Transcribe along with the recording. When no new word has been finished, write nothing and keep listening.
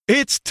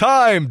It's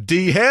time,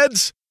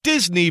 D-heads!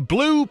 Disney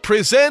Blue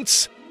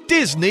presents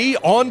Disney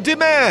On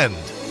Demand.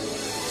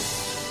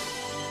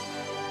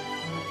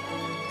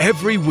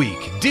 Every week,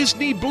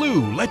 Disney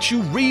Blue lets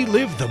you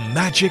relive the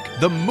magic,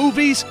 the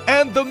movies,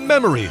 and the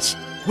memories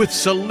with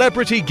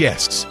celebrity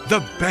guests,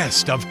 the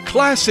best of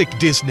classic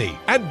Disney,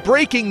 and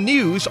breaking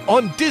news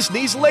on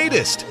Disney's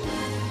latest.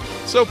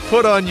 So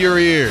put on your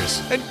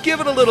ears and give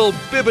it a little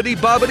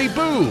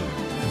bibbidi-bobbidi-boo.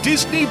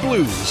 Disney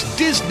Blue's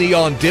Disney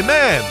On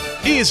Demand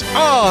is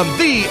on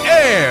the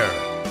air.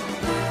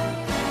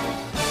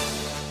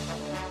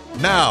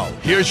 Now,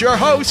 here's your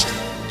host,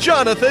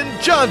 Jonathan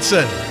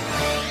Johnson.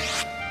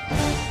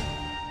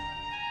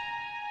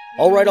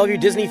 All right, all you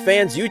Disney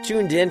fans, you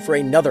tuned in for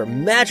another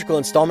magical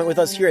installment with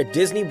us here at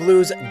Disney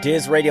Blues,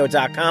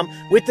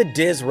 DizRadio.com with the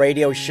Diz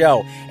Radio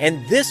Show.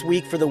 And this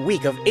week, for the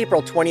week of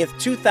April 20th,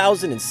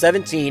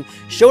 2017,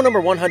 show number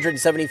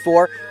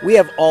 174, we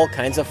have all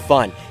kinds of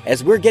fun.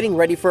 As we're getting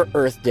ready for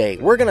Earth Day,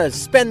 we're going to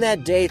spend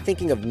that day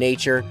thinking of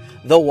nature,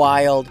 the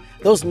wild,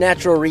 those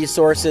natural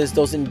resources,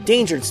 those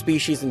endangered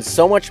species, and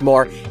so much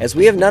more, as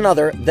we have none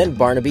other than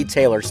Barnaby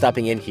Taylor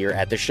stopping in here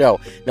at the show.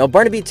 Now,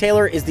 Barnaby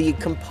Taylor is the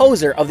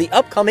composer of the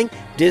upcoming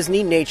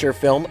Disney nature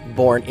film,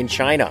 Born in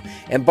China.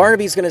 And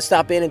Barnaby's going to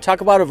stop in and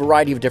talk about a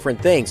variety of different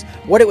things.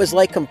 What it was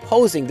like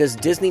composing this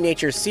Disney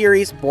nature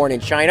series, Born in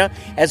China,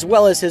 as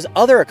well as his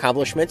other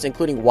accomplishments,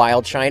 including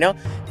Wild China,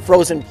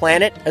 Frozen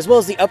Planet, as well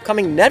as the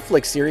upcoming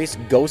Netflix series,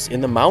 Ghosts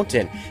in the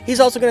Mountain. He's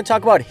also going to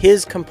talk about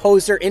his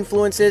composer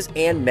influences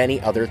and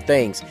many other things.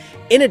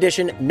 In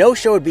addition, no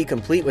show would be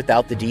complete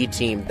without the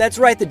D-Team. That's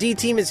right, the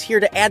D-Team is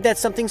here to add that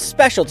something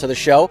special to the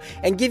show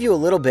and give you a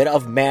little bit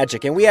of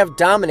magic. And we have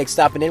Dominic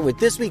stopping in with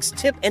this week's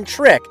tip and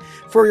trick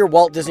for your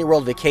Walt Disney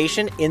World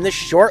vacation in the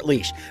short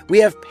leash. We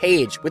have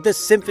Paige with the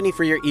Symphony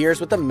for Your Ears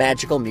with a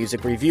magical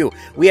music review.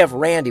 We have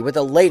Randy with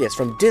the latest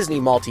from Disney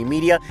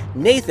Multimedia.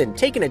 Nathan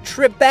taking a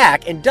trip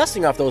back and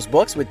dusting off those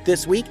books with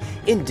This Week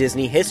in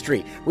Disney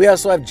History. We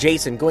also have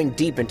Jason going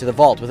deep into the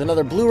vault with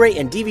another Blu-ray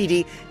and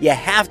DVD you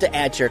have to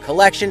add to your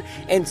collection,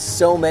 and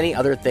so many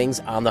other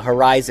things on the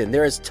horizon.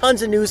 There is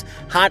tons of news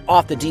hot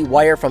off the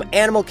D-Wire from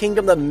Animal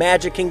Kingdom, the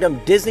Magic Kingdom,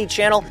 Disney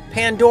Channel,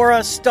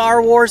 Pandora,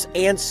 Star Wars,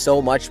 and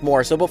so much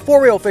more. So before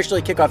we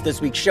officially kick off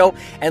this week's show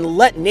and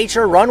let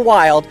nature run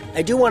wild,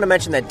 I do want to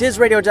mention that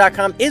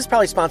DizRadio.com is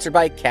probably sponsored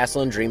by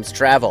Castle and Dreams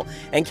Travel.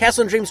 And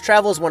Castle and Dreams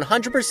Travel is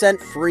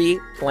 100% free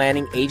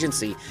planning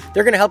agency.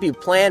 They're going to help you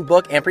plan,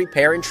 book, and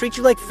prepare and treat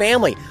you like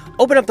family.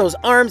 Open up those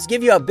arms,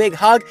 give you a big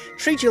hug,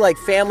 treat you like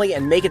family,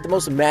 and make it the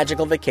most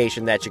magical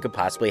vacation that you could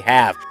possibly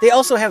have. They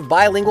also have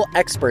bilingual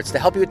experts to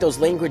help you with those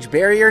language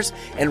barriers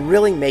and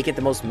really make it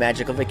the most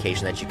magical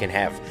vacation that you can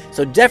have.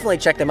 So definitely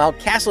check them out.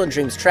 Castle and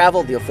Dreams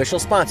Travel, the official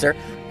sponsor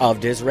of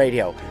Diz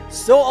Radio.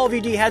 So all of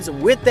you D-heads,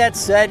 with that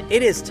said,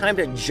 it is time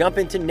to jump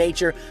into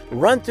nature,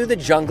 run through the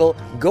jungle,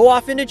 go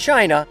off into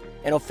China,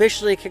 and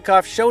officially kick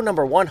off show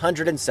number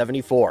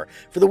 174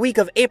 for the week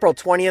of April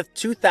 20th,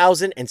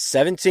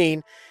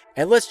 2017.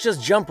 And let's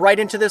just jump right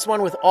into this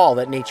one with all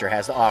that nature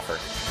has to offer.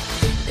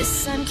 The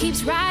sun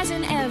keeps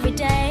rising every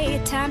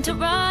day. Time to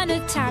run,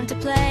 a time to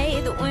play.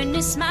 The wind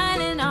is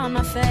smiling on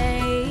my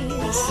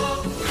face.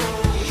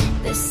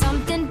 There's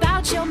something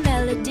about your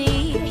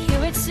melody. I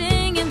hear it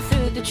singing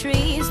through the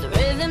trees. The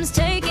rhythm's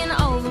taking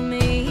over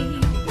me.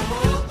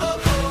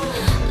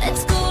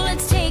 Let's go,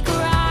 let's take a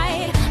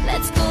ride.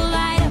 Let's go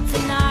light up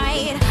the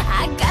night.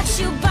 I got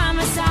you by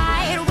my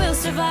side. We'll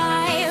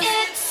survive.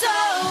 It's so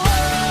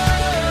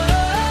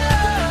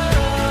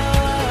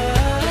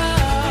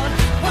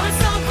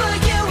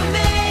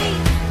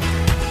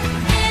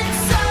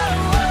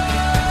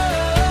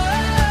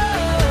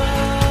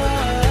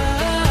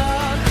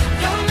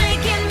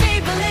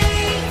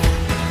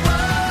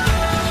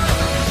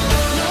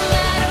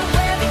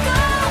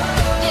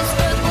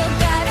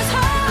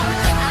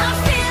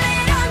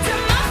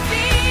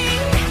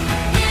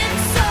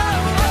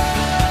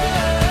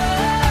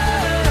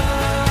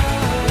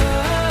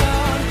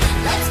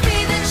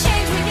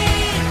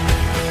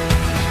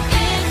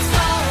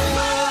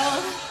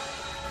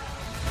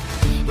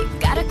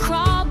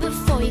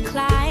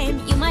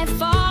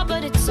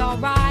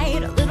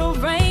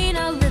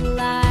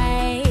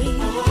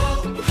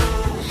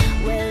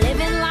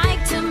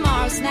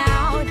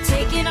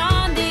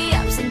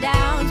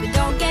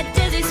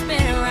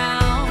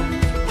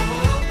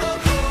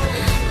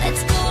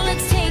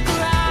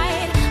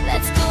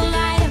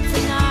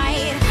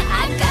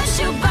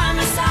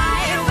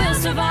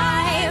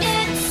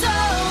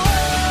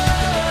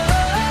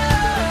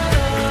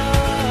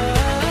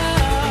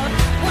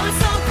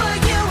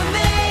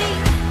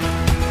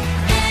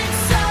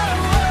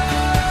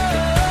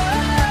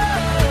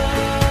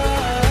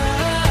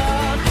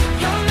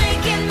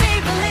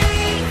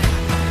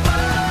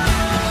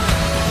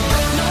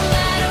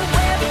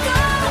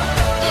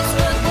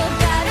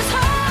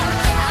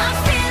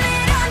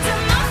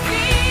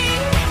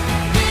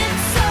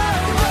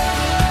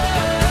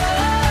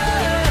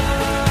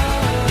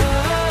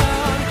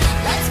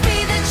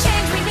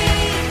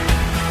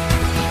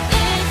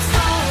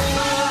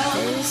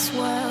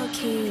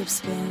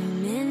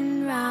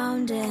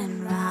round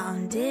and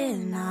round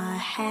in our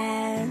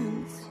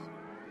hands.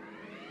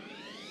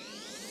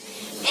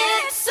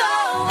 It's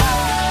so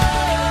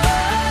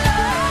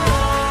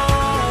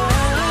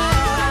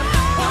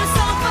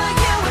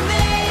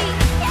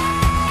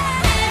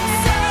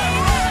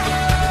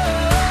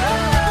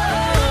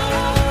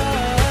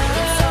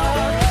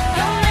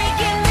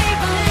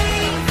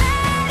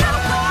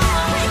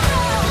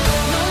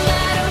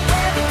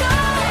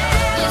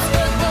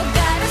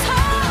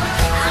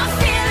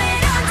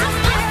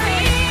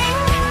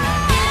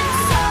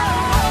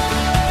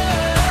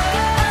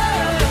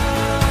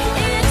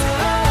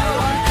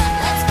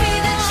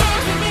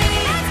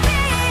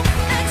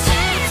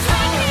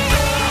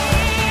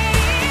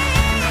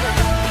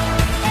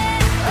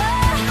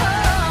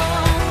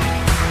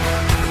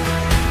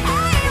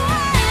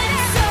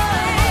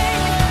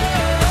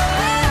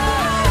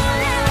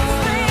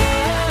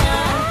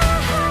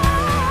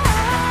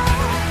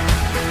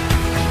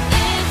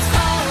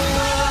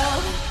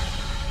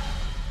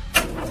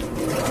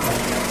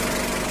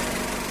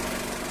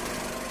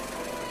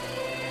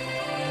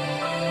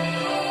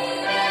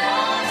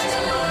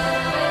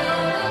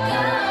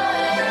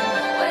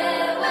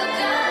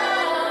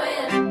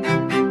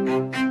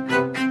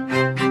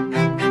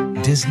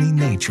Disney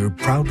Nature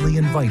proudly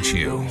invites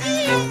you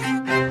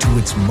to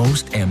its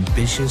most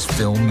ambitious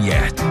film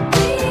yet.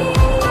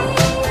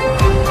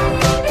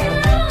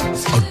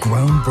 A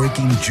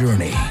groundbreaking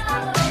journey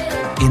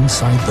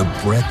inside the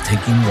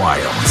breathtaking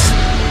wilds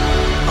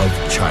of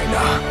China.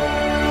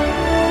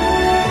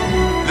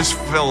 This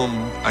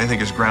film, I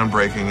think, is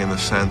groundbreaking in the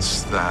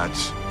sense that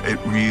it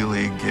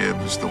really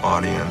gives the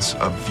audience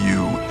a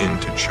view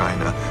into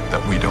China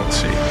that we don't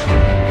see.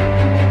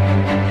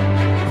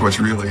 What's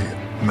really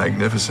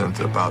magnificent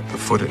about the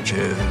footage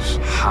is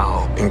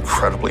how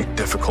incredibly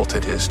difficult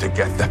it is to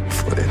get that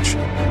footage.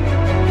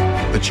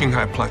 The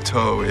Qinghai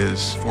Plateau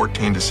is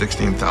 14 to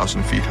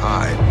 16,000 feet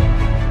high.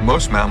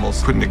 Most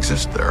mammals couldn't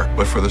exist there,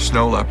 but for the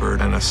snow leopard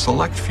and a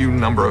select few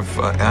number of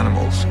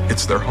animals,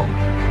 it's their home.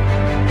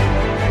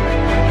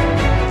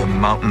 The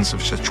mountains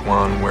of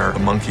Sichuan, where the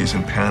monkeys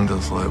and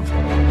pandas live,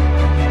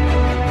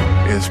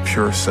 is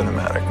pure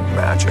cinematic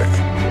magic.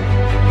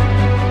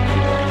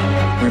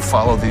 We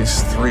follow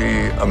these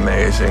three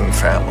amazing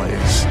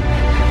families.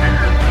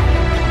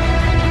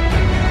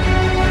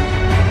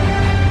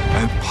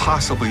 And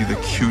possibly the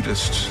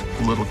cutest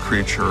little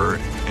creature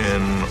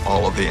in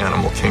all of the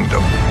animal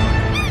kingdom.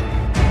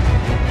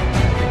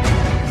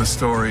 The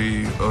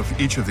story of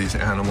each of these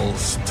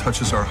animals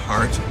touches our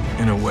heart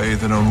in a way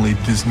that only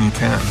Disney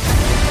can.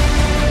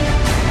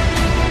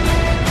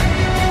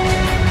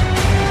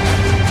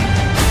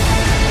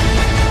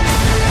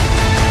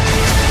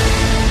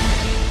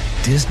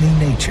 Disney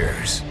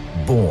Nature's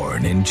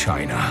Born in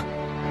China.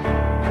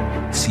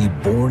 See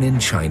Born in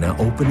China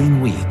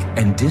opening week,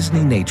 and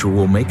Disney Nature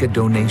will make a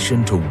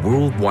donation to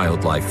World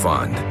Wildlife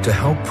Fund to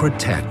help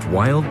protect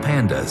wild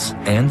pandas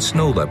and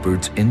snow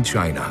leopards in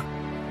China.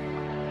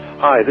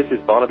 Hi, this is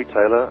Barnaby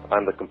Taylor.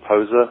 I'm the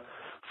composer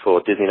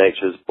for Disney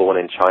Nature's Born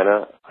in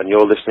China, and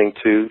you're listening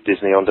to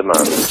Disney On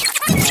Demand.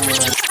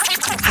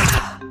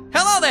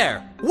 Hello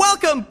there!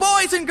 Welcome,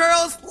 boys and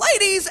girls,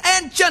 ladies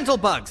and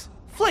gentlebugs!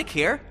 Flick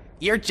here.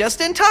 You're just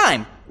in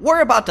time.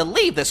 We're about to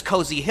leave this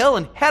cozy hill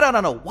and head out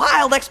on a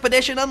wild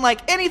expedition unlike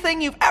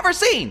anything you've ever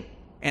seen.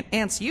 And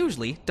ants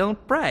usually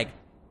don't brag.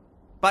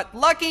 But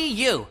lucky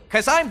you,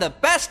 'cause I'm the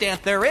best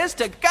ant there is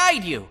to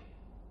guide you.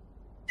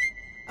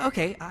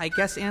 Okay, I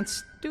guess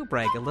ants do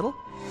brag a little.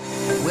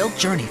 We'll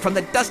journey from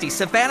the dusty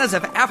savannas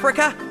of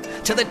Africa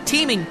to the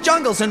teeming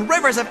jungles and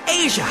rivers of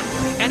Asia,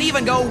 and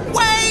even go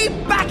way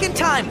back in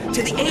time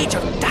to the age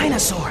of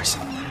dinosaurs.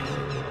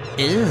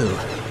 Ew,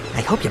 I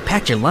hope you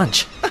packed your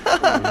lunch.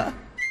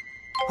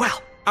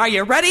 Well, are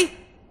you ready?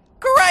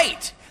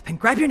 Great! Then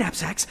grab your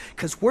knapsacks,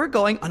 because we're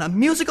going on a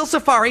musical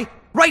safari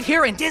right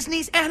here in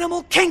Disney's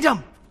Animal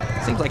Kingdom.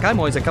 Seems like I'm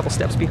always a couple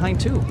steps behind,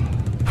 too.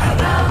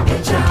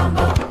 Harambe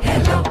Jambo,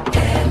 hello,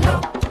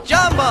 hello.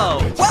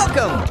 Jambo,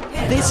 welcome!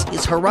 This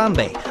is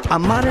Harambe, a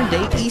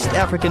modern-day East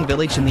African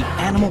village in the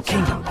Animal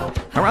Kingdom.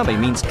 Harambe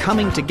means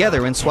coming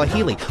together in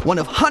Swahili, one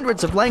of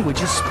hundreds of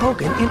languages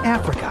spoken in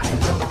Africa.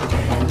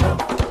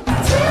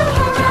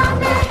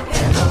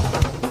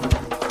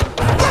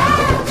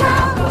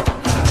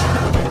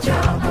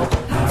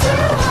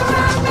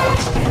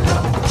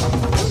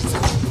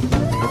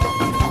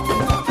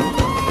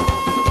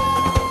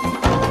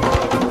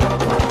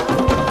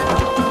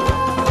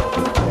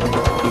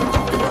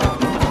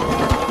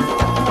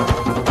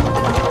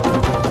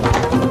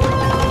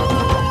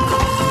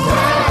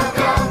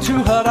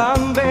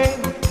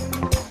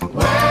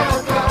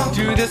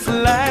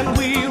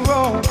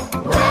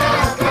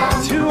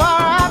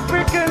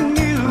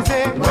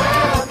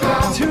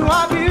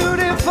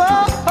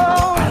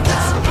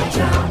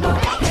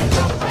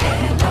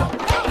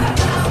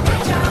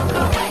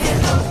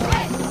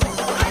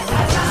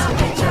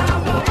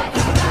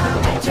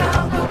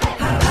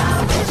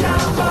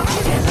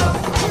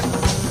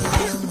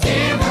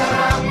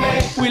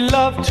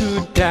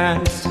 To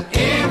dance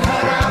in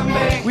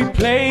Harambe, we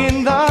play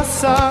in the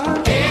sun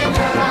in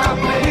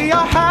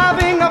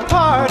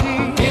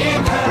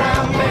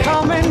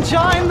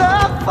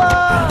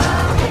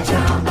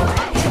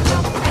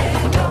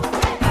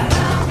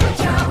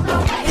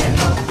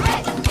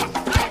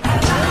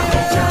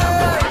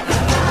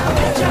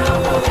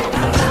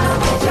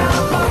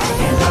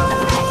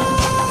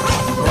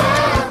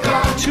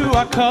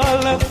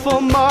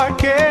colorful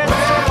market.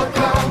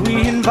 Welcome.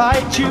 We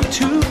invite you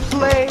to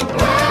play.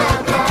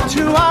 Welcome.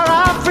 To our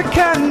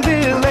African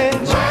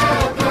village.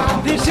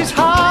 Welcome. This is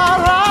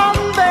Harambe.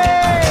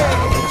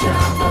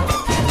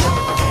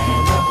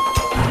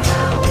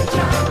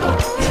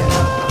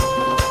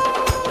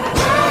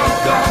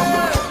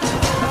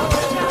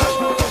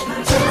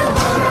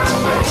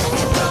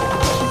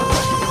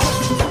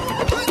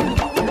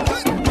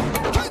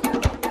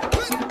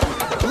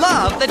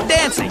 Love the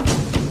dancing.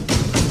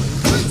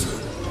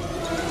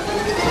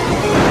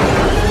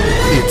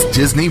 It's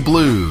Disney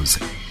Blues.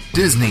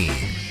 Disney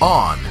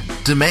on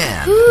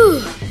demand. Whew,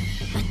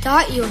 I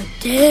thought you were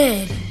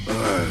dead.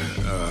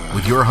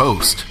 With your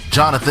host,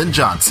 Jonathan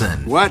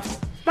Johnson. What?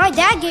 My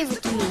dad gave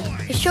it to me.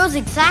 It shows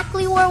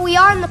exactly where we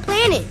are on the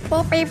planet.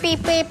 Boop, beep,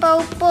 beep, beep,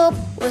 boop, boop.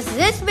 With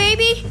this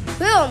baby,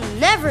 we'll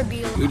never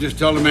be alone. You just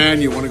tell the man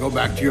you want to go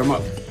back to your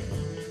mother.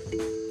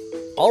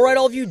 All right,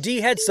 all of you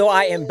D-heads, so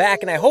I am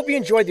back, and I hope you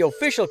enjoyed the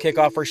official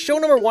kickoff for show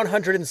number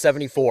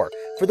 174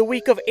 for the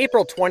week of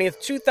April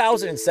 20th,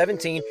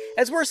 2017,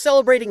 as we're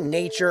celebrating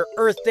nature,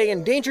 Earth Day,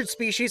 endangered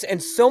species,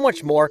 and so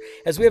much more,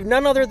 as we have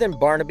none other than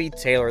Barnaby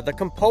Taylor, the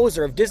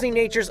composer of Disney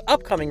Nature's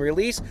upcoming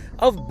release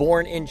of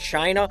Born in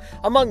China,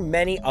 among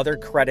many other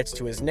credits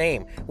to his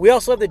name. We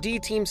also have the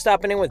D-team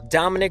stopping in with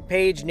Dominic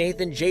Page,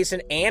 Nathan,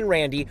 Jason, and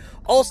Randy,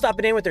 all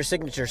stopping in with their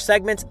signature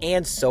segments,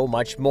 and so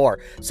much more.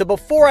 So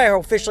before I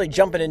officially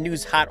jump into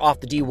news hot off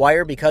the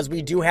D-wire, because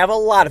we do have a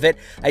lot of it,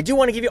 I do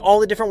want to give you all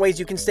the different ways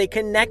you can stay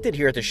connected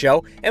here at the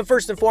show. And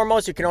first and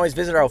foremost, you can always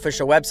visit our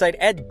official website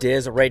at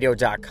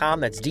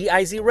dizradio.com. That's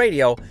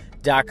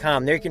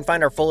DIZradio.com. There you can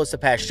find our full list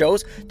of past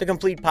shows, the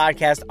complete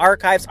podcast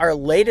archives, our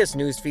latest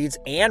news feeds,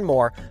 and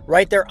more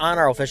right there on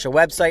our official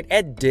website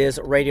at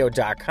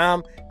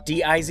dizradio.com.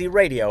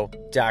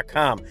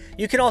 DIZradio.com.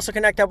 You can also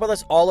connect up with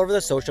us all over the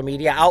social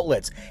media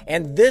outlets.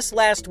 And this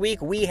last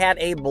week, we had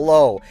a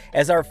blow,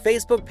 as our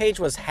Facebook page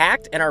was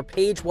hacked and our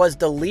page was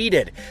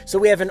deleted. So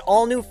we have an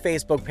all-new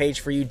Facebook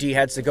page for you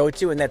D-heads to go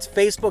to, and that's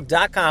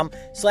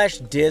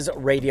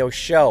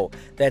facebook.com/DizRadioShow.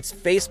 That's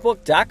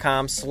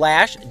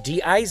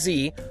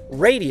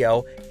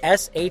facebook.com/DIZRadio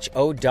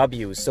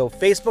SHOW. So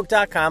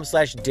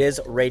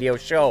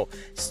facebook.com/DizRadioShow.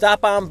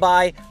 Stop on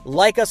by,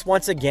 like us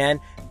once again.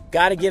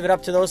 Got to give it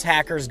up to those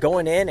hackers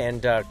going in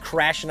and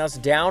crashing us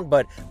down,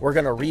 but we're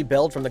going to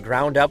rebuild from the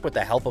ground up with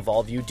the help of all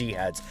of you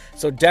D-heads.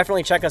 So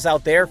definitely check us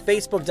out there,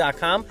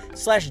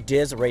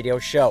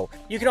 facebook.com/DizRadioShow.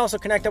 You can also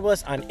connect up with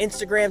us on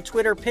Instagram,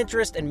 Twitter,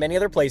 Pinterest, and many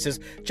other places.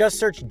 Just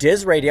search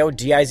Diz Radio,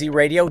 DIZ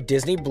Radio,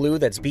 Disney Blue,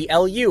 that's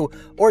BLU,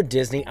 or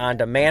Disney On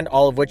Demand,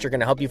 all of which are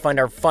going to help you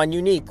find our fun,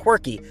 unique,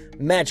 quirky,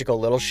 magical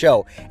little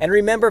show. And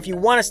remember, if you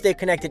want to stay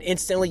connected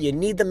instantly, you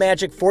need the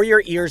magic for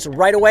your ears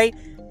right away.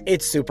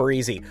 It's super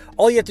easy.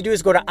 All you have to do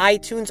is go to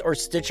iTunes or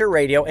Stitcher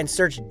Radio and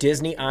search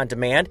Disney On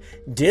Demand,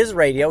 Diz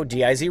Radio,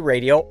 DIZ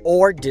Radio,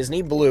 or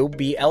Disney Blue,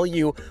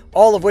 BLU,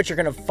 all of which are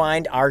going to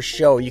find our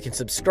show. You can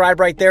subscribe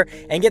right there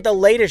and get the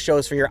latest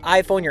shows for your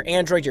iPhone, your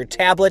Android, your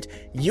tablet,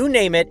 you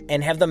name it,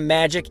 and have the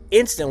magic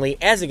instantly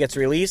as it gets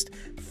released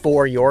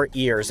for your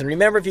ears. And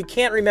remember, if you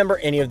can't remember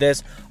any of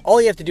this, all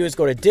you have to do is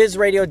go to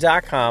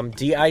dizradio.com,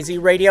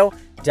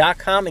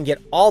 DIZradio.com, and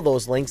get all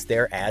those links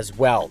there as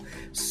well.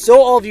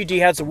 So all of you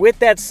D-heads, with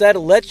that said,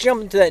 let's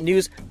jump into that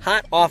news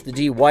hot off the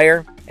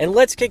D-wire. And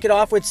let's kick it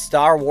off with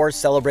Star Wars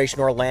Celebration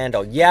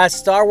Orlando. Yes,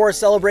 Star Wars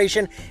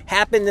Celebration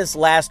happened this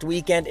last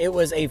weekend. It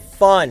was a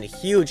fun,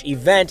 huge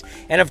event.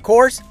 And of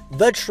course,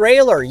 the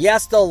trailer.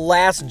 Yes, the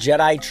Last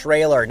Jedi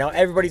trailer. Now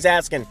everybody's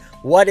asking,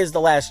 what is The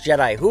Last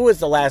Jedi? Who is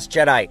The Last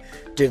Jedi?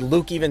 Did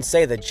Luke even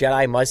say the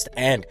Jedi must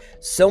end?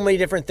 So many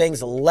different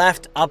things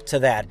left up to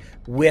that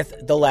with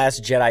The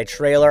Last Jedi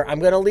trailer. I'm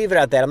going to leave it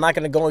at that. I'm not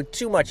going to go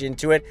too much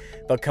into it,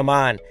 but come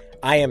on.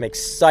 I am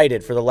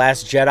excited for The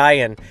Last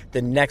Jedi and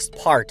the next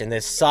part in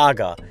this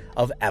saga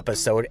of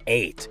Episode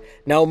 8.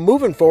 Now,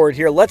 moving forward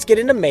here, let's get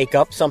into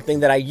makeup, something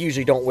that I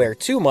usually don't wear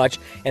too much.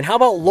 And how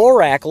about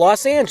Lorac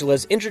Los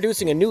Angeles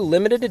introducing a new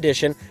limited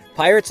edition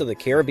Pirates of the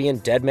Caribbean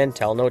Dead Men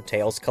Tell No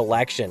Tales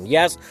collection?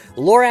 Yes,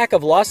 Lorac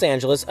of Los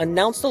Angeles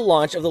announced the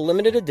launch of the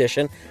limited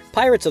edition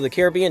Pirates of the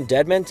Caribbean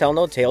Dead Men Tell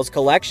No Tales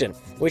collection,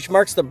 which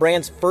marks the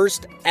brand's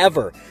first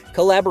ever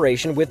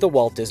collaboration with the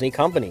Walt Disney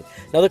Company.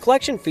 Now, the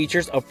collection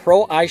features a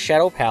pro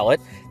eyeshadow palette,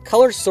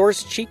 Color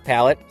Source cheek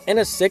palette, and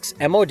a 6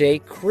 MO-Day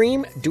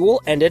cream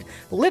dual-ended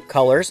lip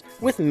colors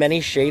with many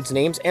shades,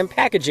 names, and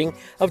packaging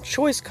of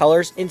choice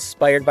colors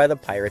inspired by the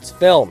Pirates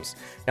films.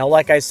 Now,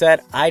 like I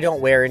said, I don't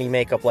wear any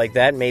makeup like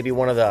that. Maybe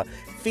one of the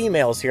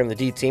females here in the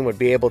D team would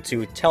be able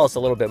to tell us a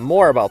little bit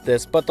more about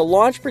this, but the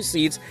launch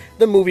precedes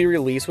the movie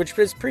release, which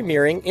is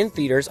premiering in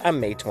theaters on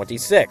May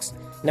 26th.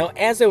 Now,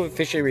 as they were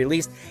officially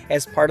released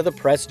as part of the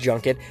press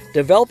junket,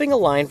 developing a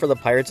line for the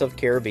Pirates of the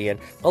Caribbean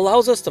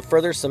allows us to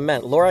further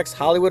cement Lorac's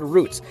Hollywood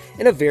roots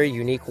in a very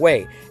unique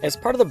way. As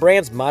part of the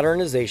brand's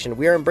modernization,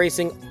 we are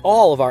embracing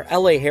all of our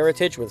LA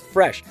heritage with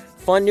fresh,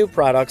 fun new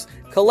products,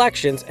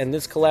 collections, and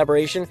this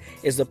collaboration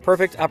is the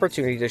perfect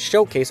opportunity to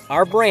showcase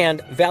our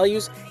brand,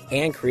 values,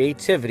 and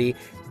creativity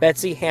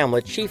Betsy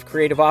Hamlet, Chief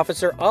Creative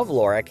Officer of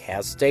Lorac,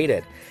 has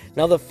stated.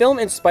 Now, the film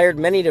inspired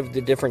many of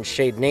the different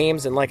shade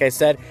names, and like I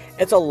said,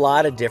 it's a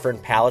lot of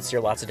different palettes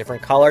here, lots of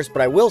different colors,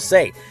 but I will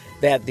say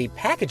that the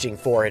packaging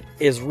for it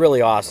is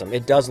really awesome.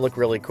 It does look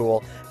really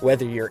cool,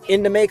 whether you're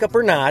into makeup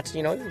or not.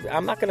 You know,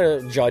 I'm not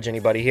going to judge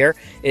anybody here.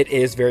 It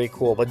is very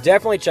cool, but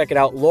definitely check it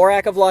out.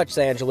 Lorac of Los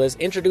Angeles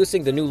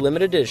introducing the new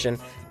limited edition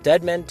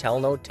Dead Men Tell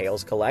No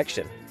Tales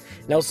collection.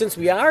 Now, since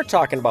we are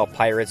talking about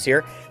pirates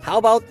here, how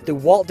about the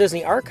Walt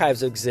Disney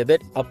Archives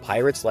exhibit, A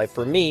Pirate's Life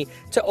for Me,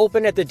 to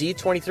open at the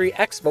D23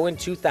 Expo in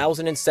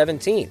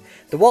 2017.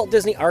 The Walt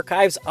Disney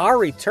Archives are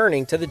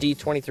returning to the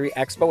D23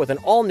 Expo with an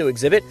all-new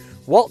exhibit.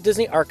 Walt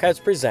Disney Archives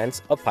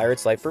presents A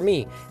Pirate's Life for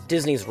Me,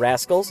 Disney's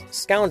Rascals,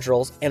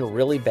 Scoundrels, and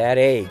Really Bad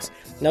Eggs.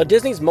 Now,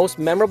 Disney's most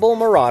memorable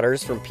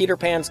marauders, from Peter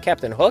Pan's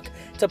Captain Hook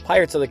to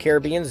Pirates of the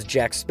Caribbean's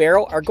Jack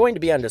Sparrow, are going to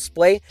be on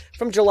display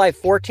from July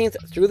 14th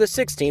through the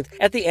 16th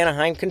at the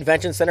Anaheim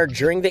Convention Center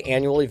during the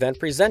annual event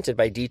presented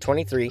by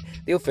D23,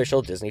 the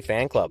official Disney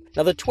fan club.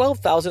 Now, the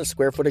 12,000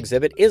 square foot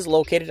exhibit is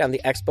located on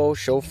the expo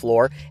show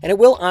floor, and it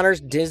will honor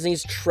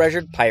Disney's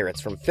treasured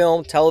pirates from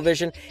film,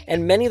 television,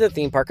 and many of the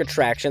theme park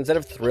attractions that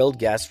have thrilled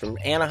guests from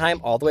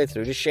Anaheim all the way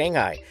through to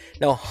Shanghai.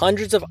 Now,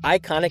 hundreds of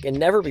iconic and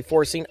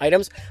never-before-seen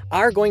items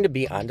are going to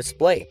be on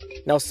display.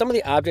 Now, some of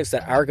the objects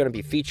that are going to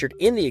be featured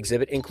in the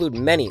exhibit include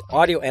many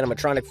audio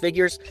animatronic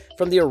figures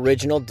from the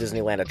original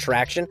Disneyland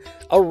attraction,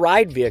 a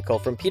ride vehicle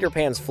from Peter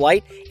Pan's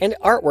Flight, and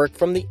artwork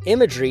from the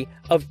imagery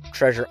of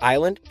Treasure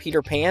Island,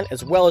 Peter Pan,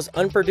 as well as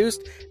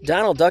unproduced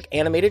Donald Duck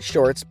animated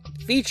shorts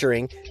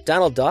featuring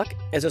Donald Duck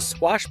as a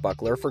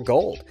swashbuckler for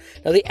gold.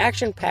 Now, the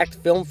action-packed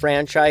film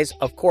franchise,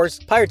 of course,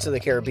 Pirates of the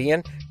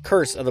Caribbean,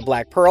 Curse of the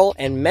Black Pearl,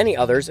 and many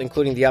others,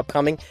 including the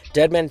upcoming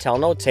Dead Men Tell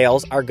No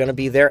Tales, are going to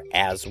be there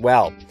as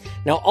well.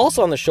 Now,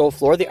 also on the show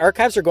floor, the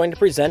archives are going to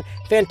present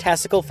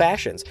Fantastical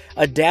Fashions,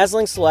 a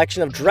dazzling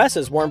selection of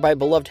dresses worn by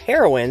beloved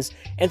heroines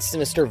and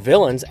sinister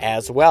villains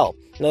as well.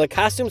 Now, the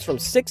costumes from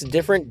 6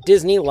 different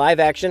Disney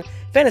live-action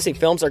fantasy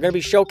films are going to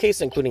be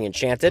showcased, including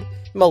Enchanted,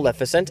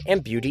 Maleficent,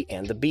 and Beauty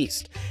and the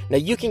Beast. Now,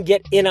 you can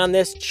get in on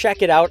this,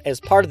 check it out as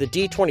part of the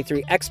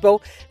D23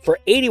 Expo for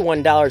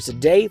 $81 a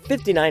day,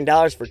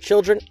 $59 for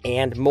children,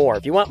 and more.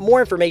 If you want more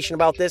information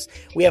about this,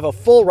 we have a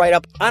full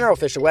write-up on our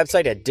official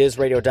website at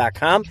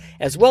DizRadio.com,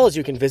 as well as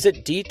you can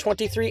visit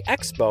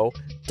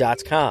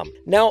D23Expo.com.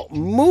 Now,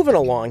 moving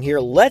along here,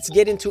 let's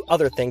get into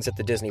other things at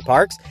the Disney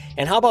parks.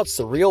 And how about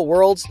surreal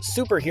worlds,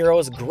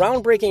 superheroes,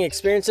 groundbreaking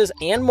experiences,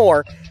 and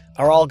more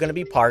are all going to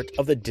be part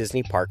of the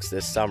Disney parks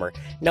this summer.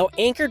 Now,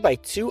 anchored by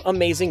 2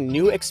 amazing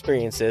new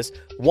experiences,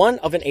 one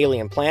of an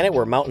alien planet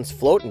where mountains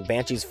float and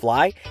banshees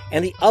fly,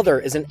 and the other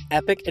is an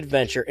epic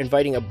adventure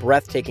inviting a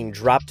breathtaking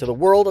drop to the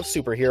world of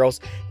superheroes,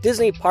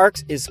 Disney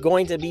Parks is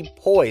going to be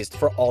poised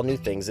for all new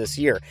things this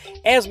year.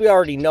 As we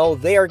already know,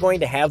 they are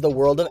going to have the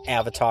world of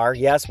Avatar,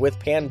 yes, with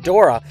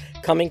Pandora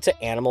coming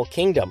to Animal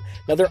Kingdom.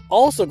 Now, they're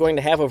also going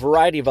to have a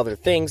variety of other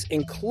things,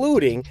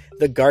 including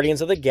the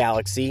Guardians of the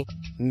Galaxy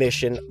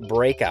Mission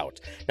Breakout.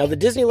 Now, the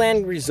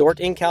Disneyland Resort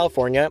in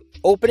California,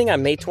 opening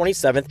on May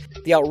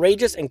 27th, the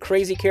outrageous and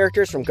crazy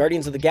characters from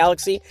Guardians of the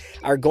Galaxy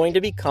are going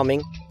to be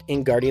coming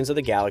in Guardians of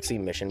the Galaxy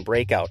Mission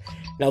Breakout.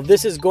 Now,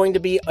 this is going to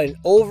be an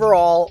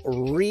overall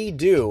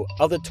redo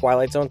of the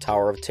Twilight Zone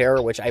Tower of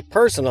Terror, which I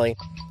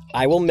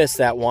will miss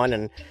that one,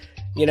 and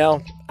you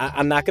know,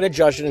 I'm not going to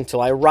judge it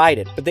until I ride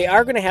it, but they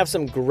are going to have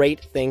some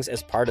great things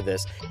as part of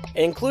this,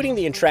 including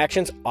the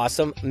attraction's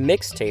awesome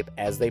mixtape,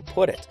 as they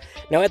put it.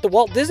 Now, at the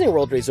Walt Disney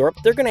World Resort,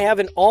 they're going to have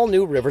an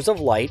all-new Rivers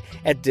of Light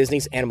at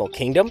Disney's Animal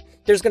Kingdom.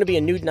 There's going to be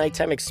a new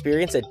nighttime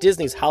experience at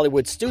Disney's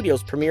Hollywood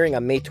Studios premiering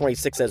on May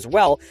 26th as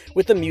well,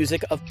 with the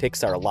music of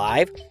Pixar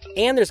Live.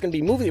 And there's going to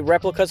be movie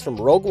replicas from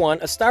Rogue One,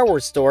 a Star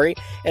Wars story,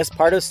 as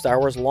part of Star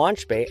Wars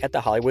Launch Bay at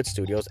the Hollywood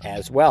Studios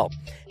as well.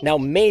 Now,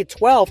 May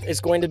 12th is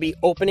going to be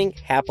opening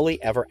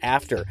Happily Ever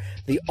After,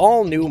 the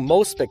all-new,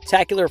 most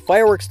spectacular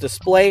fireworks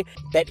display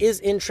that is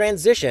in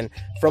transition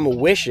from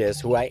Wishes,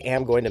 who I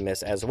am going to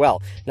miss as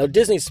well. Now,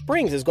 Disney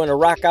Springs is going to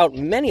rock out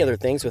many other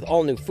things with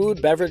all-new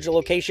food, beverage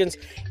locations,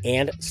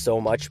 and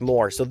so much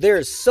more. So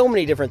there's so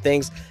many different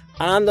things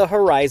on the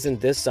horizon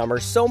this summer,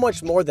 so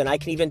much more than I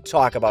can even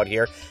talk about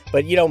here.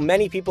 But, you know,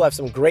 many people have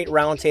some great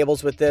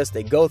roundtables with this.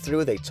 They go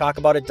through, they talk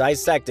about it,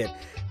 dissect it.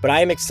 But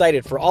I am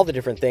excited for all the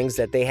different things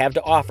that they have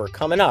to offer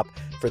coming up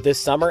for this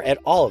summer at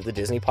all of the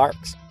Disney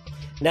parks.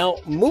 Now,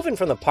 moving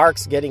from the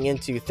parks, getting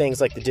into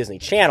things like the Disney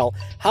Channel,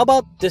 how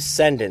about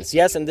Descendants?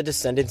 Yes, and the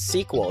Descendants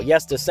sequel.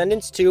 Yes,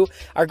 Descendants 2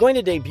 are going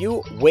to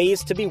debut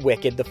Ways to be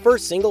Wicked, the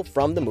first single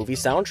from the movie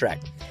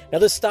soundtrack. Now,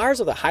 the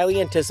stars of the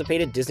highly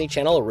anticipated Disney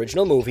Channel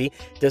original movie,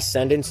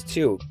 Descendants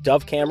 2,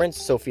 Dove Cameron,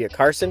 Sophia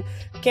Carson,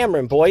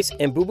 Cameron Boyce,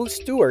 and Boo Boo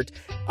Stewart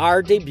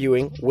are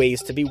debuting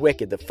Ways to be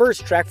Wicked, the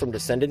first track from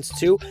Descendants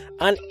 2,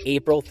 on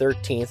April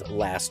 13th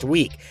last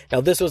week.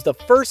 Now, this was the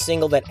first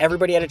single that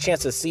everybody had a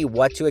chance to see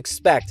what to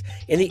expect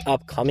in the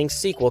upcoming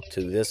sequel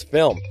to this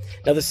film.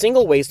 Now, the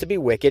single Ways to be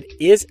Wicked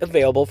is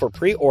available for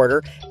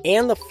pre-order,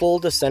 and the full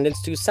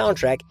Descendants 2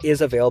 soundtrack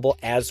is available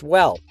as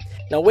well.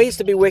 Now, Ways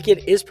to be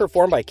Wicked is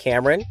performed by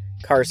Cameron,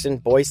 Carson,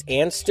 Boyce,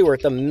 and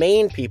Stewart, the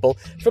main people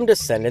from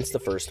Descendants, the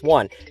first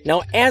one.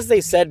 Now, as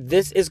they said,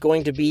 this is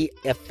going to be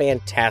a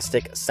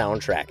fantastic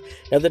soundtrack.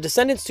 Now, the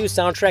Descendants 2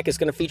 soundtrack is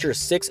going to feature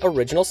 6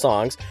 original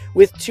songs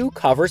with 2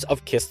 covers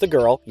of Kiss the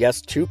Girl,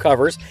 yes, 2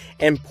 covers,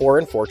 and Poor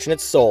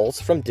Unfortunate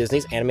Souls from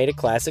Disney's animated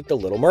classic The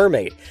Little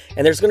Mermaid.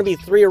 And there's going to be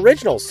 3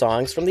 original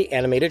songs from the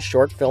animated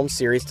short film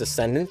series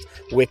Descendants,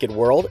 Wicked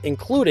World,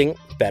 including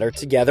Better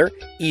Together,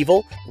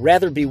 Evil,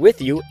 Rather Be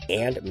With You,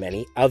 and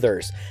many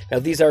others. Now,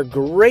 these are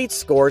great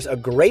scores, a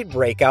great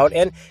breakout,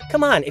 and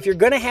come on, if you're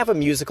going to have a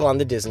musical on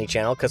the Disney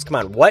Channel, because come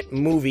on, what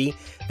movie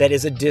that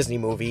is a Disney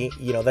movie,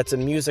 that's a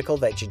musical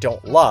that you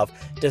don't love?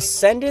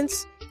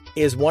 Descendants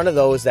is one of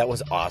those that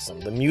was awesome.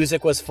 The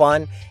music was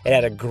fun, it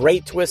had a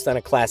great twist on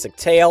a classic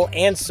tale,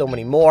 and so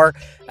many more.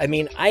 I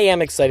mean, I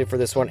am excited for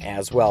this one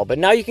as well, but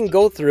now you can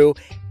go through,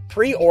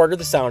 pre-order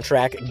the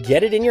soundtrack,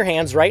 get it in your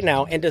hands right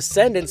now, and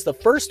Descendants, the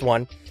first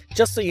one,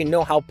 just so you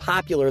know how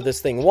popular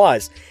this thing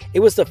was, it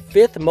was the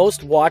 5th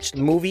most watched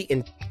movie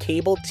in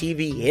cable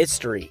TV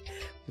history,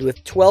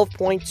 with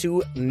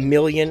 12.2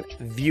 million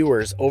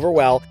viewers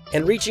overall,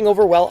 and reaching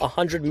over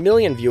 100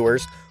 million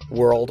viewers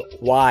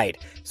worldwide.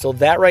 So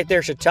that right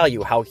there should tell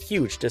you how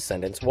huge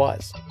Descendants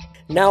was.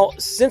 Now,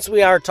 since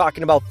we are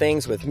talking about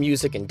things with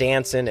music and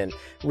dancing and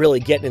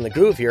really getting in the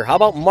groove here, how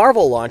about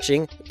Marvel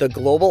launching the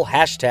global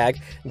hashtag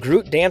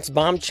Groot Dance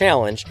Bomb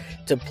Challenge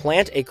to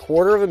plant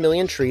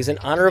 250,000 trees in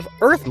honor of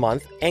Earth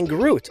Month and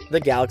Groot, the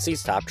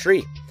galaxy's top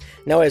tree.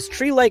 Now, as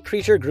tree-like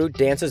creature Groot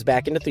dances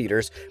back into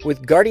theaters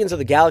with Guardians of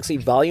the Galaxy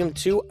Volume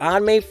 2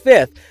 on May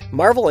 5th,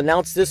 Marvel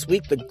announced this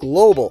week the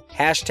global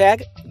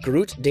hashtag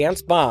Groot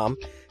Dance Bomb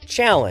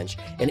Challenge,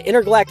 an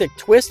intergalactic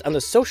twist on the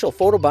social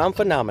photobomb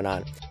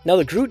phenomenon. Now,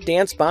 the Groot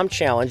Dance Bomb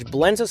Challenge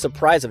blends a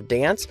surprise of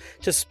dance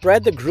to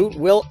spread the Groot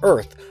will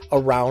Earth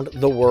around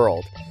the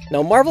world.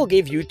 Now, Marvel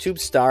gave YouTube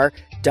star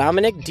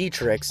Dominic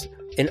Dietrichs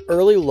an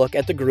early look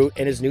at the Groot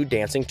and his new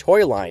dancing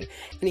toy line,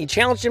 and he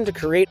challenged him to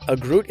create a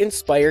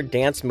Groot-inspired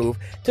dance move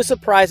to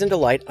surprise and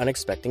delight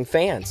unexpecting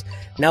fans.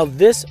 Now,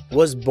 this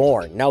was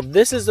born. Now,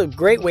 this is a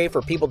great way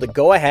for people to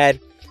go ahead,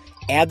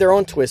 add their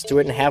own twist to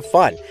it, and have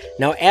fun.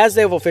 Now, as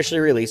they have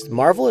officially released,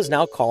 Marvel is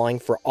now calling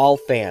for all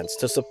fans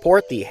to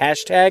support the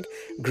hashtag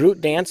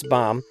Groot Dance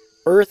Bomb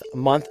Earth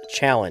Month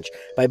Challenge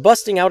by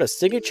busting out a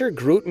signature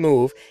Groot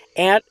move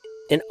at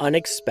an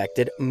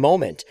unexpected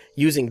moment,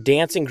 using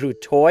dancing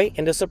Groot toy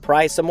and to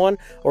surprise someone,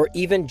 or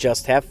even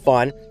just have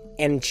fun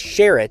and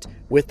share it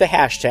with the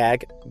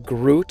hashtag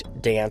Groot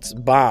Dance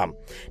Bomb.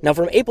 Now,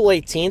 from April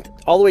 18th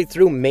all the way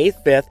through May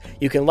 5th,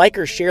 you can like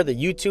or share the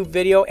YouTube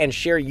video and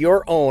share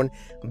your own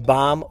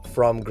bomb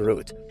from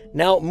Groot.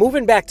 Now,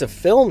 moving back to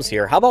films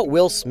here, how about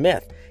Will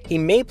Smith? He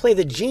may play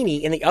the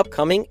genie in the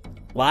upcoming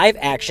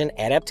live-action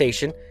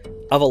adaptation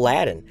of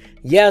Aladdin.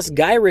 Yes,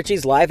 Guy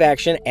Ritchie's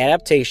live-action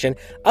adaptation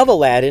of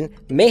Aladdin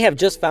may have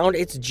just found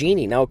its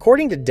genie. Now,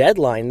 according to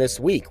Deadline this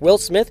week, Will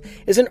Smith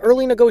is in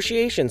early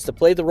negotiations to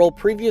play the role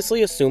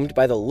previously assumed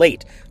by the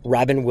late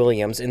Robin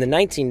Williams in the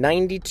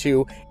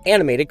 1992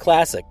 animated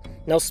classic.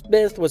 Now,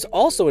 Smith was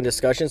also in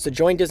discussions to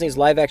join Disney's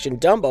live-action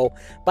Dumbo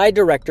by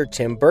director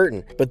Tim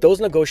Burton, but those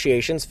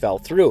negotiations fell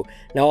through.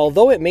 Now,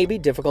 although it may be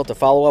difficult to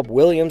follow up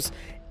Williams'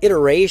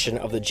 iteration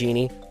of the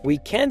genie, we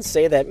can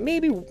say that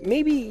maybe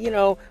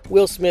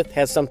Will Smith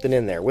has something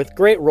in there. With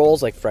great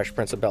roles like Fresh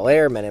Prince of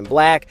Bel-Air, Men in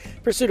Black,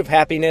 Pursuit of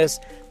Happiness,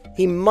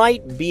 he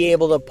might be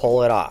able to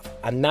pull it off.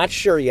 I'm not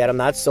sure yet, I'm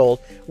not sold.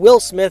 Will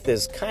Smith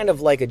is kind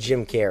of like a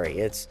Jim Carrey.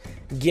 It's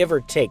give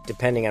or take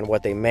depending on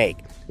what they make.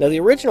 Now, the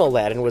original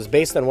Aladdin was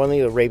based on one of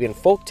the Arabian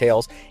folk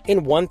tales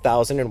in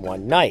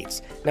 1001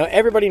 Nights. Now,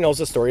 everybody knows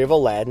the story of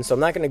Aladdin, so I'm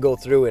not going to go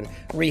through and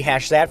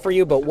rehash that for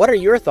you, but what are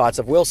your thoughts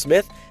of Will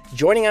Smith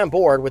joining on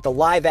board with the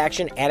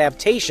live-action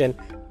adaptation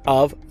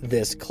of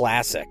this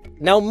classic?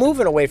 Now,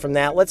 moving away from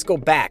that, let's go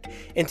back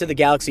into the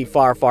galaxy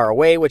far, far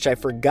away, which I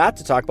forgot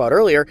to talk about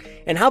earlier.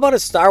 And how about a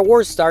Star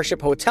Wars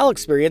Starship Hotel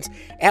experience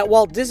at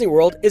Walt Disney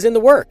World is in the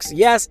works?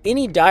 Yes,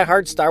 any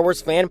diehard Star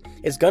Wars fan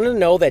is going to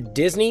know that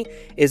Disney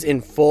is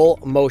in full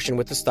motion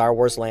with the Star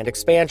Wars Land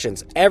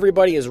expansions.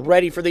 Everybody is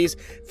ready for these,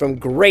 from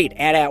great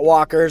AT-AT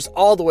walkers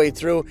all the way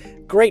through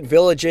great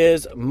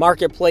villages,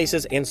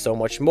 marketplaces, and so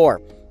much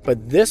more.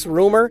 But this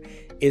rumor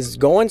is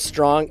going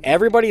strong.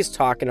 Everybody's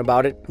talking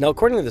about it. Now,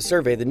 according to the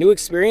survey, the new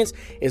experience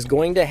is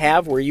going to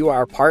have where you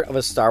are part of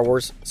a Star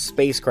Wars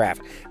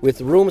spacecraft,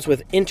 with rooms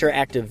with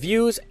interactive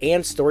views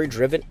and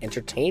story-driven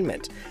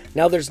entertainment.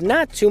 Now, there's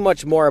not too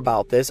much more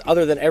about this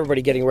other than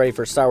everybody getting ready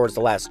for Star Wars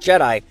The Last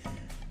Jedi.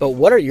 But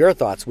what are your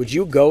thoughts? Would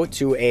you go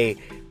to a,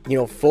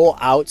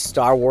 full-out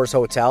Star Wars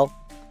hotel?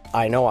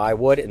 I know I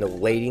would, and the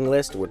waiting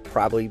list would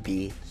probably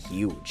be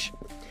huge.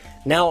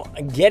 Now,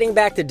 getting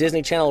back to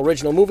Disney Channel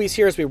original movies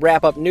here as we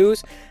wrap up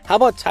news, how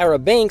about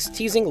Tyra Banks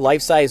teasing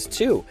Life Size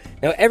 2?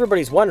 Now,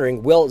 everybody's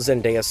wondering, will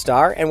Zendaya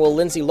star and will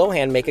Lindsay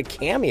Lohan make a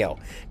cameo?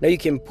 Now, you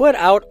can put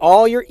out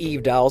all your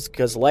Eve dolls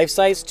because Life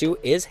Size 2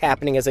 is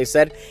happening, as I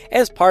said,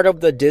 as part of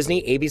the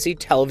Disney ABC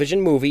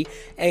television movie,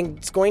 and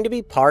it's going to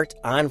be part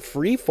on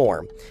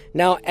Freeform.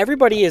 Now,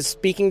 everybody is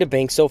speaking to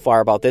Banks so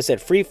far about this at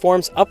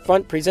Freeform's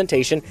upfront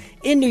presentation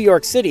in New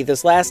York City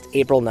this last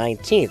April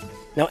 19th.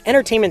 Now,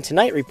 Entertainment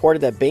Tonight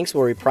reported that Banks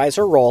will reprise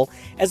her role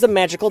as the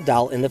magical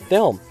doll in the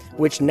film,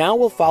 which now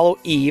will follow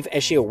Eve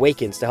as she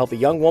awakens to help a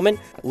young woman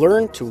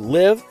learn to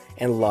live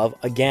and love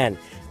again.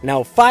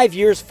 Now, 5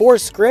 years, 4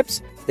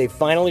 scripts, they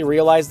finally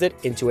realized it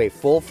into a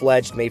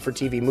full-fledged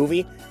made-for-TV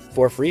movie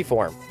for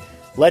Freeform.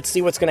 Let's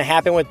see what's going to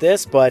happen with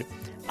this, but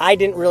I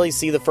didn't really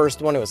see the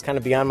first one. It was kind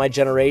of beyond my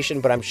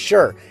generation, but I'm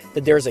sure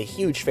that there's a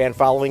huge fan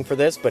following for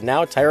this, but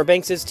now Tyra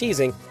Banks is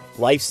teasing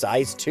Life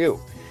Size 2.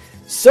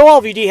 So all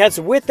of you D-heads,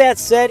 with that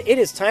said, it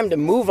is time to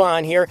move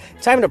on here.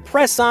 Time to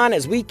press on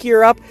as we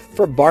gear up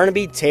for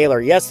Barnaby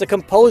Taylor. Yes, the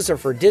composer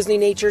for Disney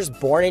Nature's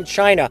Born in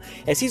China,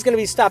 as he's going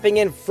to be stopping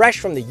in fresh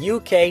from the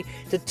UK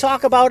to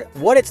talk about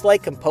what it's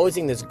like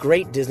composing this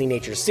great Disney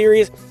Nature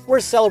series.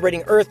 We're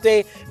celebrating Earth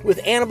Day with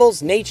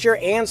animals, nature,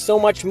 and so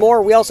much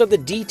more. We also have the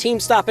D-Team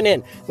stopping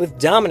in with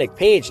Dominic,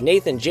 Paige,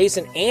 Nathan,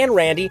 Jason, and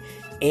Randy,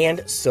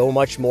 and so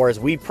much more as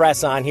we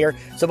press on here.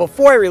 So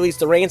before I release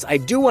the reins, I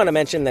do want to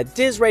mention that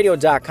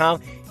DizRadio.com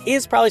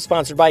is probably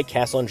sponsored by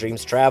Castle &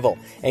 Dreams Travel.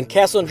 And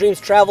Castle & Dreams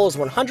Travel is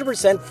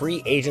 100%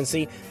 free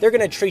agency. They're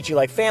going to treat you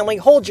like family,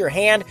 hold your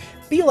hand,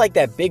 be like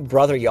that big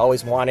brother you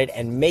always wanted,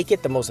 and make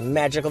it the most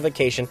magical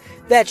vacation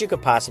that you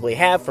could possibly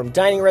have, from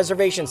dining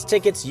reservations,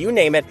 tickets, you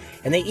name it.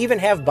 And they even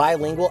have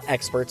bilingual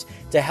experts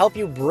to help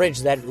you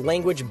bridge that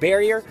language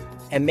barrier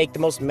and make the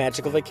most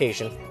magical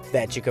vacation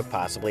that you could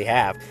possibly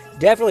have.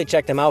 Definitely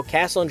check them out.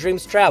 Castle &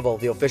 Dreams Travel,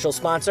 the official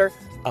sponsor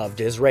of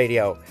Diz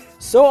Radio.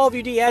 So all of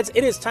you D-heads,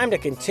 it is time to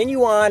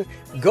continue on,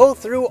 go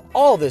through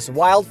all this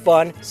wild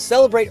fun,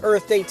 celebrate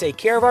Earth Day, take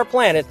care of our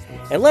planet,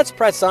 and let's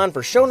press on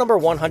for show number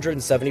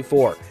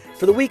 174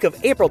 for the week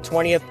of April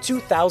 20th,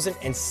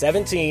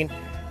 2017.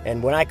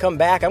 And when I come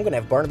back, I'm going to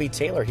have Barnaby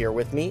Taylor here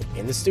with me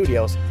in the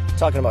studios,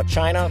 talking about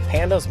China,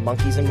 pandas,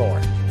 monkeys, and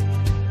more.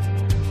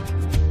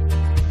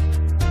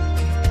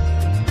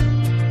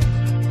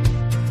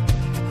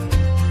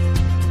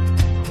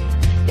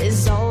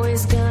 There's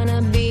always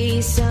gonna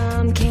be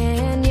some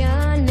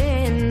canyon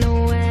in the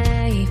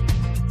way.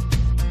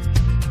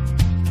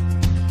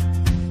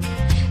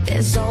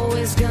 There's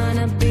always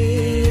gonna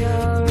be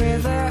a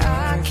river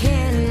I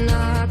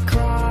cannot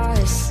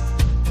cross.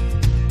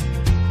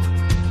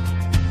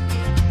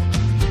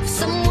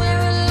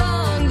 Somewhere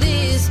along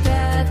this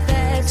path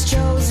that's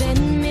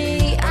chosen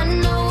me, I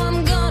know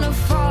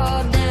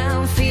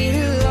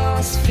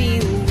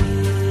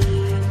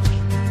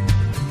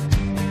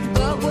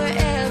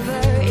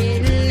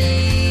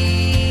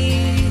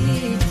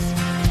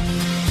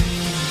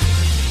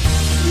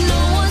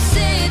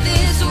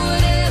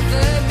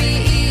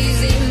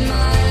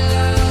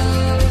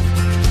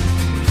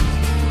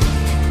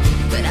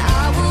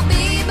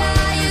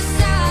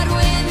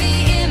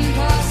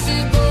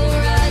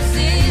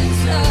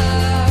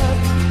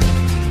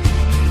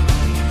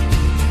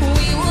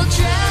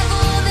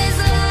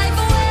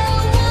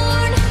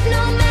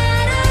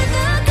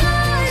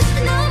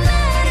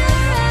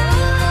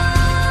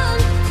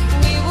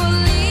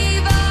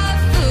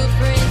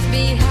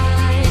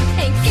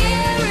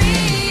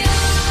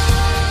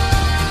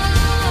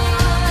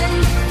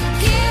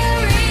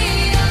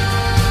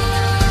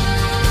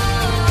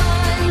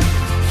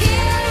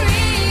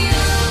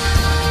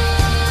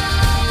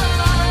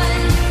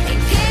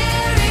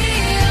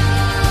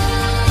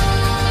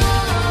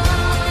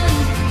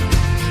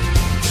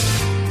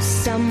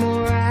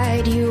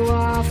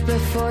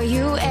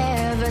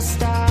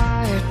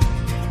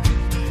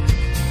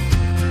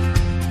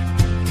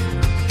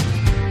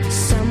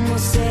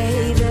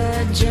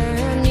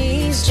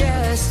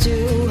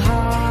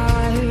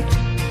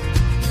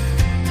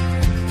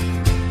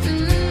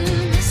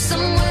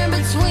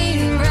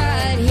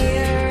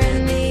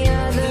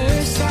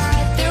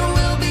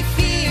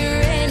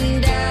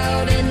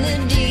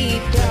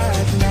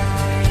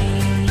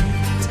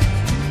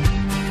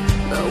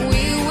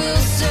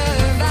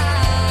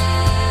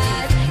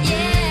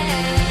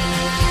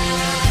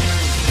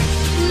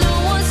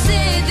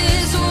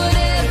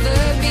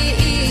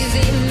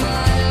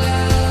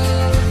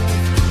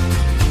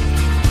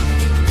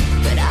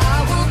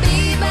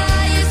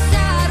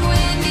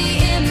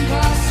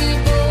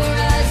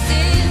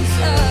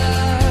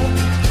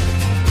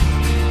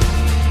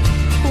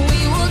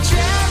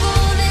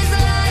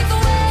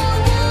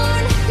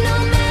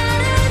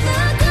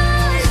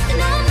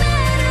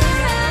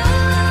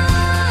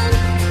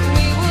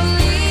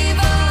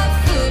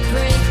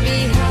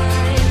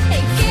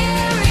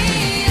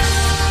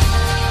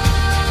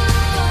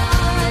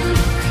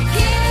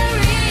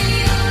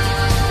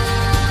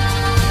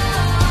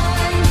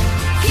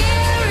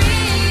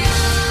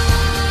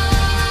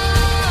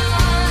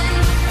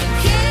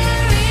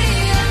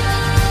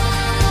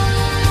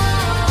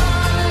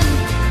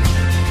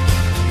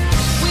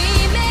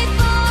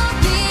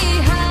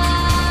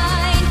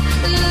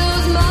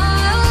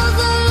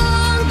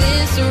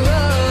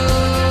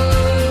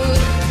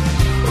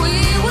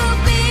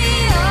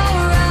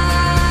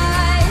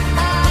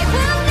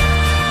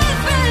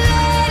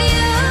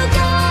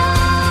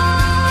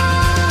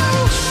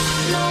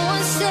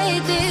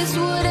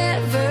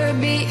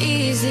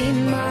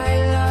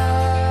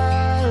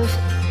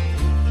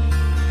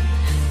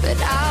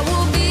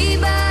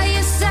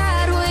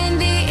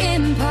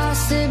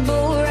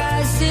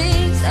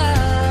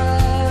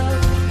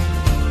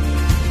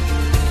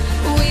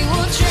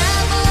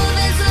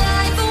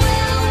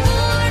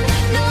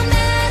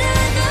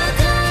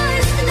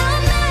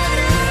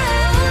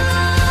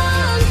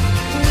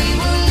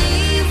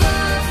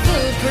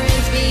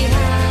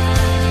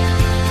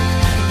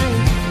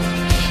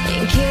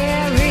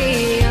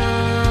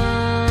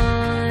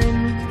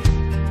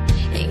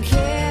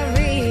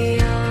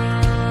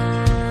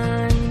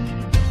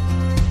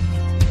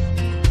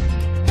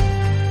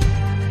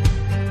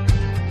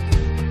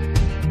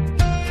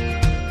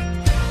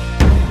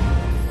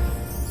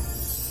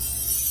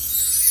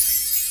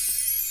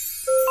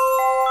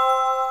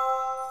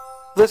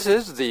This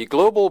is the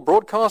Global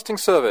Broadcasting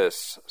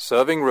Service,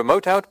 serving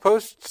remote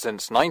outposts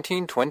since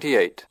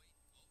 1928.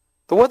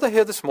 The weather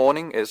here this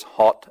morning is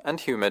hot and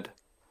humid.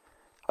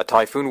 A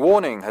typhoon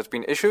warning has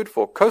been issued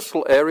for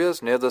coastal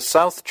areas near the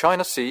South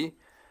China Sea,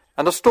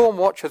 and a storm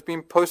watch has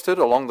been posted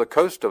along the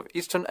coast of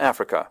eastern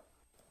Africa.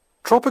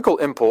 Tropical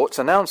Imports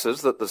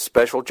announces that the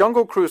Special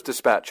Jungle Cruise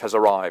dispatch has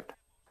arrived,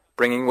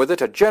 bringing with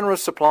it a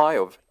generous supply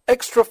of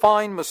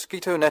extra-fine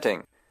mosquito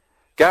netting,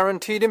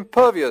 guaranteed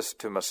impervious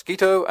to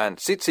mosquito and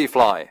tsetse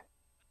fly.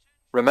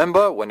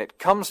 Remember, when it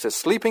comes to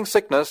sleeping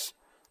sickness,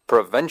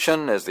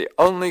 prevention is the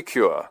only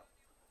cure.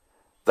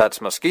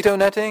 That's mosquito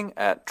netting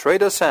at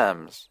Trader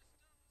Sam's.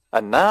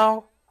 And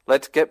now,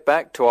 let's get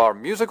back to our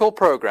musical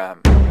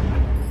program.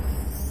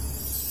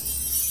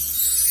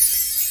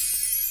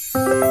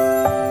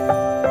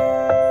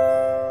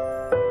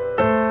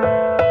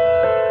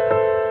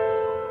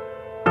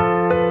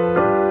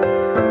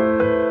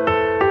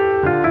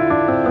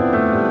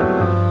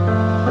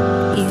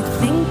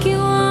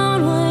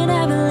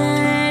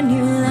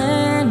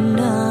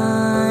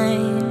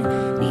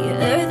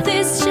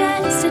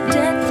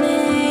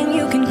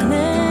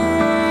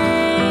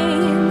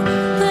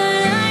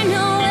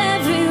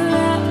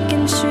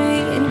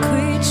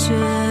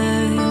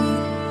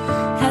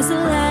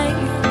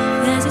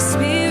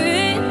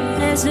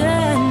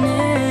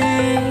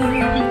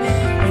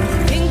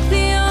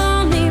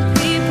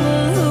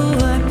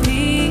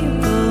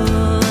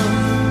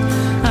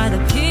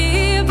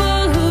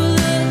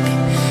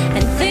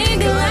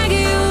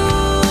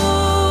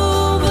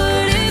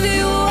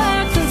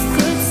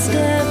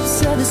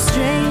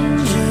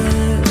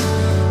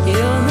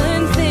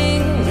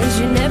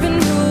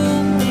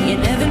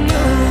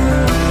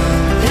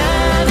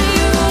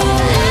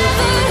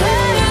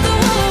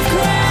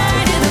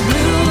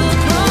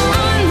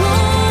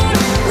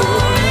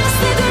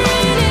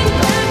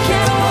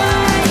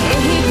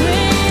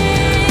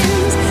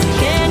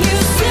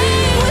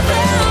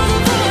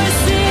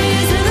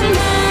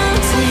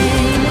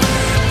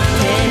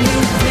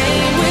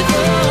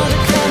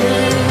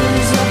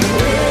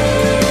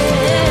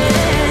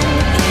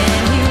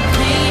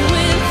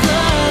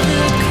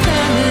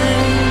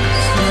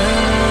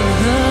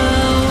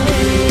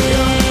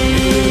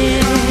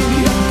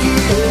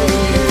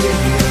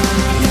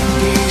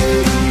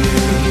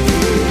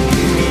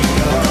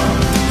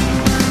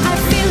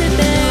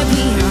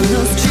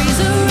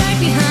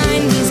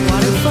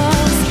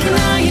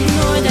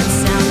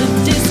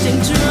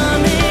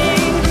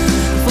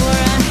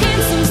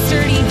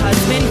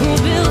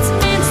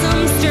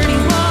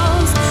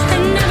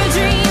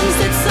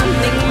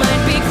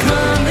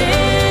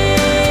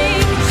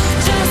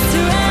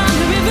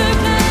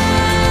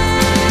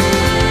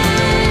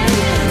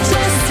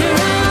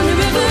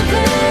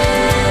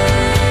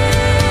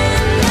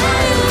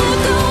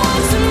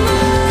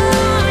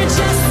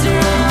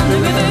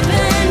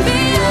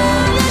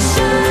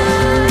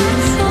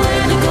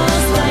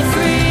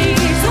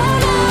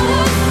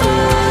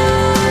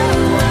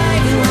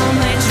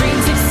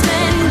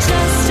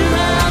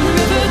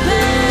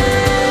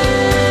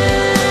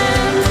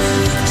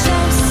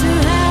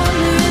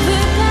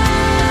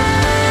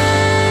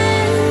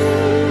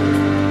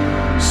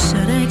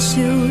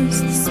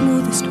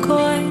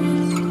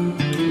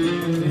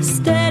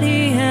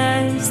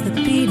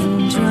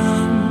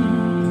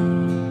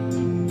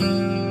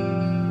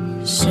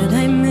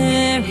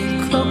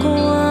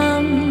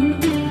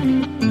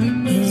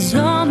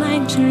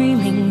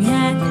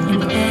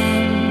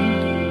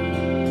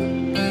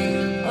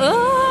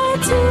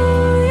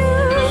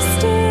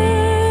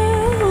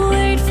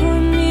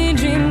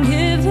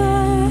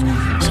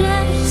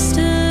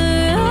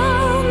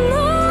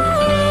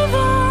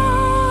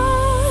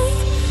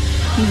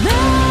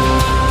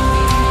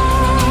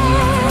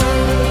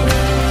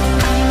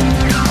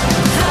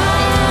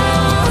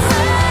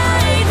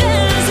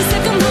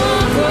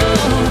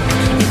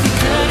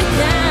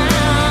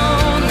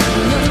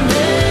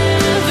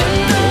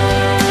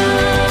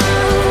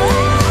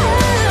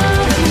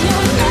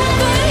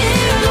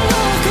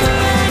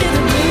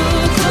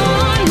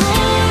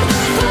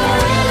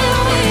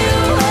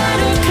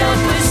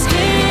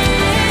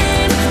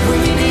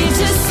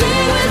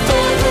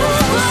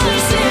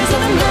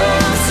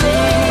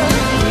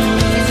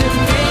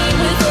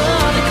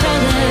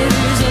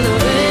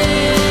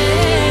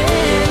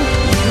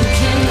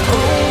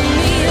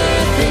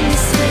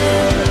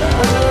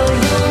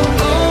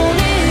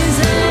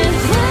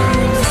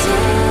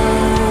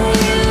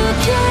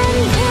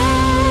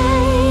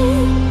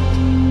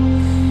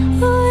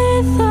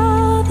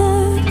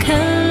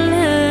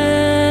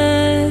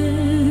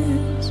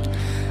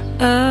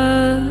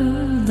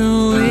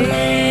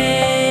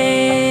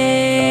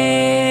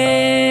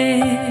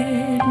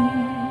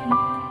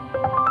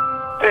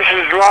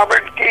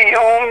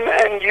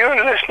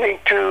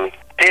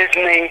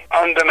 Disney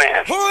On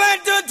Demand. Who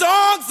let the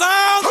dogs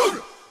out?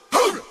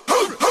 Who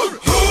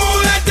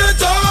let the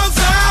dogs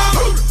out?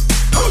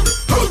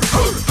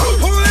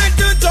 Who let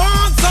the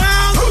dogs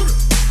out?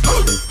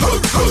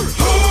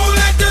 Who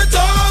let the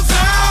dogs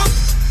out?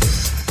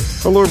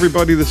 Hello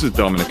everybody, this is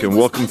Dominic and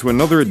welcome to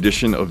another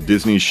edition of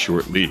Disney's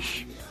Short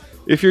Leash.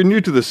 If you're new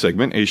to this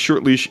segment, a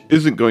short leash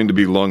isn't going to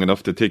be long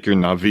enough to take your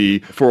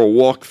Na'vi for a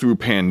walk through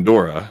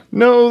Pandora.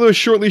 No, the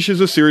short leash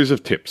is a series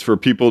of tips for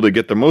people to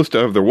get the most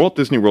out of their Walt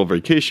Disney World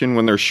vacation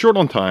when they're short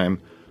on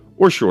time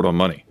or short on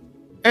money.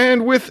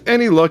 And with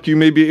any luck, you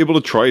may be able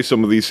to try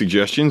some of these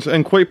suggestions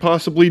and quite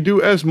possibly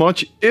do as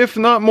much, if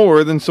not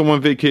more, than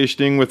someone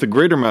vacationing with a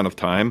greater amount of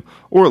time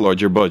or a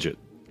larger budget.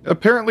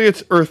 Apparently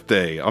it's Earth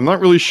Day. I'm not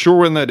really sure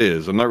when that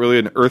is. I'm not really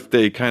an Earth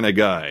Day kind of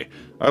guy.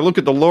 I look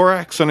at the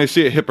Lorax and I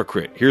see a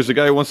hypocrite. Here's a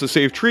guy who wants to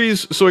save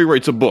trees, so he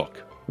writes a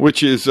book,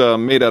 which is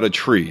made out of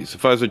trees.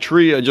 If I was a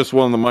tree, I just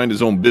want him to mind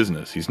his own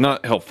business. He's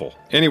not helpful.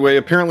 Anyway,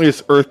 apparently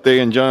it's Earth Day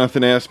and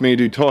Jonathan asked me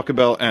to talk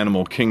about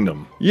Animal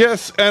Kingdom.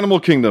 Yes, Animal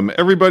Kingdom,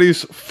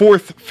 everybody's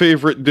fourth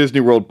favorite Disney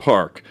World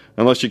park.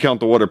 Unless you count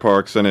the water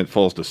parks, then it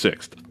falls to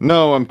sixth.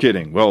 No, I'm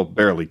kidding. Well,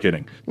 barely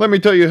kidding. Let me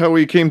tell you how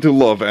we came to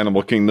love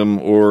Animal Kingdom,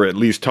 or at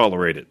least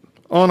tolerate it.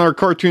 On our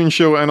cartoon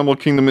show, Animal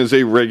Kingdom is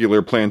a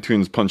regular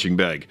Plantoon's punching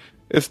bag.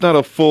 It's not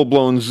a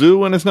full-blown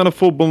zoo, and it's not a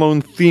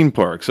full-blown theme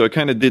park, so it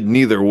kind of did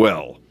neither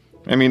well.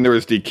 I mean, there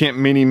was the Camp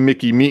Minnie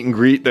Mickey meet and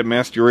greet that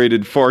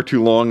masqueraded far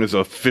too long as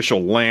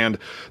official land,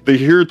 the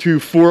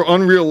heretofore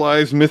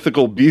unrealized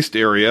mythical beast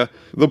area,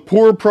 the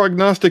poor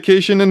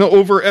prognostication and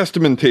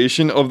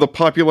overestimation of the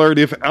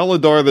popularity of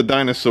Aladar the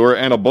dinosaur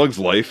and A Bug's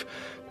Life,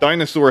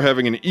 Dinosaur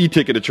having an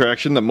e-ticket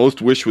attraction that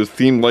most wish was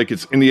themed like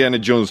its Indiana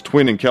Jones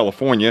twin in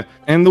California,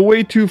 and the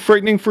way too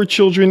frightening for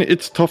children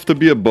it's tough to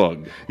be a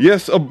bug.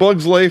 Yes, A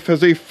Bug's Life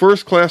has a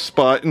first-class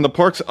spot in the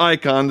park's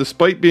icon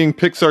despite being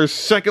Pixar's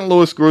second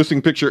lowest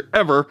grossing picture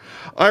ever,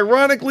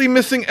 ironically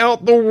missing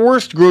out the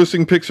worst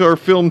grossing Pixar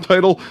film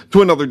title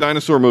to another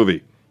dinosaur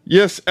movie.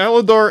 Yes,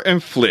 Aladar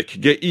and Flick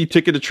get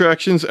e-ticket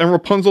attractions and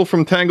Rapunzel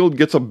from Tangled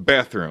gets a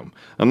bathroom.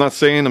 I'm not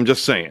saying, I'm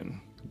just saying.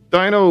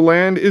 Dino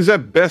Land is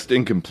at best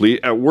incomplete,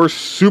 at worst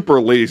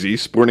super lazy,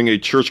 sporting a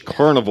church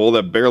carnival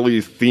that barely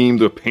themed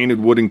with painted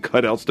wooden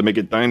cutouts to make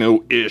it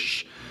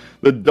dino-ish.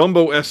 The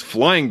Dumbo-esque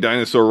flying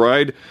dinosaur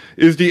ride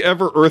is the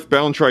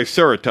ever-earthbound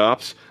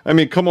Triceratops. I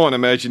mean, come on,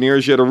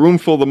 Imagineers, you had a room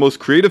full of the most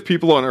creative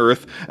people on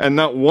Earth, and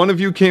not one of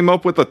you came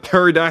up with a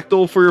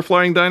pterodactyl for your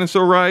flying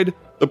dinosaur ride?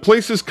 The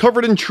place is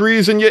covered in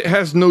trees and yet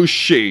has no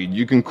shade.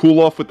 You can cool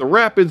off with the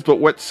rapids, but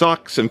wet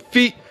socks and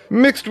feet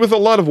mixed with a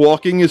lot of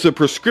walking is a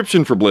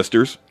prescription for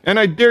blisters, and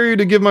I dare you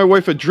to give my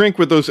wife a drink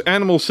with those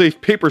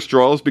animal-safe paper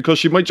straws because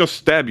she might just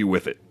stab you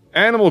with it.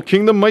 Animal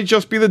Kingdom might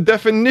just be the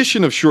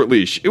definition of short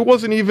leash. It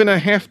wasn't even a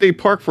half-day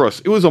park for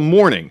us, it was a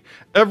morning.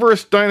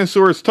 Everest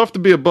dinosaur is tough to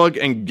be a bug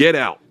and get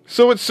out.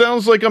 So it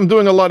sounds like I'm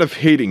doing a lot of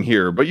hating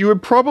here, but you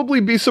would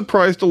probably be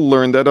surprised to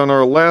learn that on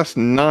our last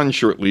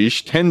non-short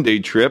leash 10-day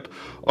trip,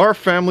 our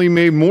family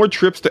made more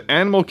trips to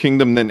Animal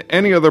Kingdom than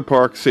any other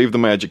park save the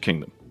Magic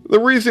Kingdom. The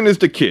reason is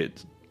the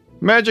kids.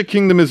 Magic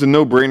Kingdom is a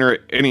no-brainer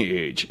at any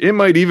age. It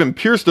might even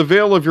pierce the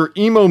veil of your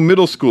emo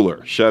middle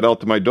schooler. Shout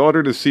out to my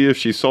daughter to see if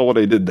she saw what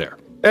I did there.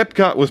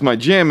 Epcot was my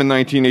jam in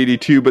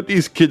 1982, but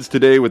these kids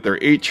today with their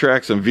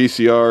 8-tracks and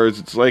VCRs,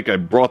 it's like I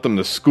brought them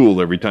to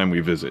school every time we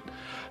visit.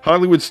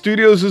 Hollywood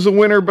Studios is a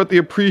winner, but the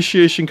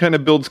appreciation kind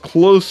of builds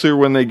closer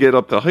when they get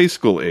up to high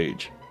school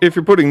age. If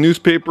you're putting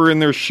newspaper in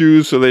their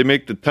shoes so they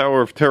make the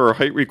Tower of Terror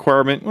height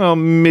requirement, well,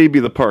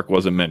 maybe the park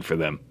wasn't meant for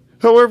them.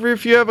 However,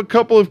 if you have a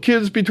couple of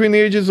kids between the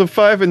ages of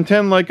 5 and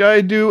 10 like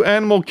I do,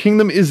 Animal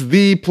Kingdom is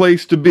the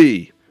place to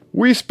be.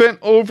 We spent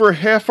over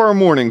half our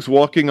mornings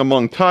walking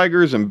among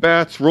tigers and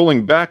bats,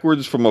 rolling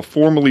backwards from a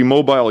formerly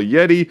mobile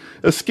Yeti,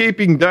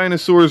 escaping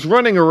dinosaurs,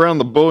 running around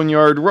the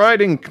boneyard,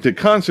 riding to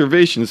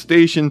Conservation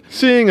Station,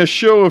 seeing a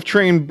show of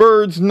trained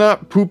birds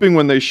not pooping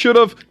when they should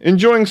have,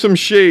 enjoying some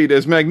shade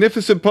as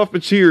magnificent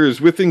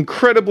puppeteers with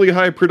incredibly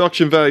high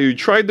production value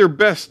tried their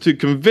best to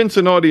convince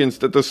an audience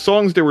that the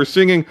songs they were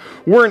singing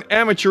weren't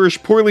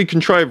amateurish, poorly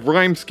contrived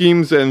rhyme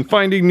schemes and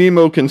Finding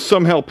Nemo can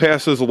somehow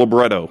pass as a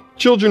libretto.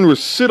 Children would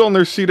sit on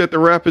their seat at the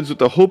rapids with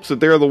the hopes that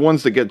they are the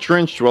ones that get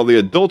drenched while the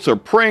adults are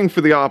praying for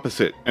the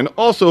opposite, and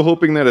also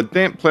hoping that a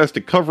damp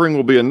plastic covering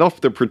will be enough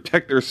to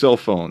protect their cell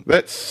phone.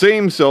 That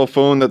same cell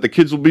phone that the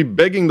kids will be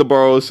begging to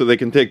borrow so they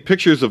can take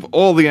pictures of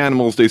all the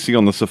animals they see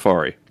on the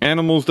safari.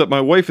 Animals that my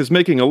wife is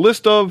making a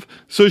list of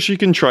so she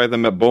can try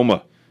them at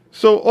Boma.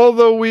 So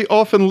although we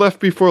often left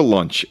before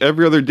lunch,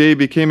 every other day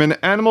became an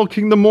Animal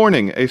Kingdom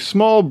morning, a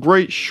small,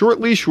 bright,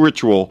 short-leash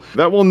ritual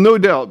that will no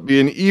doubt be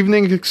an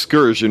evening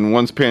excursion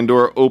once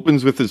Pandora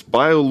opens with its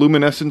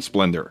bioluminescent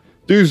splendor.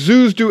 Do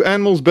zoos do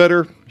animals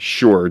better?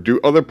 Sure.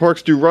 Do other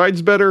parks do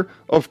rides better?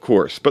 Of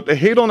course. But the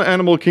hate on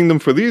Animal Kingdom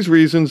for these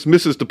reasons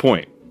misses the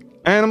point.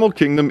 Animal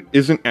Kingdom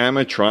isn't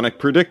animatronic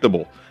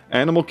predictable.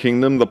 Animal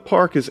Kingdom, the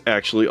park is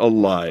actually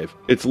alive.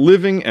 It's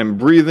living and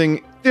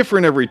breathing,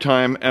 different every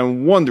time,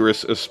 and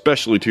wondrous,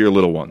 especially to your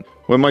little one.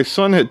 When my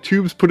son had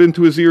tubes put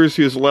into his ears,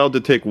 he was allowed to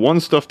take one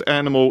stuffed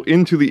animal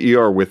into the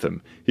ER with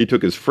him. He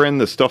took his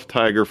friend, the stuffed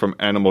tiger from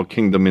Animal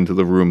Kingdom, into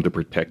the room to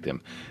protect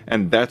him.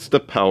 And that's the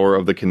power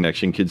of the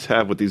connection kids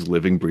have with these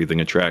living, breathing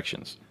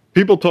attractions.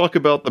 People talk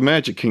about the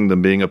Magic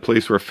Kingdom being a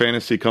place where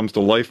fantasy comes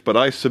to life, but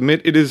I submit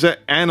it is the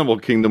Animal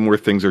Kingdom where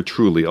things are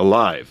truly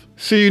alive.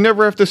 See, you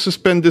never have to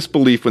suspend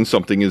disbelief when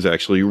something is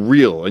actually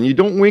real, and you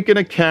don't wink at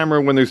a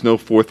camera when there's no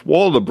fourth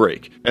wall to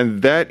break.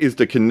 And that is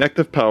the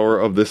connective power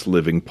of this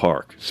living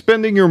park.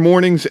 Spending your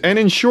mornings, and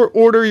in short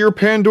order your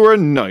Pandora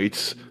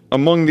nights,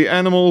 among the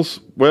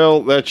animals,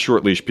 well, that's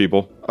Short Leash,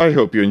 people. I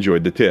hope you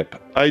enjoyed the tip.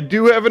 I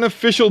do have an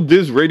official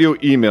Diz Radio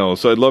email,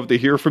 so I'd love to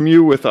hear from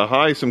you with a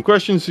hi, some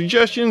questions,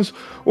 suggestions,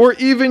 or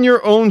even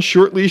your own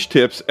Short Leash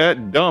tips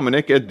at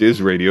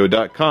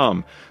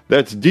Dominic@DizRadio.com.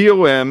 That's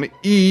DOMENIC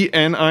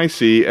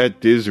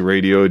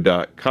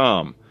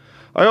 @DizRadio.com.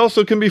 I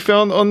also can be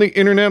found on the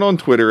internet on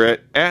Twitter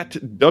at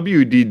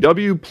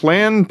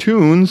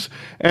WDWPlantunes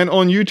and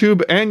on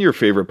YouTube and your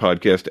favorite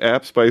podcast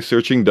apps by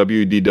searching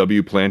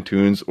WDW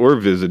Plantunes or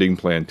visiting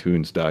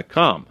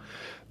plantunes.com.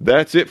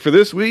 That's it for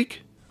this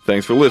week.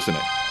 Thanks for listening.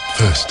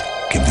 First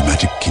came the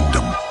Magic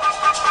Kingdom,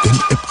 then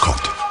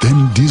Epcot,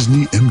 then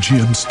Disney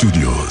MGM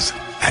Studios,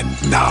 and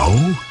now...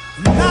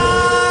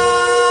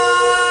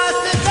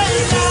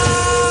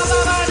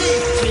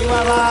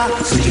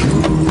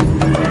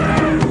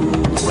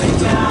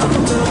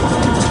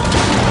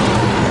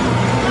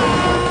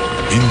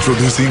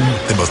 Introducing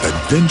the most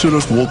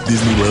adventurous Walt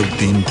Disney World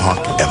theme park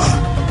ever.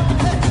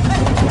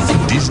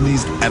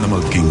 Disney's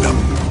Animal Kingdom.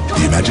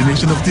 The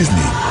imagination of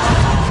Disney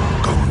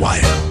gone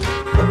wild.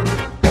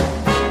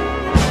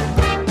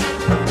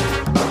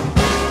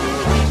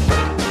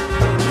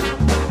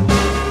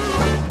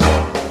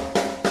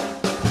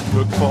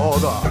 Look for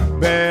the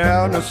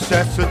bare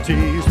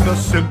necessities, the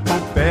simple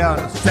bare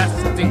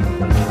necessities.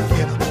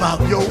 Forget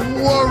about your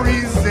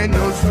worries and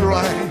your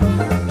strife.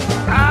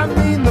 I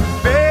mean the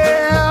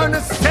bare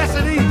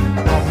necessity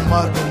of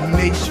Mother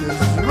Nature's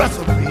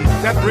recipe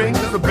that brings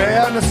the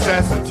bare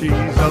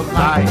necessities of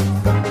life.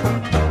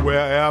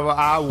 Wherever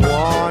I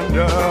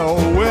wander,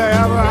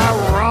 wherever I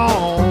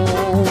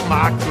roam,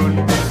 I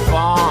couldn't be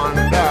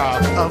fonder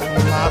of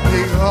my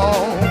big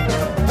home.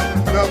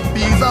 The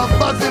bees are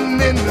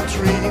buzzing in the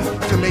trees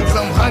to make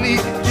some honey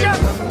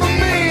just for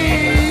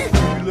me.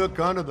 You look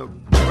under the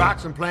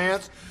rocks and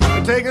plants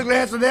and take a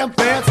glance at them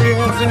fancy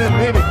ants and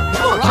maybe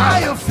try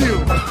a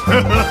few.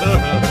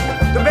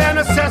 The bare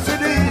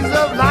necessities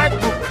of life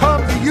will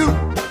come to you.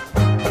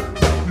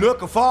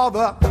 Looking for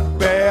the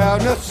bare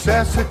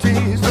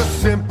necessities, the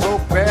simple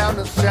bare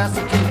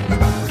necessities.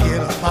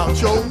 Forget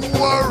about your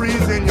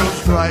worries and your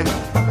strife.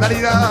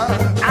 La-dee-da.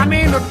 I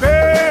mean the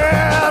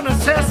bare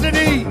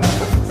necessities.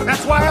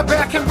 That's why a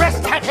bear can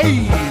rest at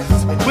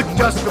ease with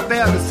just the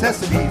bare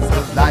necessities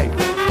of life.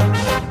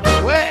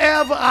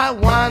 Wherever I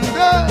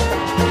wander,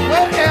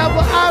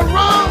 wherever I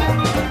roam,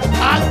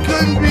 I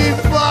couldn't be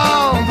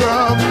fonder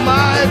of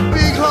my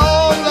big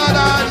home.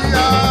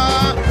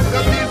 La-da-dee-da.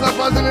 The bees are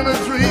buzzing in the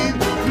trees,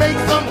 make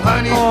some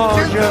honey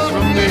just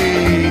for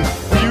me.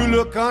 You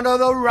look under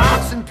the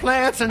rocks and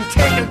plants and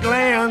take a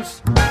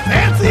glance.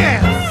 Fancy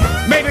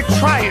ants, maybe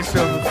try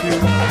yourself a few.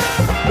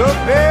 The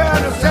bare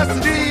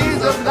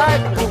necessities of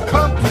life will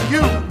come to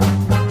you.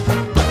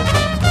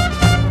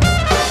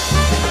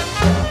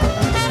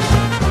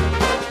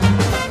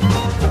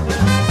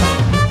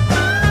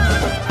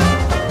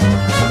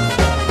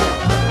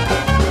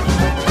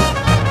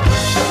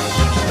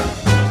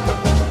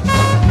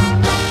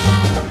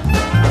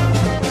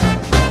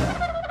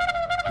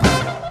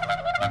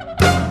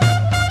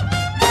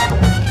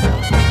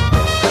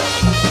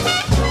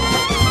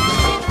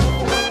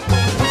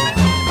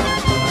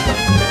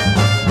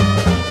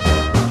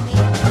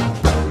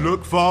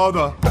 For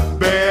the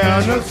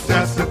bare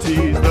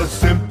necessities, the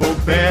simple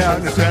bare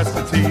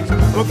necessities.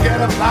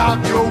 Forget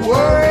about your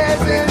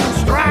worries and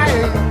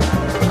strife.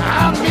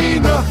 I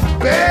mean the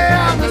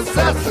bare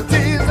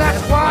necessities.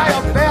 That's why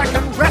a bear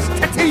can rest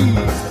at ease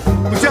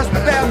with just the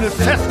bare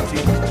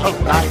necessities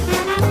of life.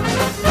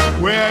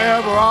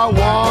 Wherever I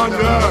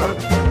wander,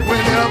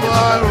 whenever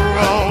I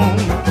roam,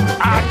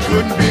 I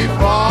couldn't be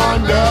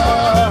fonder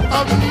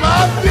of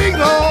my big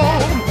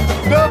home.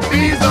 The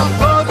bees are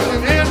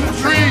buzzing in the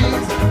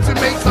trees to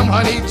make some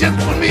honey just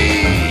for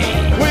me.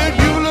 When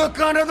you look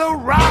under the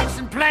rocks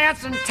and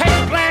plants and take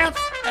a glance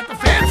at the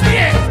fancy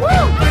ants,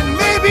 and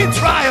maybe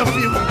try a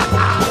few.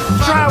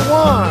 Try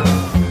one.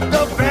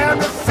 The bare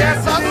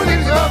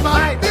necessities of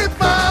life.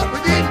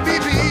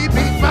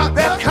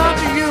 They'll come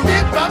to you.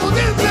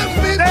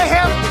 They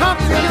have come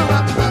to you.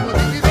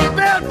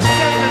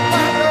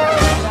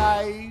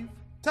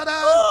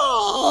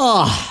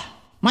 Oh,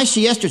 my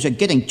siestas are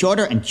getting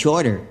shorter and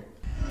shorter.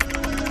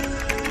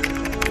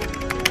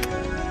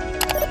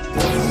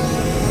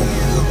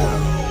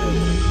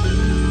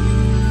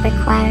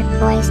 Required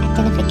voice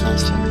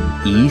identification.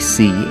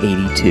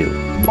 EC82.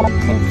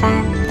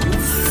 Confirmed.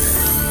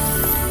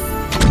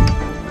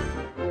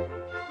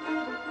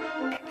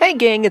 Hey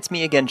gang, it's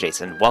me again,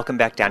 Jason. Welcome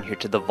back down here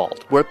to the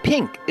vault, where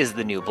pink is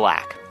the new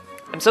black.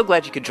 I'm so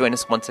glad you could join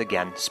us once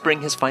again.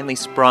 Spring has finally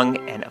sprung,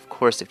 and of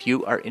course, if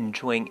you are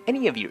enjoying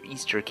any of your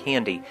Easter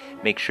candy,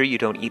 make sure you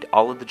don't eat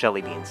all of the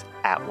jelly beans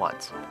at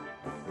once.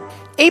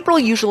 April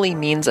usually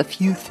means a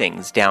few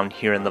things down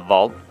here in the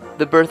vault.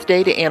 the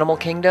birthday to Animal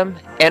Kingdom,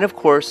 and of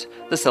course,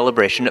 the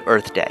celebration of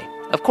Earth Day.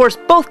 Of course,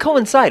 both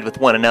coincide with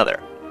one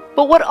another.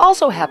 But what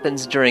also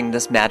happens during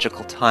this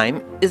magical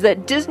time is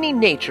that Disney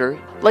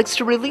Nature likes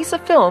to release a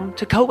film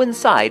to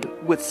coincide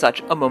with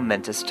such a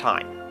momentous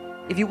time.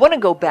 If you want to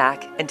go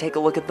back and take a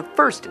look at the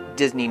first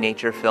Disney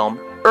Nature film,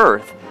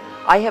 Earth,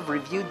 I have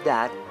reviewed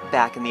that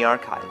back in the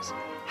archives.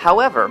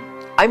 However,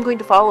 I'm going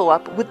to follow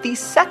up with the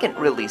second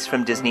release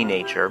from Disney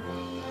Nature,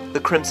 The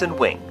Crimson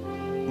Wing,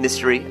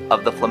 Mystery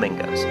of the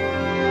Flamingos.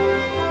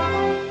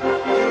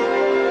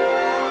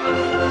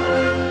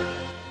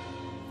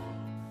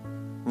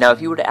 Now,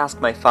 if you were to ask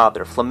my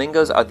father,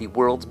 flamingos are the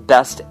world's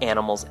best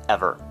animals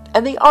ever.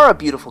 And they are a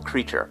beautiful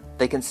creature.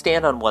 They can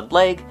stand on one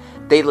leg,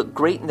 they look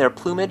great in their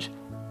plumage,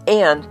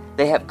 and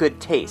they have good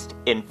taste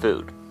in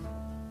food.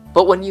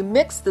 But when you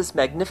mix this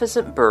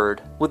magnificent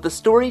bird with the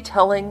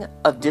storytelling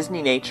of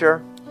Disney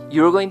Nature,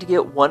 you're going to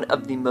get one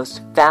of the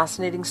most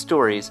fascinating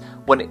stories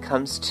when it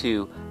comes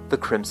to The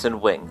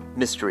Crimson Wing,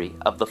 Mystery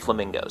of the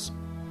Flamingos.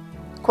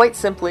 Quite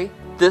simply,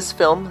 this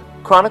film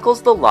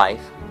chronicles the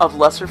life of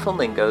lesser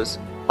flamingos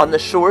on the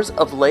shores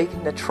of Lake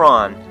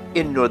Natron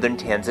in northern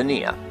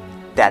Tanzania.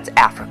 That's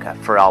Africa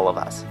for all of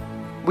us.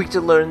 We get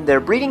to learn their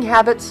breeding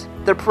habits,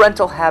 their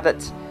parental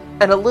habits,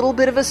 and a little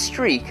bit of a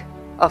streak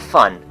of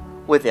fun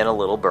within a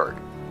little bird.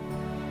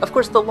 Of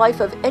course, the life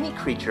of any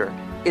creature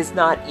is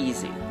not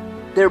easy.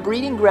 Their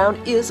breeding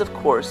ground is, of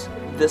course,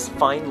 this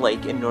fine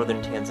lake in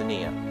northern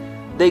Tanzania.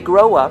 They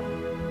grow up,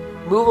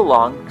 move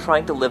along,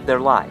 trying to live their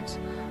lives.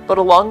 But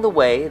along the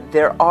way,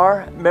 there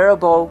are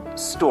marabou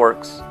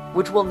storks,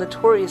 which will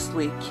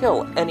notoriously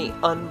kill any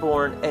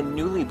unborn and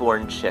newly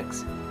born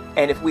chicks.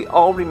 And if we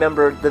all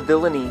remember the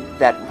villainy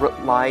that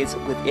lies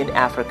within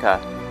Africa,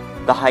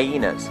 the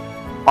hyenas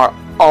are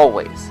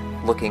always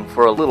looking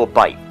for a little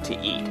bite to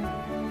eat.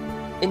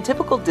 In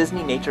typical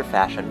Disney Nature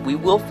fashion, we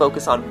will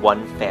focus on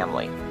one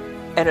family.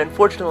 And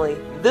unfortunately,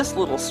 this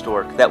little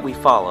stork that we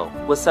follow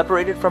was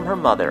separated from her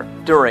mother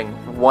during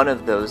one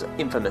of those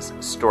infamous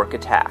stork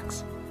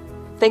attacks.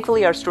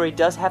 Thankfully, our story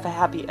does have a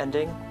happy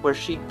ending, where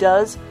she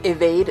does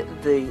evade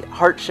the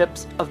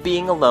hardships of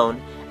being alone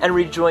and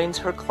rejoins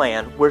her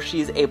clan, where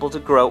she is able to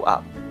grow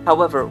up.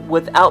 However,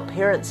 without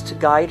parents to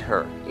guide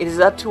her, it is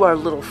up to our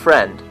little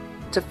friend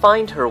to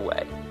find her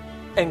way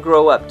and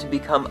grow up to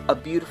become a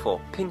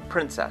beautiful pink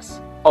princess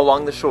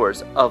along the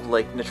shores of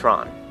Lake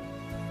Natron.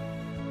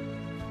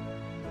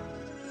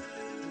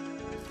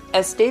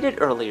 As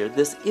stated earlier,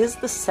 this is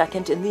the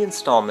second in the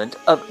installment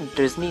of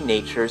Disney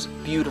Nature's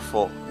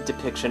beautiful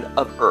depiction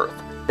of Earth.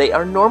 They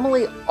are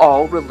normally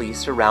all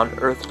released around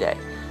Earth Day.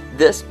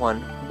 This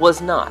one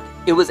was not.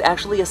 It was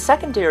actually a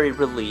secondary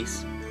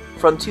release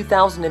from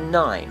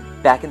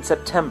 2009, back in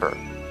September.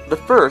 The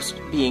first,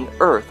 being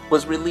Earth,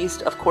 was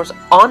released, of course,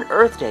 on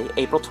Earth Day,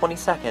 April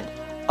 22nd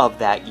of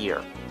that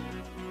year.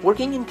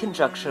 Working in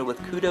conjunction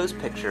with Kudos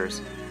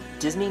Pictures,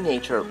 Disney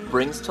Nature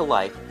brings to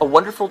life a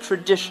wonderful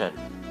tradition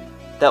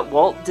that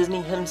Walt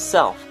Disney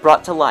himself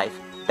brought to life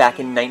back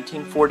in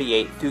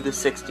 1948 through the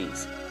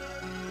 60s,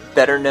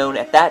 better known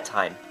at that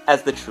time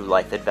as the True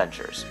Life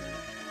Adventures.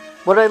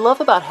 What I love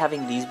about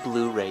having these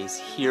Blu-rays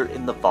here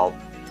in the vault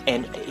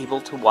and able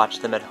to watch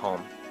them at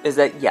home is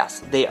that yes,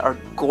 they are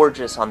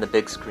gorgeous on the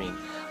big screen,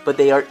 but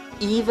they are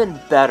even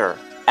better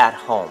at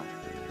home.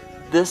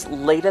 This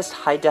latest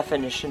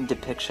high-definition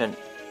depiction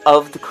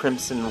of the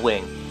Crimson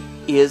Wing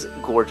is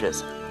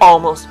gorgeous,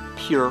 almost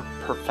pure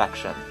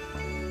perfection.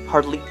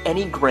 Hardly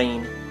any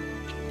grain,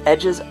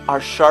 edges are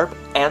sharp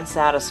and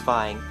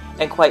satisfying,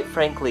 and quite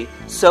frankly,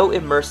 so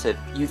immersive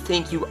you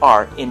think you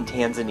are in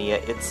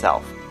Tanzania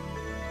itself.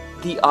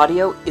 The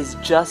audio is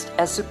just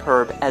as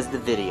superb as the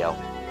video.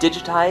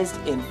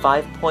 Digitized in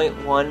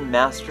 5.1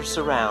 Master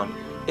Surround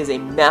is a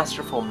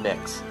masterful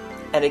mix,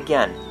 and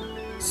again,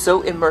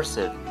 so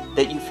immersive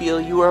that you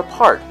feel you are a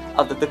part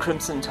of the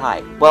Crimson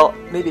Tide. Well,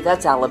 maybe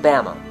that's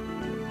Alabama,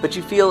 but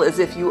you feel as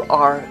if you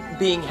are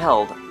being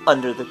held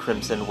under the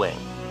Crimson Wing.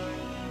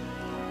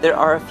 There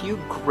are a few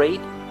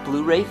great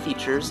Blu-ray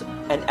features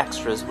and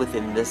extras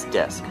within this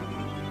disc.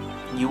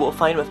 You will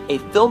find a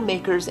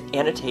filmmaker's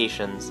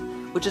annotations,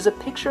 which is a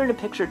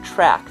picture-in-a-picture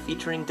track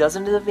featuring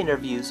dozens of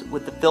interviews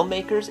with the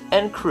filmmakers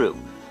and crew,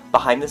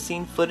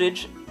 behind-the-scene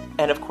footage,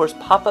 and of course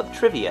pop-up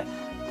trivia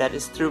that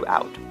is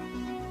throughout.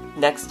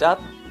 Next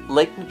up,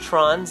 Lake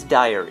Natron's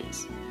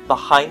Diaries,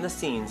 behind the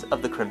scenes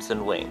of the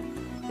Crimson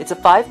Wing. It's a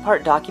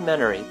 5-part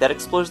documentary that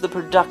explores the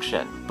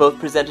production, both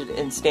presented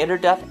in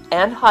standard def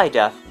and high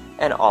def,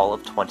 and all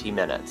of 20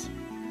 minutes.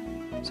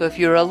 So if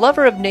you're a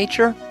lover of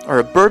nature, or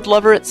a bird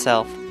lover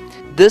itself,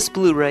 this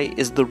Blu-ray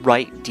is the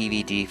right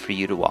DVD for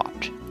you to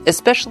watch,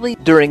 especially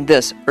during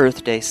this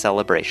Earth Day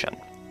celebration.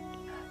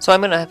 So I'm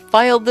going to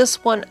file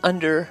this one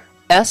under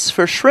S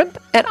for shrimp,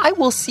 and I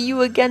will see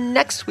you again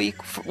next week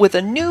with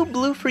a new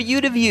Blue for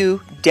you to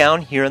view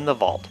down here in the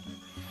vault.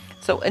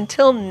 So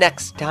until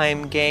next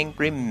time, gang,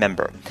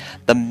 remember,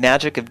 the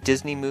magic of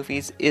Disney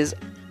movies is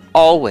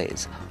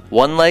always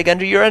one leg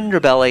under your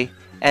underbelly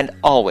and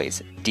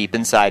always deep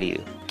inside you.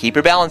 Keep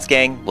your balance,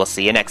 gang. We'll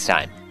see you next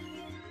time.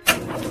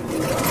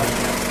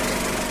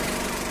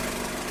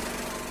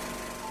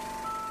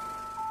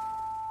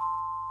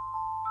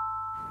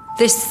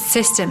 This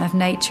system of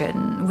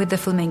natron with the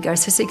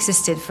flamingos has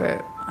existed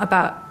for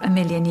about 1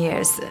 million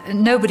years.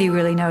 Nobody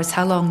really knows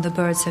how long the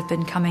birds have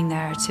been coming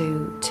there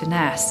to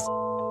nest.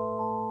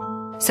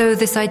 So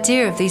this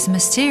idea of these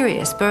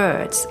mysterious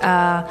birds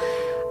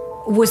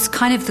was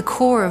kind of the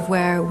core of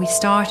where we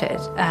started,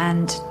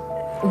 and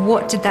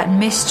what did that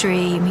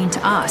mystery mean to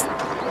us?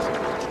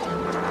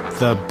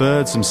 The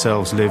birds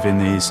themselves live in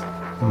these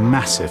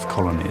massive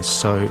colonies,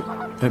 so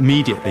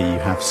immediately you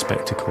have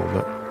spectacle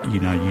that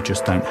you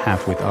just don't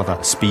have with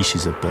other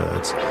species of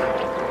birds.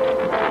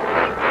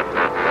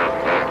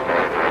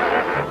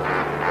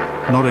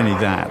 Not only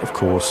that, of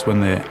course,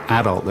 when they're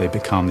adult they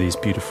become these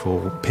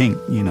beautiful pink,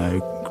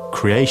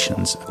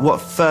 creations.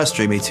 What first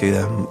drew me to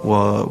them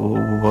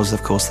was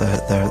of course,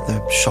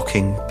 their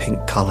shocking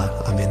pink colour.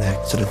 I mean,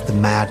 they're sort of the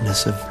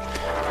madness of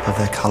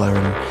their colour,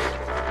 and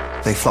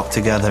they flock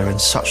together in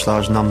such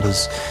large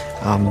numbers,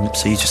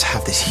 so you just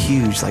have this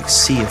huge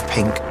sea of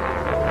pink.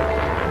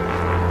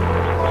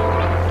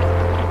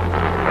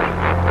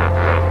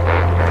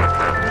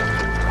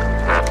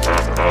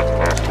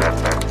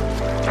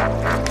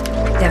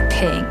 They're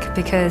pink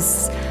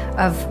because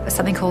of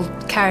something called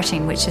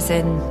carotene, which is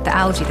in the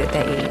algae that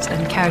they eat,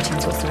 and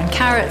carotene's also in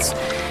carrots,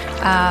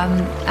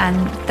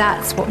 and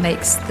that's what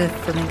makes the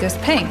flamingos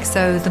pink.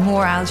 So the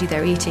more algae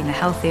they're eating, the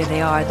healthier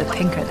they are, the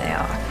pinker they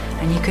are.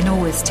 And you can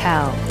always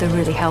tell the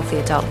really healthy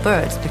adult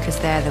birds because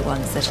they're the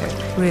ones that are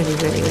really,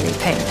 really, really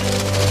pink.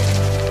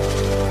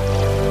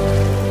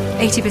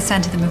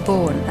 80% of them are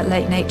born at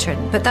Lake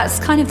Natron, but that's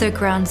kind of their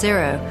ground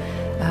zero.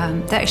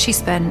 They actually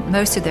spend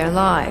most of their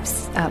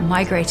lives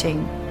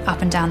migrating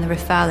up and down the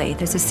Rift Valley.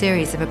 There's a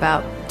series of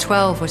about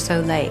 12 or so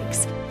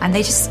lakes, and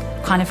they just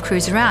kind of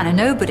cruise around, and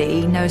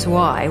nobody knows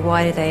why.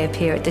 Why do they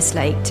appear at this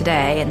lake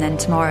today, and then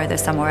tomorrow they're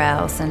somewhere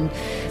else? And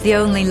the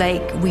only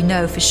lake we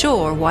know for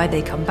sure why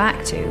they come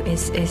back to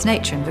is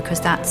Natron, because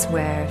that's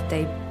where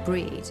they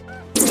breed.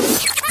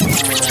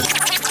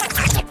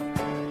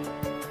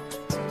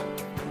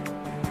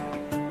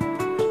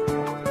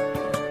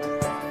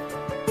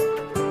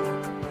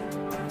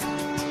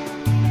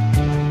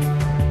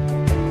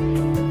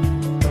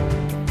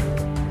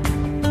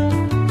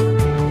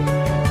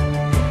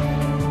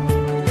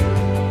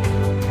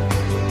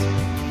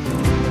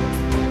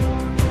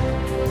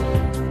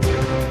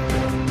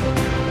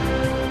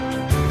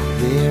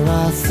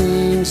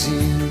 Things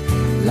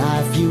in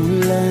life you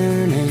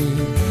learn, and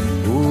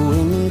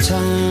in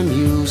time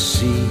you'll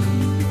see.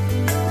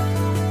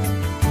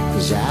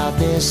 'Cause out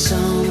there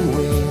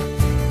somewhere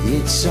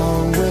it's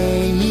all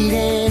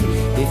waiting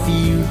if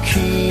you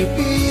keep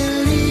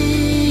believing.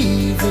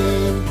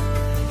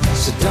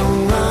 So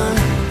don't run,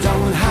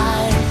 don't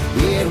hide,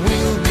 it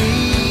will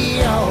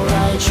be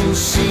alright, you'll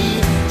see.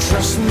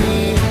 Trust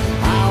me,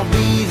 I'll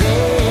be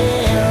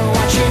there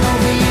watching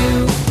over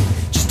you.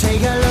 Just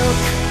take a look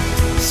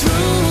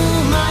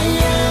through my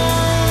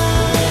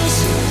eyes.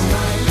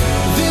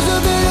 There's a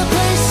better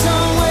place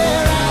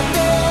somewhere out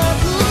there.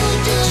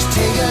 Just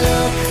take a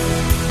look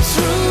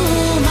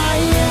through my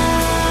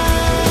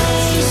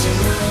eyes.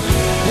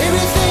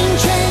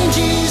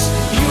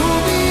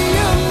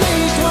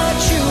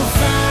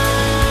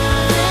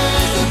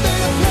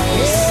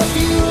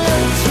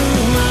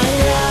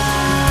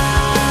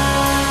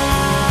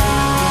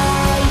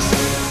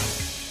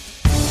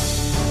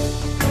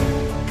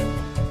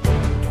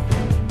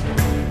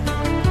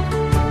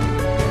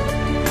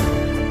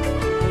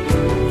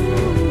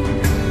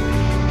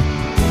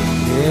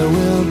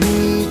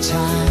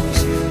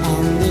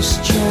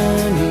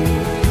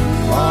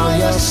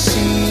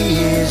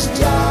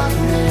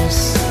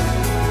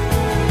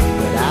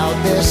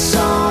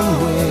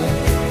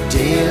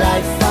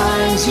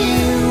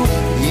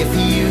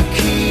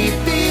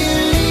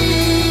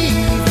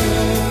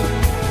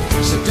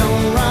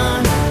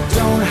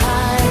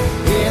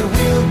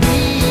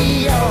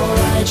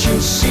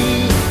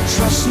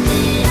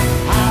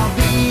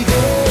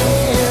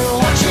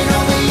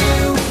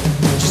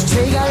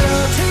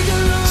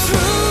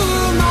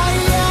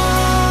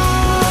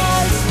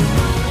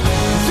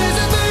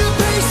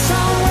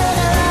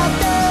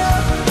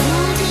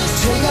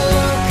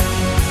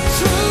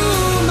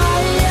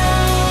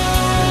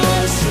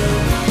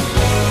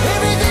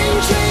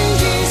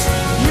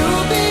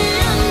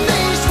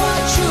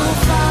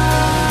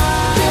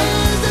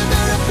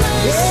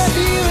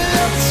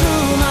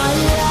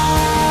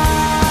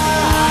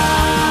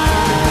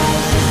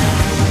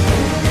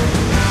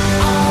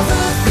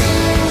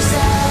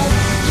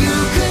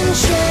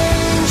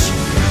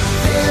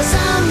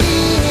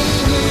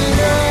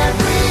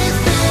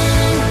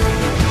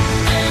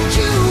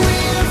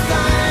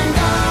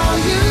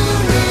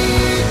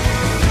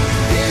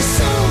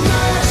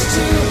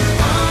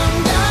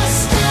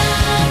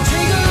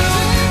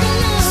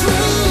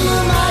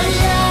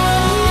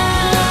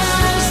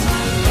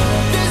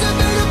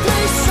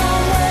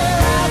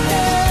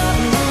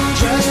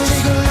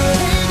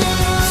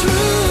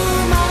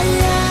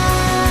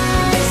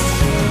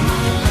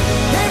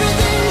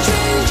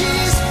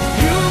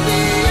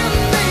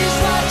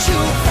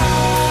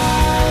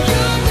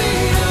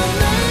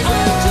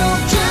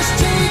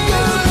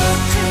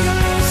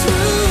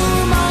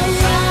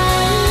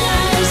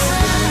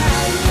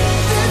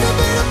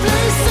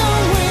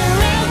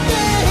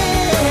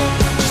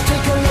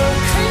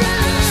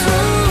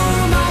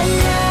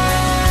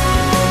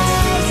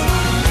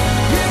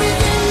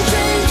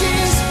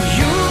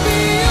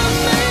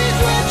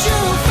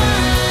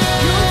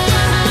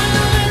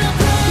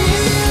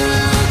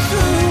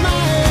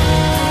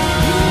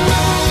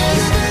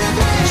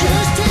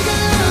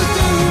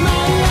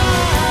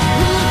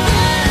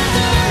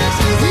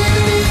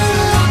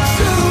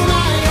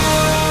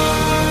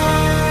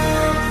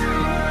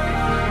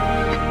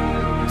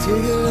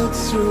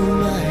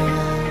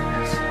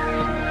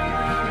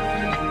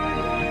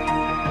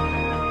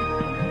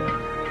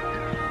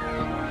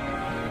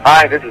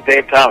 Hi, this is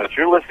Dave Thomas.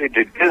 You're listening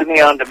to Disney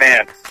On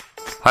Demand.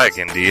 Hi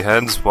again,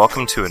 D-Heads.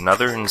 Welcome to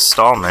another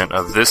installment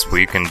of This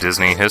Week in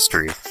Disney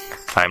History.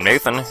 I'm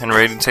Nathan, and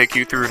ready to take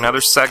you through another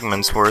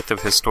segment's worth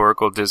of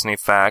historical Disney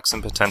facts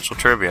and potential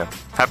trivia.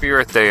 Happy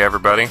Earth Day,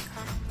 everybody.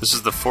 This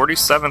is the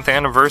 47th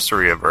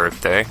anniversary of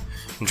Earth Day.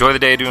 Enjoy the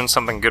day doing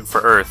something good for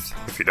Earth,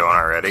 if you don't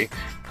already.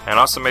 And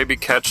also maybe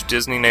catch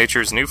Disney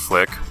Nature's new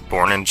flick,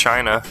 Born in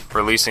China,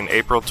 releasing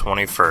April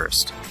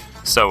 21st.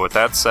 So with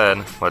that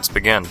said, let's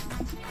begin.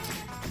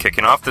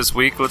 Kicking off this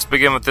week, let's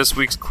begin with this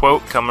week's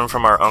quote coming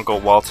from our Uncle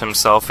Walt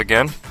himself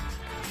again.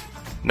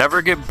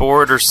 Never get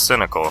bored or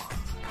cynical.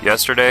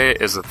 Yesterday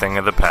is a thing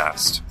of the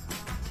past.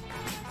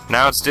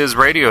 Now it's Diz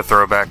Radio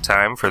throwback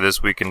time for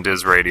This Week in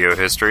Diz Radio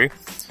History,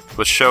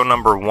 with show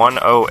number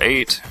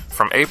 108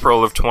 from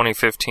April of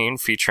 2015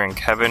 featuring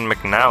Kevin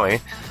McNally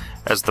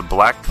as the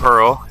Black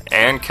Pearl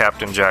and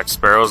Captain Jack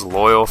Sparrow's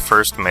loyal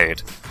first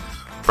mate.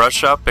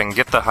 Brush up and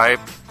get the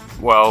hype,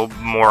 well,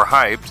 more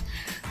hyped,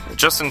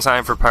 just in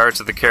time for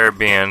Pirates of the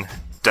Caribbean,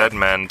 Dead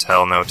Men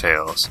Tell No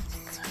Tales.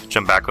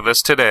 Jump back with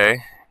us today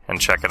and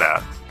check it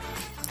out.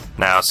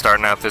 Now,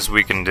 starting out this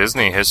week in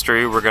Disney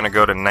history, we're going to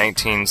go to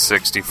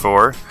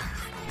 1964,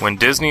 when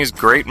Disney's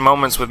Great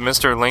Moments with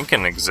Mr.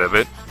 Lincoln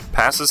exhibit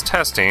passes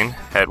testing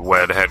at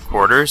WED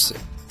headquarters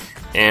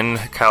in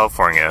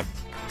California.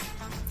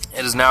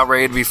 It is now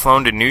ready to be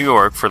flown to New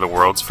York for the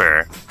World's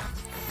Fair.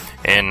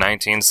 In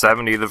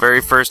 1970, the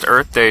very first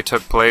Earth Day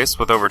took place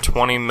with over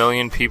 20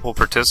 million people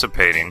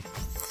participating.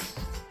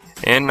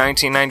 In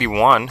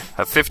 1991,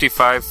 a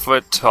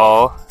 55-foot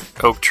tall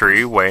oak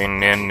tree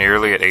weighing in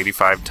nearly at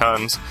 85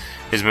 tons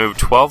is moved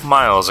 12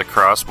 miles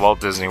across Walt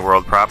Disney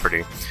World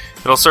property.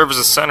 It'll serve as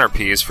a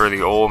centerpiece for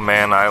the Old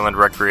Man Island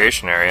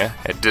recreation area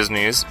at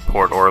Disney's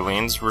Port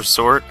Orleans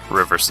Resort,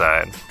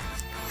 Riverside.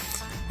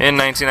 In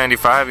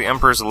 1995, the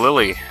Emperor's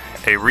Lily,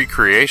 a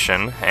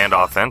recreation, and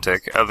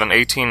authentic, of an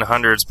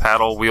 1800s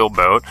paddle wheel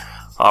boat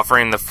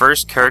offering the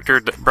first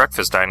character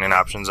breakfast dining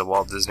options at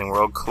Walt Disney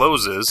World,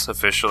 closes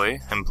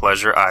officially in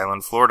Pleasure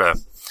Island, Florida.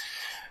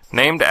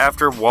 Named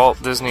after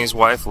Walt Disney's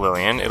wife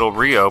Lillian, it'll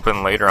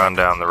reopen later on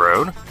down the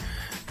road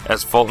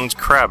as Fulton's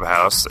Crab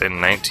House in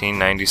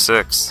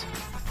 1996.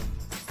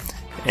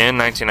 In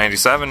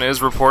 1997, it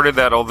is reported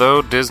that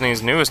although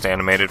Disney's newest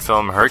animated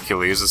film,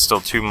 Hercules, is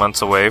still 2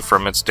 months away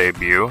from its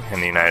debut in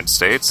the United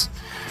States,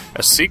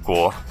 a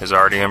sequel is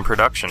already in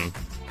production.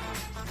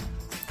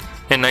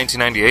 In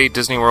 1998,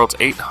 Disney World's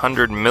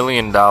 $800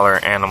 million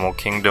Animal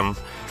Kingdom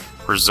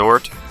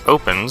Resort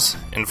opens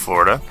in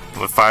Florida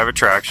with 5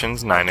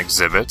 attractions, 9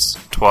 exhibits,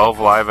 12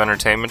 live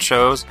entertainment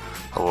shows,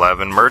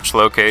 11 merch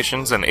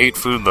locations, and 8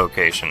 food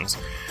locations.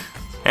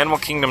 Animal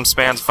Kingdom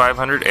spans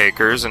 500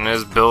 acres and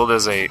is billed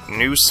as a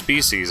new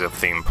species of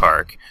theme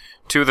park.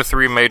 2 of the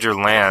 3 major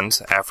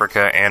lands,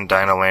 Africa and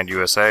Dinoland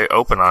USA,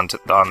 open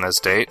on this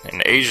date,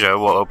 and Asia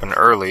will open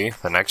early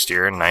the next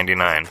year in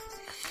 99.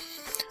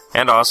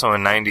 And also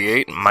in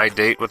 98, My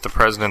Date with the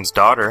President's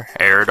Daughter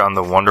aired on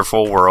The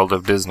Wonderful World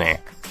of Disney.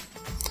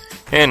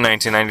 In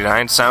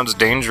 1999, Sounds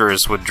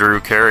Dangerous with Drew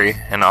Carey,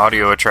 an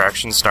audio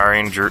attraction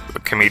starring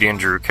comedian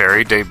Drew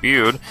Carey,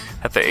 debuted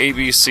at the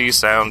ABC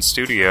Sound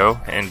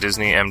Studio and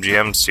Disney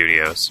MGM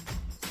Studios.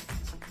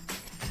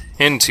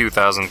 In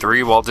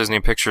 2003, Walt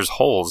Disney Pictures'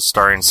 Holes,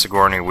 starring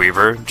Sigourney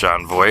Weaver,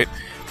 Jon Voight,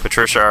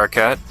 Patricia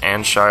Arquette,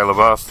 and Shia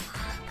LaBeouf,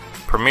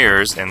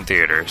 premieres in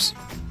theaters.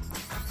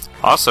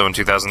 Also in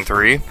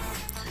 2003,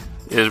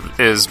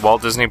 is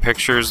Walt Disney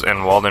Pictures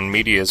and Walden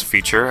Media's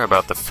feature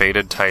about the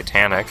fated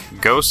Titanic,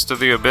 Ghost of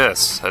the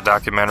Abyss, a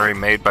documentary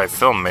made by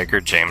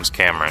filmmaker James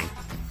Cameron.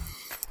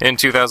 In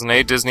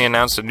 2008, Disney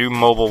announced a new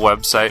mobile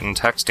website and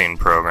texting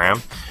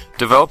program.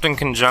 Developed in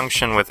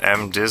conjunction with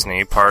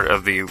M-Disney, part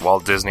of the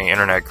Walt Disney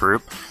Internet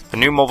Group, the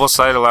new mobile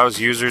site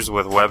allows users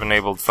with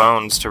web-enabled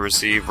phones to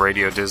receive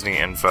Radio Disney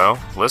info,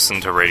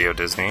 listen to Radio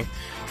Disney,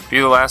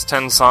 view the last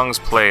 10 songs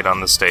played on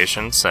the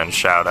station, send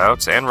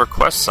shout-outs, and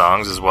request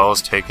songs, as well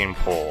as taking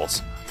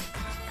polls.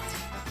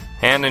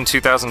 And in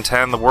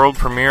 2010, the world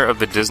premiere of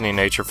the Disney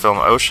nature film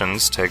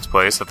Oceans takes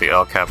place at the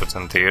El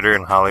Capitan Theater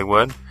in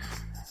Hollywood.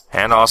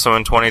 And also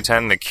in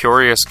 2010, The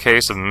Curious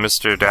Case of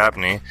Mr.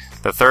 Dabney,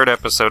 the 3rd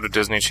episode of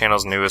Disney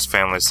Channel's newest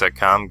family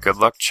sitcom, Good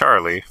Luck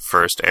Charlie,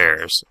 first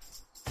airs.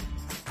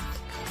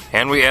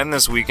 And we end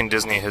this week in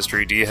Disney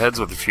History D-Heads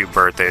with a few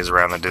birthdays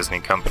around the Disney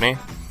Company.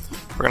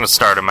 We're going to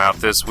start him out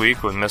this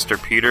week with Mr.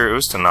 Peter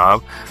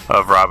Ustinov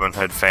of Robin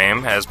Hood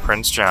fame as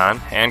Prince John,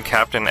 and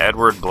Captain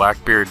Edward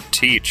Blackbeard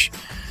Teach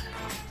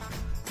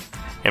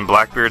in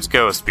Blackbeard's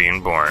Ghost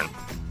being born.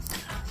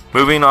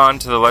 Moving on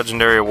to the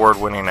legendary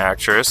award-winning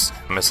actress,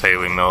 Miss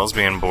Hayley Mills,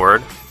 being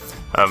born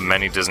of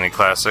many Disney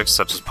classics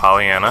such as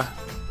Pollyanna,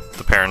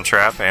 The Parent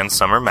Trap, and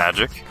Summer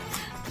Magic.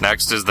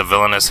 Next is the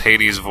villainous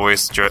Hades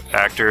voice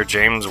actor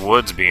James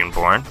Woods being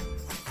born.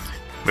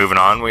 Moving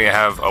on, we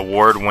have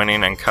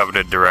award-winning and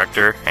coveted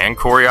director and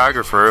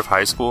choreographer of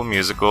High School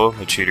Musical,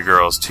 The Cheetah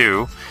Girls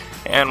 2,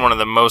 and one of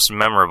the most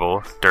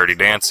memorable, Dirty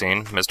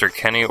Dancing, Mr.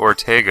 Kenny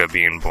Ortega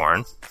being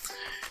born.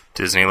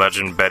 Disney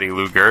legend Betty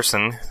Lou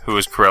Gerson, who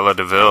is Cruella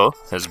de Vil,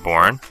 is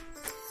born.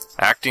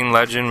 acting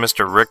legend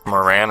Mr. Rick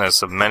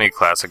Moranis of many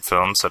classic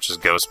films such as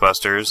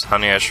Ghostbusters,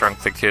 Honey, I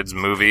Shrunk the Kids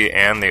movie,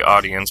 and the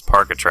Audience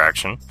park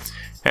attraction,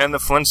 and the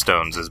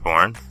Flintstones is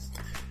born.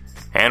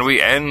 And we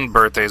end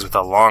birthdays with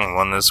a long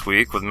one this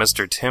week with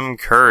Mr. Tim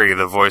Curry,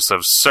 the voice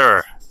of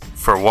Sir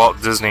for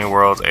Walt Disney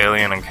World's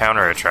Alien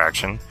Encounter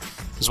attraction,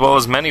 as well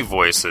as many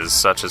voices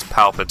such as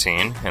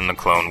Palpatine in the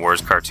Clone Wars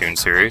cartoon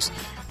series,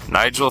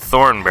 Nigel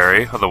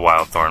Thornberry of the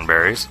Wild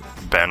Thornberrys,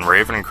 Ben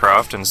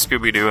Ravencroft in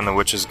Scooby-Doo and the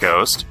Witch's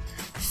Ghost,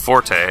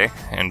 Forte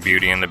in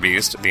Beauty and the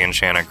Beast, The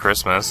Enchanted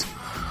Christmas,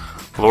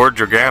 Lord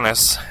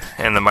Draganus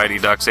in the Mighty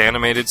Ducks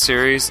animated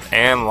series,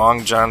 and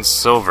Long John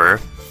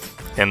Silver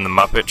in The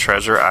Muppet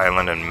Treasure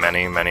Island, and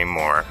many, many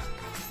more.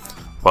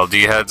 Well,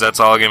 D-Heads, that's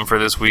all again for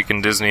this week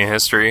in Disney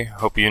history.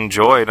 Hope you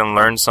enjoyed and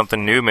learned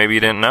something new maybe you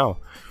didn't know.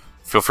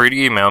 Feel free to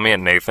email me at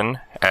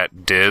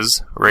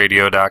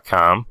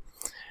nathan@dizradio.com.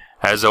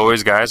 As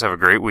always, guys, have a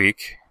great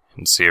week,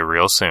 and see you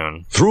real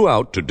soon.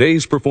 Throughout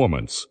today's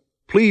performance,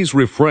 please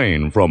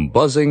refrain from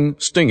buzzing,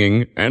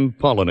 stinging, and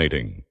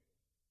pollinating.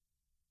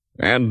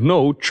 And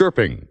no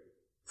chirping.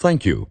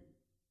 Thank you.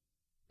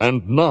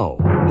 And now,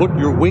 put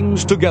your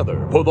wings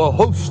together for the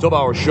host of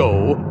our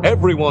show,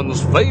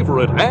 everyone's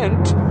favorite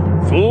ant,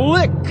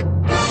 Flick!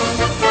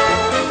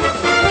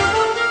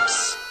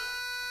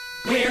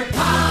 We're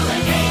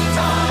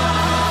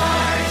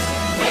pollinators!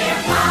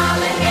 We're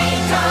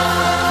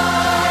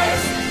pollinators!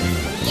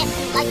 Yes,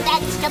 like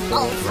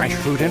vegetables. Fresh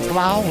fruit and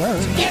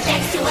flowers. Give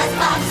thanks to us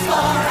bugs for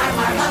our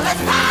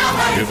marvelous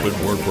powers. If it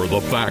weren't for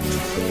the fact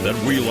that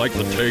we like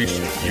the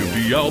taste, you'd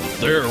be out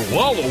there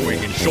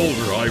wallowing in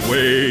shoulder-high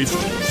waste.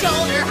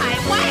 Shoulder-high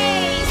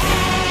waist.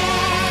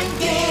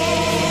 And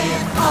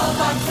if all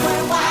bugs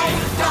were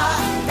wiped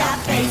off the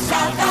face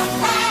of the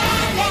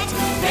planet,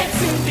 there'd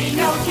soon be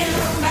no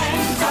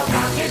humans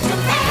around here to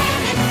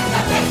man it.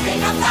 The best thing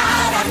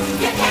about us,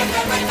 you can't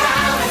live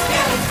without us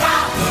till it's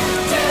got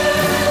to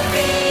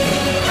be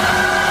over.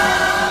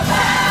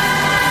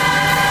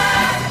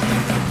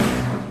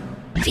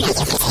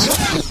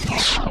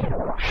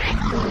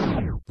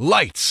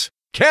 Lights,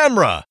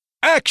 camera,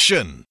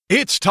 action!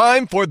 It's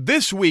time for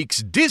this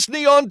week's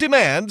Disney On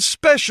Demand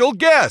special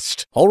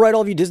guest. All right,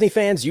 all of you Disney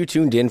fans, you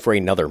tuned in for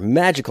another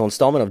magical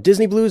installment of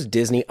Disney Blues,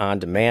 Disney On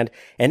Demand.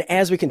 And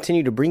as we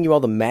continue to bring you all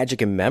the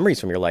magic and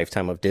memories from your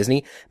lifetime of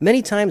Disney,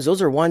 many times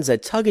those are ones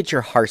that tug at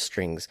your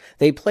heartstrings.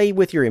 They play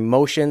with your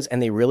emotions,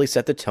 and they really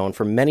set the tone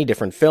for many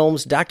different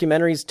films,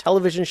 documentaries,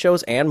 television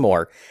shows, and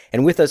more.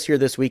 And with us here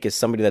this week is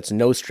somebody that's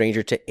no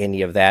stranger to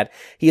any of that.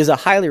 He is a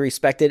highly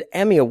respected,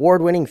 Emmy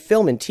Award-winning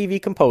film and TV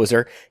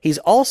composer. He's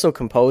also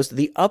composed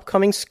the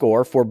upcoming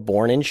score for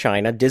Born in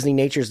China, Disney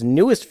Nature's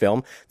newest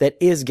film that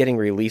is getting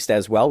released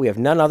as well. We have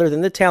none other than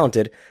the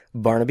talented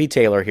Barnaby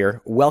Taylor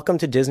here. Welcome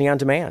to Disney On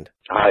Demand.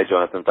 Hi,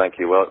 Jonathan. Thank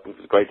you. Well,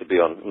 it's great to be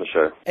on the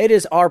show. It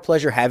is our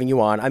pleasure having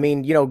you on. I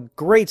mean,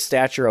 great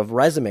stature of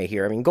resume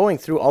here. I mean, going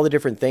through all the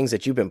different things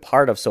that you've been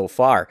part of so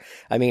far.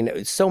 I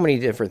mean, so many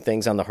different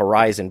things on the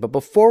horizon. But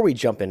before we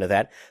jump into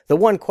that, the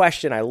one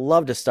question I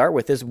love to start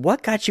with is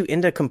what got you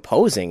into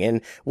composing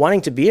and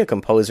wanting to be a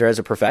composer as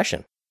a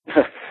profession?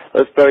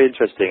 That's very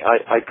interesting.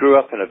 I grew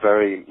up in a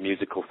very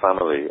musical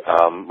family.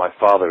 My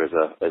father is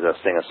a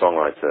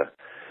singer-songwriter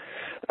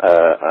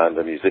and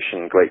a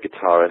musician, great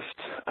guitarist.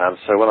 And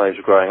so when I was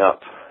growing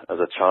up as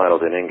a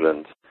child in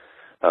England,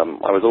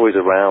 I was always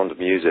around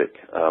music,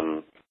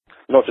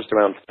 not just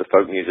around the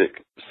folk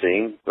music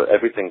scene, but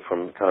everything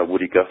from kind of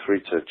Woody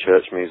Guthrie to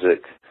church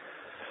music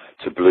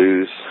to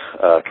blues,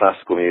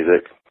 classical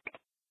music.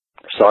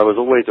 So I was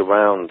always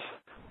around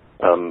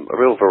a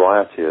real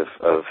variety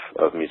of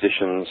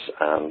musicians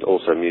and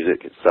also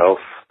music itself.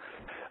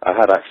 I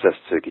had access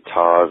to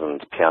guitars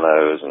and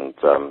pianos and,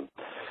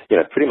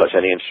 pretty much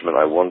any instrument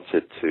I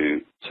wanted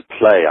to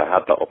play. I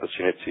had that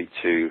opportunity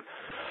to,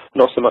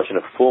 not so much in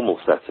a formal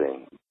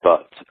setting,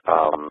 but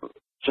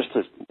just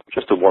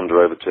to wander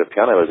over to a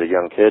piano as a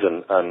young kid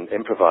and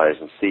improvise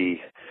and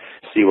see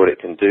what it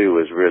can do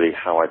was really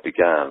how I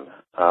began.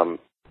 I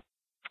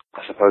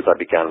suppose I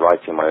began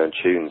writing my own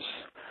tunes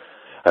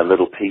and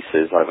little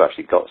pieces. I've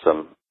actually got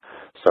some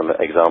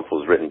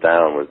examples written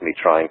down with me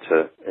trying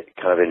to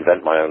kind of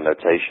invent my own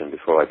notation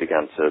before I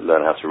began to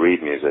learn how to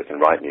read music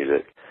and write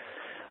music.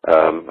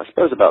 I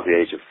suppose about the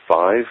age of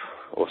 5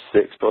 or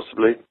 6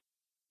 possibly.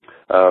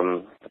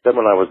 Then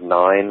when I was 9,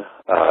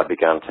 I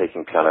began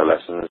taking piano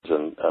lessons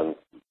and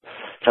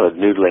kind of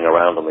noodling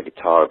around on the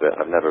guitar a bit.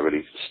 I've never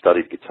really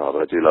studied guitar,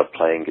 but I do love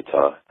playing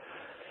guitar.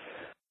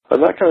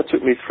 And that kind of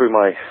took me through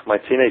my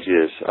teenage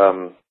years.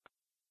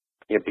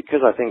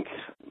 Because I think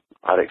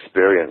I'd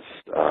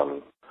experienced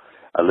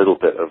a little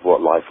bit of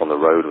what life on the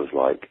road was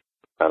like,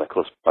 and of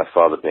course my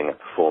father being a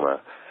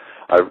performer,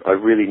 I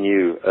really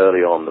knew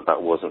early on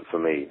that wasn't for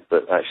me,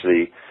 that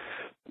actually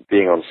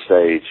being on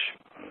stage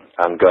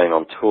and going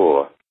on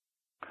tour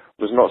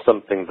was not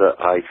something that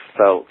I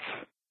felt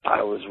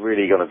I was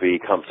really going to be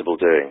comfortable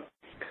doing.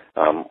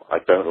 I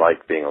don't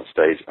like being on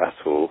stage at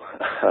all.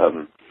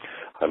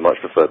 I much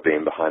prefer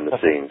being behind the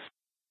scenes.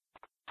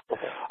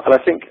 And I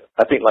think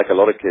like a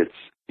lot of kids,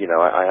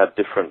 I had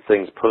different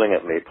things pulling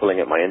at me, pulling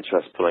at my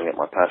interests, pulling at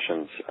my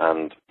passions,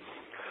 and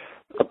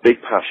a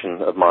big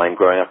passion of mine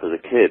growing up as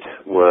a kid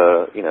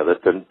were,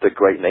 the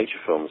great nature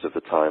films of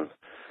the time.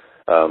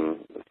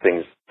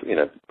 Things,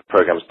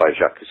 programs by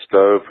Jacques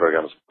Cousteau,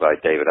 programs by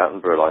David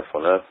Attenborough, Life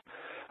on Earth,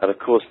 and of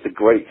course the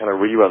great kind of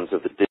reruns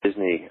of the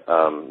Disney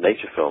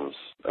nature films,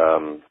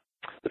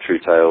 The True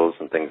Tales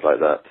and things like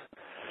that.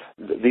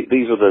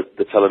 These are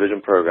the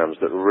television programs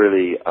that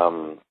really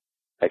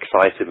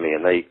excited me,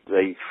 and they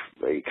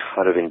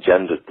kind of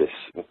engendered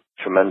this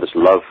tremendous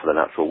love for the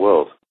natural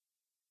world.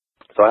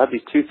 So I had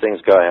these two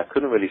things going. I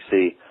couldn't really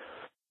see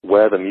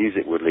where the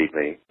music would lead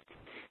me,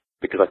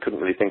 because I couldn't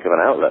really think of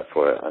an outlet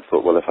for it. I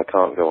thought, well, if I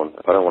don't want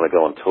to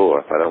go on tour,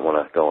 if I don't want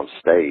to go on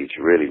stage,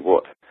 really,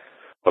 what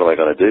am I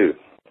going to do?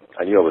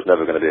 I knew I was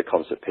never going to be a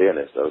concert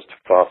pianist. I was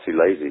far too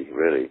lazy,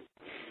 really.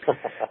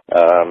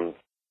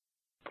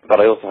 But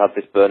I also had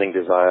this burning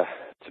desire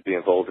to be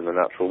involved in the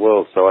natural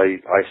world. So I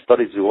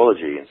studied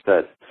zoology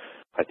instead.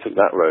 I took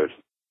that road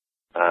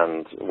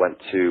and went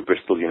to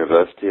Bristol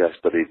University. I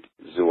studied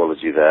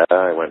zoology there.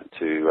 I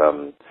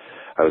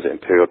was at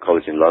Imperial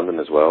College in London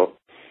as well.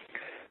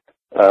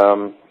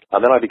 And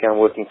then I began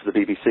working for the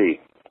BBC,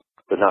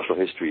 the Natural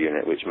History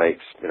Unit, which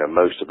makes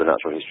most of the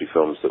natural history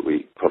films that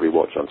we probably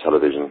watch on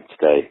television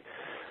today,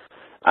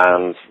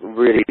 and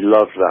really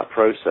loved that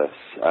process.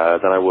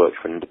 Then I worked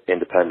for an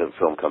independent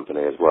film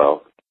company as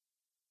well,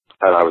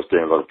 and I was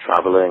doing a lot of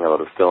traveling, a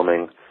lot of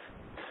filming,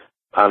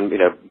 and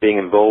being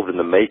involved in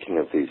the making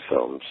of these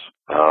films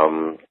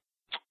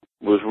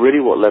was really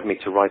what led me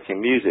to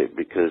writing music,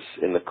 because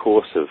in the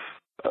course of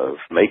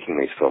making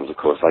these films, of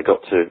course, I got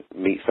to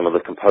meet some of the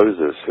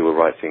composers who were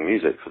writing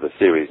music for the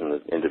series and the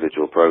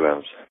individual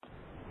programs.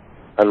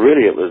 And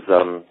really it was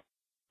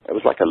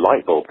like a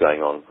light bulb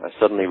going on. I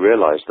suddenly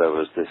realized there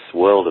was this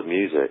world of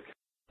music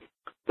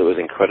that was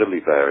incredibly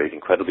varied,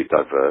 incredibly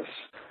diverse,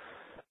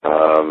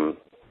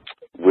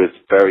 with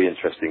very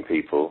interesting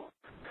people,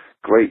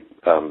 great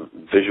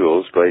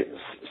visuals, great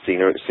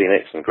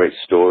scenics and great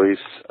stories,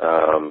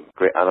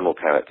 great animal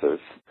characters.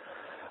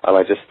 And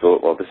I just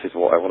thought, well, this is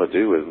what I want to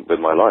do with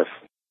my life.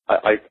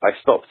 I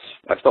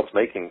stopped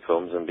making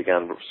films and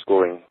began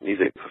scoring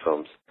music for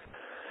films,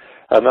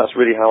 and that's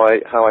really how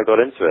I got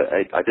into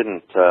it. I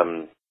didn't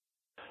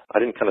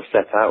kind of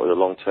set out with a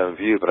long-term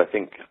view, but I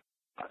think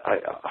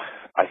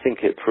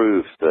it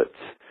proves that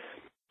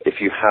if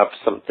you have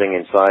something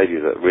inside you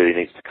that really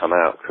needs to come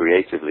out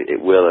creatively, it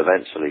will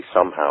eventually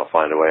somehow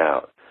find a way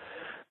out.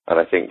 And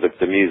I think that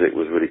the music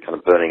was really kind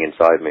of burning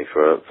inside me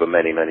for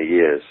many, many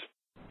years.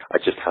 I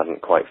just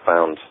hadn't quite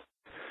found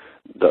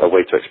a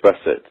way to express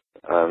it.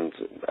 And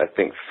I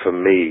think for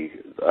me,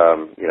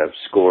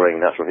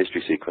 scoring natural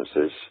history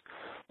sequences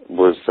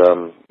was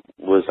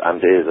and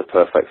is a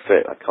perfect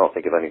fit. I can't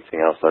think of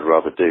anything else I'd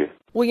rather do.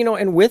 Well,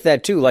 and with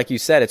that too, like you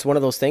said, it's one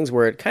of those things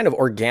where it kind of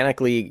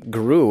organically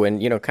grew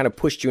and, kind of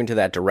pushed you into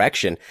that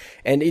direction.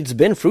 And it's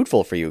been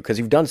fruitful for you because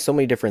you've done so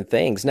many different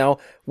things. Now,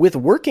 with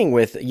working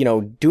with,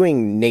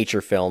 doing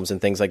nature films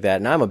and things like that,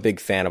 and I'm a big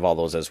fan of all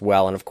those as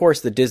well. And of course,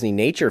 the Disney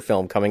nature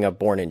film coming up,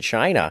 Born in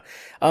China.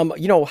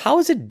 How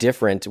is it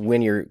different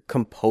when you're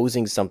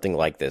composing something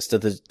like this?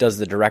 Does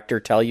the director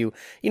tell you,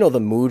 the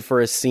mood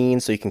for a scene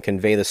so you can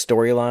convey the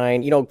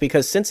storyline?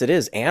 Because since it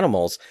is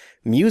animals,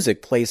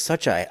 music plays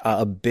such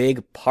a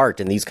big part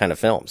in these kind of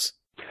films.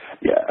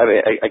 Yeah, I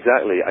mean,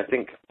 exactly. I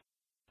think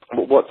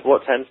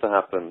what tends to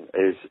happen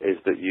is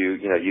that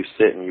you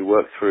sit and you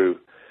work through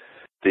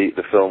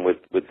the film with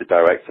the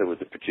director, with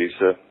the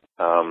producer,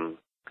 and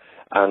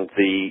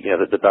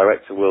the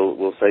director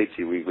will say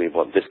to you, we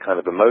want this kind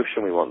of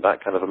emotion, we want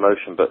that kind of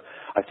emotion. But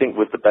I think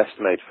with the best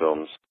made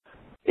films,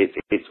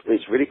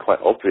 it's really quite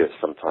obvious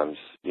sometimes,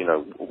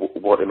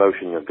 what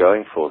emotion you're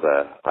going for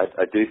there.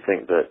 I do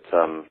think that.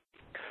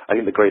 I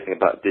think the great thing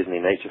about Disney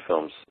nature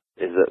films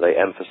is that they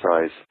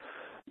emphasize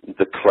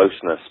the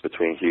closeness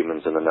between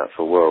humans and the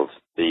natural world,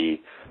 the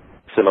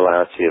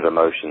similarity of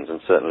emotions,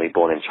 and certainly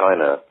Born in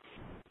China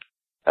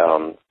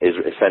is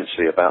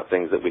essentially about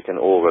things that we can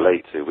all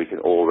relate to. We can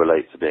all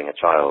relate to being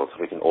a child.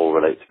 We can all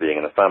relate to being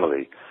in a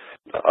family.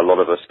 A lot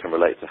of us can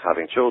relate to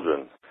having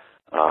children,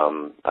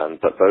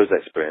 but those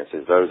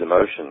experiences, those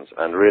emotions,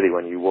 and really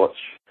when you watch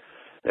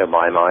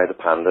Mai Mai, the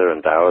panda,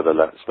 and Dao, the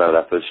snow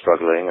leopard,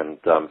 struggling, and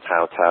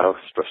Tao Tao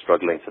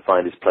struggling to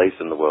find his place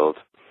in the world,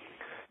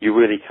 you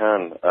really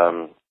can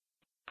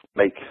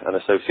make an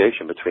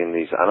association between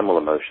these animal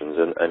emotions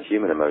and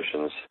human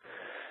emotions.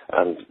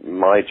 And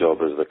my job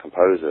as the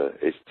composer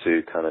is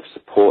to kind of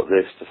support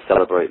this, to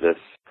celebrate this,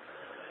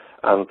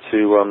 and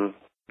to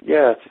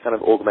kind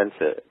of augment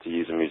it, to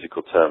use a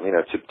musical term,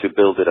 to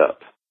build it up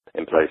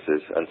in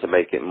places and to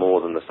make it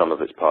more than the sum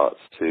of its parts,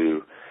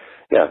 to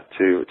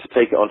to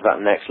take it onto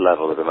that next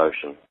level of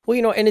emotion.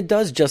 Well, and it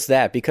does just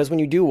that, because when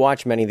you do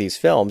watch many of these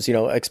films,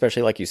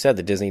 especially like you said,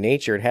 the Disney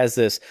nature, it has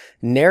this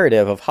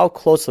narrative of how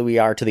closely we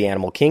are to the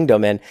animal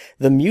kingdom, and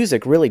the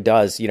music really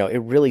does,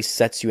 it really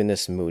sets you in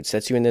this mood,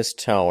 sets you in this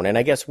tone. And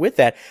I guess with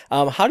that,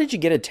 how did you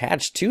get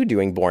attached to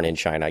doing Born in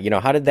China?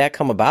 How did that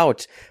come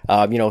about,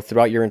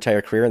 throughout your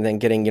entire career, and then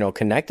getting,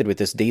 connected with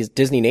this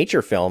Disney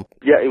nature film?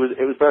 Yeah, it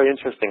was very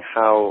interesting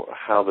how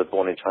the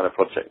Born in China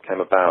project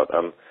came about.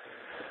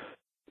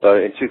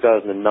 In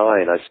 2009,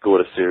 I scored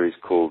a series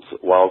called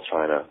Wild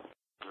China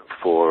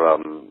for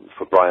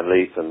Brian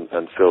Leith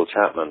and Phil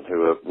Chapman,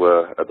 who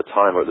were at the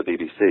time at the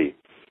BBC.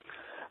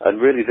 And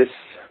really,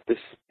 this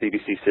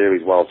BBC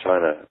series, Wild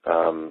China,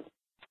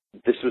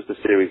 this was the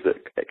series that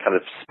kind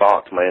of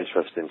sparked my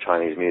interest in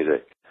Chinese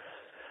music.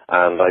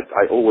 And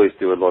I always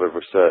do a lot of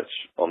research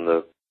on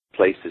the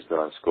places that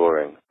I'm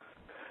scoring.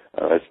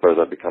 I suppose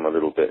I've become a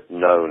little bit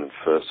known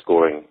for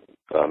scoring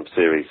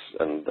series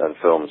and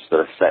films that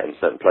are set in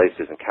certain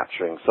places and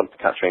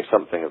capturing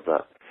something of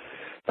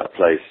that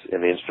place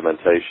in the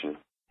instrumentation.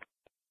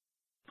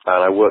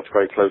 And I worked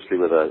very closely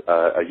with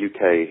a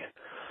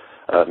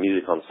UK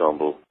music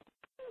ensemble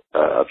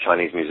of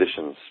Chinese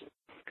musicians,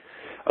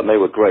 and they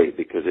were great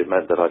because it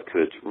meant that I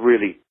could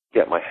really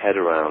get my head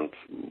around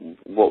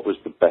what was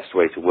the best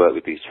way to work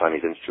with these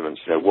Chinese instruments.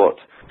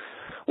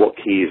 What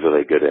keys were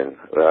they good in?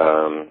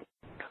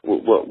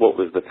 What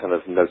was the kind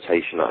of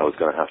notation that I was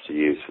going to have to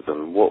use for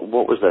them?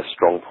 What was their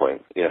strong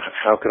point?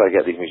 How could I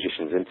get these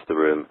musicians into the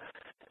room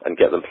and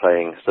get them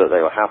playing so that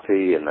they were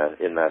happy in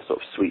their sort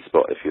of sweet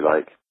spot, if you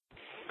like?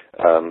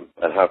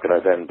 And how could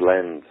I then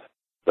blend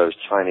those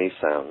Chinese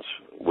sounds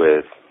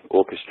with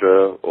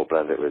orchestra, or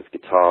blend it with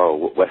guitar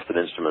or Western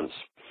instruments,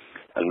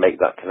 and make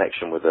that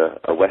connection with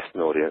a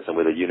Western audience and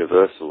with a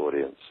universal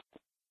audience?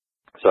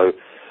 So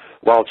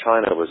Wild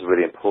China was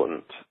really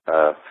important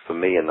for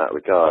me in that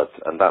regard,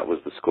 and that was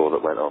the score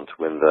that went on to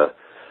win the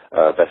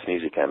Best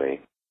Music Emmy.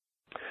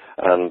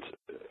 And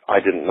I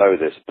didn't know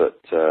this,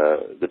 but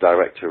the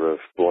director of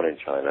Born in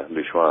China,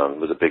 Lu Xuan,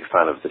 was a big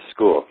fan of this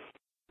score.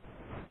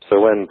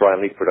 So when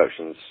Brian Leith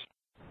Productions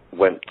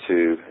went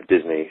to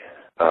Disney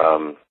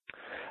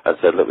and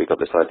said, look, we've got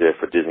this idea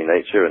for Disney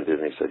Nature, and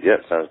Disney said, yeah,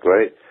 sounds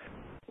great.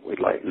 We'd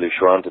like Lu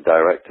Xuan to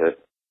direct it.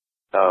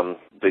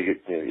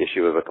 The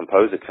issue of a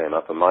composer came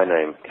up, and my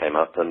name came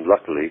up, and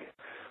luckily,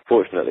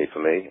 fortunately for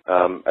me,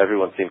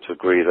 everyone seemed to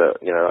agree that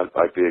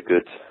I'd be a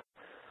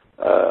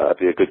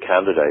good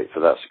candidate for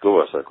that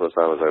score. So of course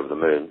I was over the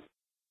moon,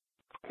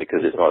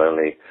 because it's not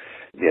only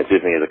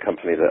Disney is a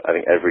company that I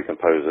think every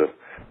composer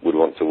would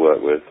want to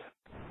work with,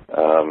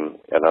 and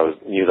I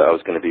knew that I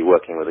was going to be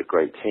working with a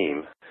great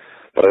team,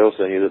 but I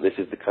also knew that this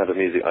is the kind of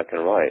music I can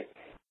write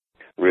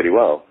really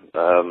well.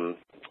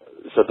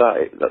 So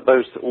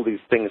all these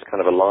things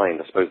kind of aligned.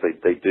 I suppose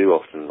they do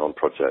often on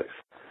projects.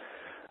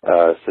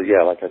 So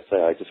yeah, like I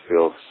say, I just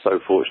feel so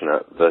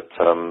fortunate that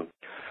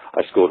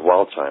I scored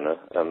Wild China,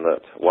 and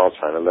that Wild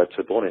China led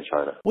to Born in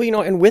China.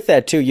 Well, and with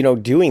that too,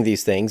 doing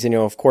these things,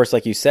 of course,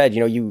 like you said,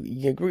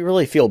 you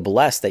really feel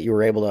blessed that you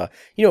were able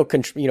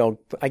to,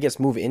 I guess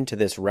move into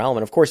this realm.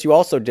 And of course, you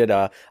also did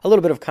a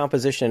little bit of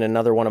composition,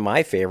 another one of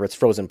my favorites,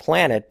 Frozen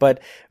Planet. But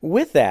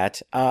with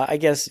that, I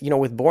guess,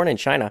 with Born in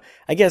China,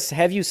 I guess,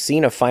 have you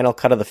seen a final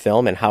cut of the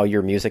film and how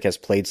your music has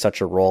played such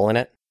a role in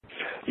it?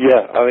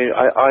 Yeah, I mean,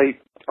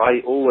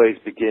 I always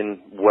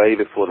begin way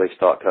before they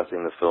start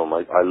cutting the film.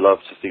 I love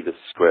to see the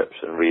script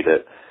and read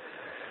it,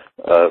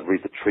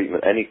 read the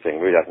treatment, anything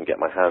really I can get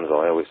my hands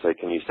on. I always say,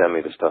 can you send me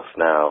the stuff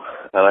now?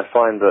 And I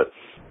find that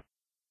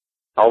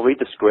I'll read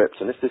the script,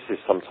 and this is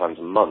sometimes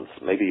months,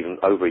 maybe even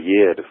over a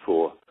year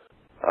before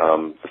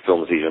the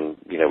film's even,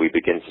 we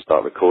begin to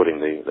start recording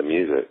the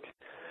music.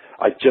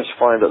 I just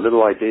find that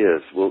little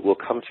ideas will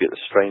come to you at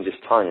the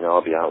strangest time.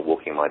 I'll be out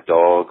walking my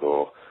dog,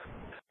 or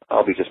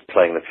I'll be just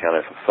playing the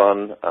piano for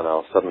fun, and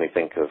I'll suddenly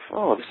think of,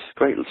 this is a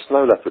great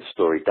Snow Leopard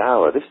story,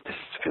 Dower. This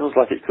feels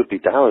like it could be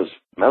Dower's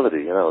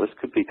melody, this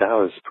could be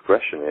Dower's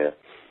progression here.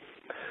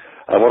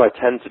 And what I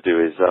tend to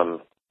do is,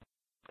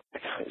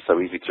 it's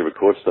so easy to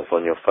record stuff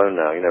on your phone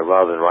now,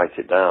 rather than write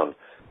it down.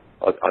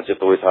 I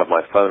just always have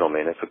my phone on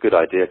me, and if a good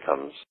idea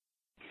comes,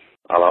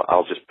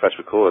 I'll just press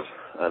record,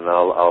 and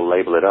I'll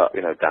label it up,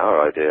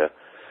 Dower idea.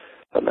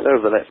 And then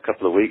over the next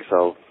couple of weeks,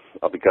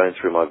 I'll be going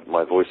through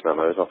my voice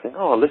memos, and I'll think,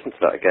 I'll listen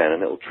to that again,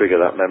 and it'll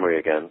trigger that memory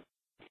again.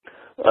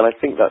 And I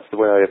think that's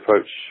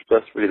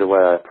really the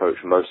way I approach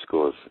most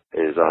scores,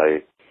 is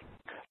I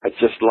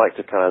just like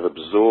to kind of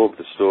absorb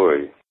the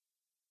story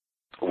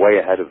way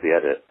ahead of the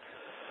edit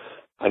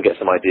and get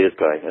some ideas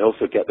going, and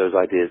also get those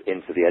ideas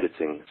into the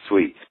editing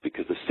suite,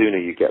 because the sooner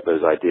you get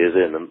those ideas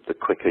in, the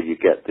quicker you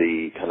get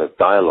the kind of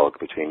dialogue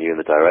between you and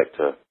the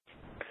director.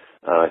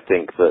 And I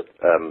think that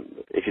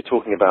if you're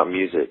talking about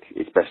music,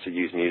 it's best to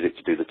use music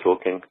to do the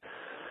talking.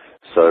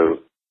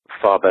 So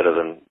far better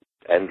than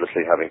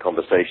endlessly having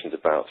conversations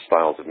about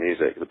styles of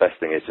music. The best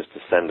thing is just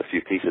to send a few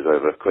pieces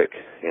over quick,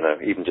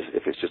 even just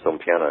if it's just on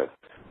piano,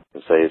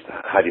 and say,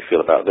 how do you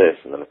feel about this?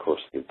 And then, of course,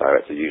 the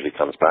director usually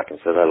comes back and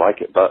says, I like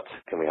it, but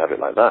can we have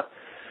it like that?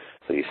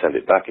 So you send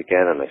it back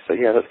again, and they say,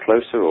 yeah, that's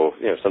closer, or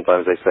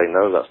sometimes they say,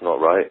 no, that's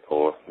not right,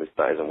 or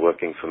that isn't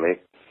working for me.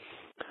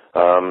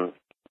 And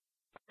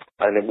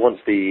then once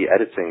the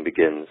editing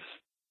begins,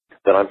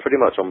 then I'm pretty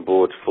much on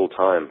board full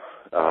time,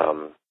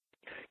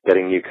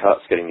 getting new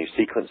cuts, getting new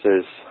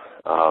sequences,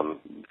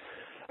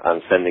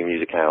 and sending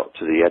music out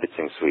to the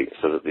editing suite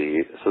so that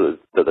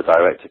the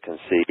director can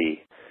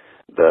see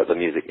the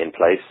music in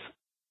place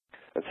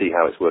and see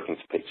how it's working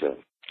to picture.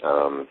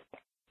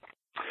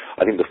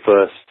 I think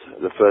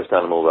the first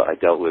animal that I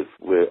dealt with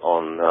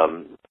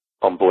on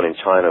Born in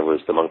China was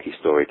the monkey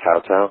story Tao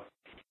Tao,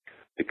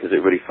 because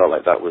it really felt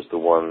like that was the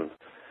one.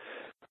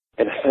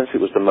 In a sense, it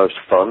was the most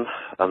fun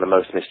and the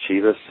most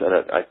mischievous,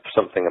 and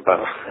something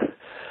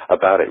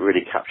about it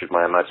really captured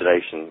my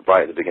imagination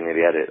right at the beginning of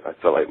the edit. I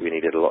felt like we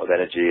needed a lot of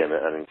energy and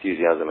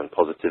enthusiasm and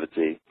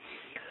positivity.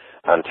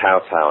 And Tao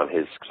Tao and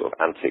his sort of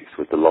antics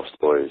with the Lost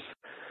Boys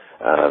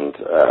and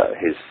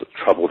his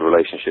troubled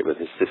relationship with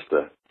his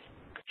sister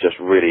just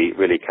really,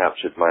 really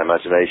captured my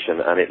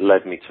imagination, and it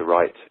led me to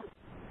write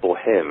for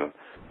him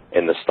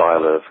in the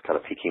style of kind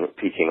of Peking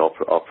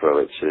opera,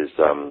 which is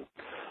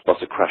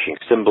lots of crashing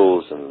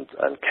cymbals and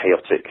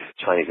chaotic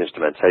Chinese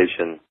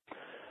instrumentation.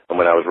 And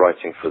when I was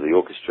writing for the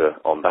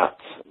orchestra on that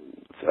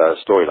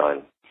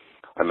storyline,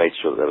 I made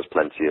sure that there was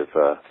plenty of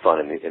fun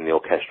in the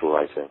orchestral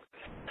writing.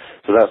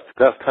 So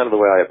that's kind of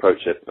the way I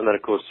approach it. And then,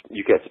 of course,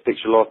 you get to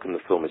picture lock and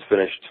the film is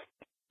finished.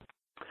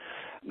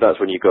 That's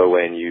when you go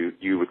away and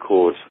you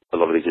record a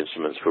lot of these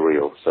instruments for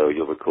real. So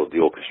you'll record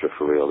the orchestra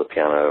for real, the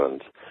piano,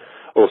 and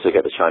also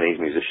get the Chinese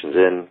musicians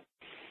in,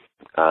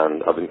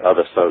 and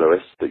other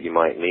soloists that you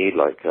might need,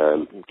 like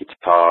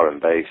guitar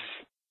and bass,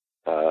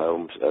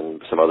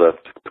 and some other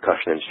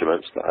percussion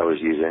instruments that I was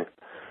using.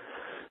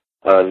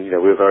 And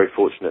we were very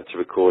fortunate to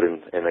record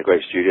in a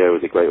great studio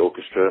with a great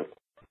orchestra,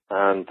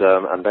 and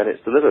then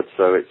it's delivered.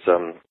 So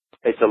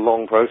it's a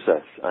long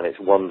process, and it's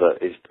one that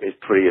is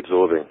pretty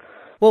absorbing.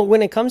 Well,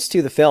 when it comes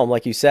to the film,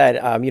 like you said,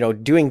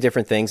 doing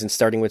different things and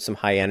starting with some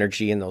high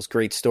energy and those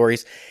great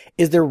stories,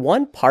 is there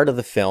one part of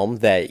the film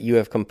that you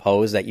have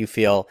composed that you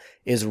feel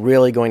is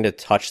really going to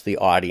touch the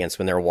audience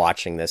when they're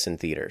watching this in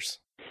theaters?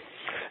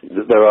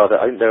 There are.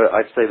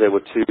 I'd say there were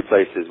two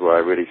places where I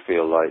really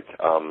feel like,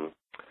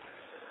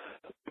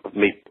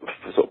 me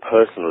sort of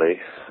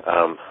personally,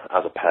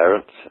 as a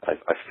parent,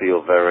 I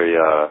feel very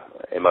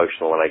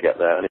emotional when I get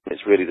there, and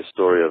it's really the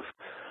story of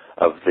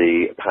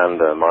the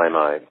panda Mai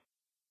Mai.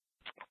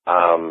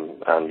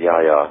 And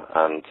Yaya,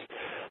 and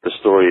the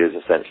story is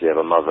essentially of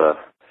a mother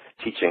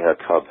teaching her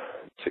cub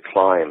to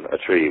climb a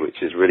tree,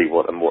 which is really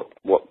what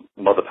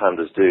mother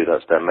pandas do.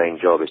 That's their main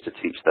job, is to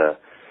teach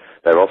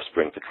their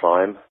offspring to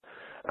climb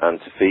and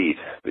to feed,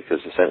 because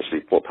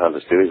essentially what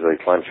pandas do is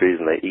they climb trees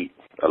and they eat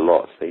a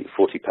lot. They eat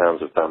 40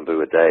 pounds of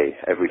bamboo a day,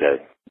 every day.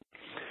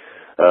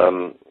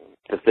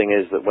 The thing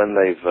is that when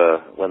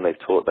they've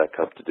taught their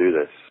cub to do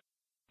this,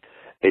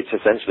 it's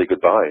essentially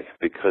goodbye,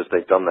 because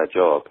they've done their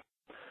job.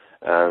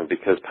 And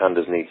because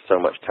pandas need so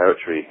much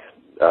territory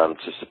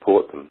to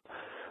support them,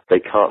 they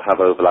can't have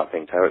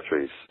overlapping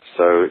territories.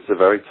 So it's a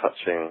very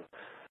touching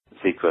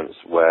sequence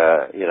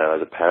where,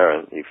 as a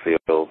parent, you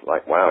feel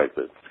like, wow,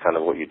 it's kind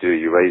of what you do.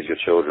 You raise your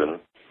children,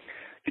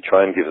 you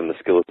try and give them the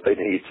skills they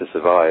need to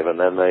survive, and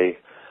then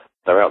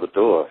they're out the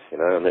door,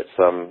 and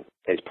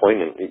it's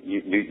poignant.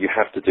 You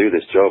have to do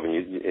this job, and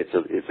it's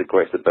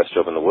the best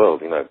job in the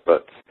world,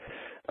 but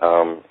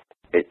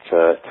it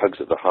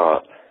tugs at the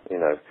heart,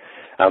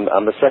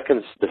 And the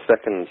second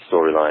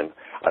storyline,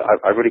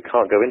 I really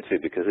can't go into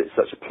because it's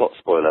such a plot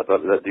spoiler,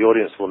 but the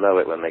audience will know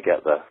it when they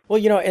get there.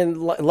 Well, and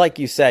like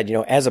you said,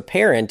 as a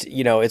parent,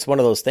 it's one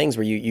of those things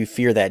where you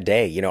fear that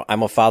day.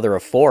 I'm a father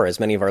of 4, as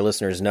many of our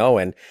listeners know,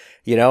 and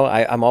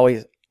I'm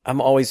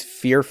always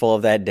fearful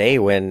of that day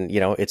when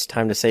it's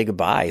time to say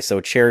goodbye.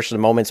 So cherish the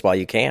moments while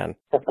you can.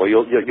 Well,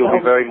 you'll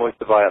be very moist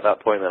to buy at that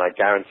point, and I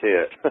guarantee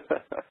it.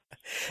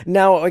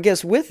 Now, I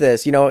guess with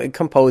this,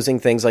 composing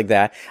things like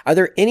that, are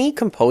there any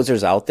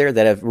composers out there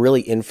that have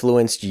really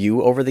influenced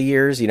you over the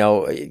years,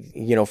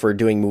 for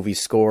doing movie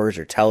scores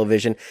or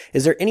television?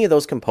 Is there any of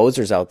those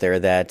composers out there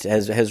that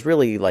has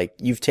really,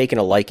 you've taken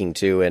a liking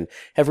to and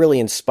have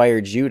really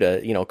inspired you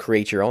to,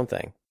 create your own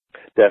thing?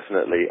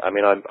 Definitely. I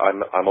mean,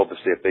 I'm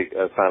obviously a big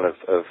fan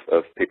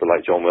of people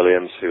like John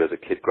Williams, who as a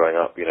kid growing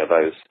up,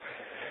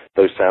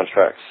 those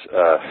soundtracks,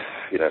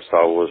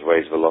 Star Wars,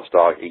 Raiders of the Lost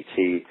Ark,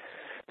 E.T.,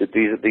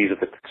 these are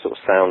the sort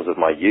of sounds of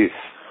my youth.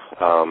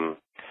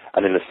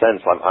 And in a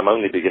sense, I'm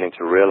only beginning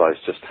to realize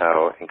just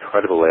how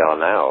incredible they are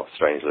now,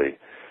 strangely,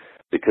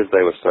 because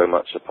they were so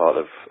much a part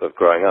of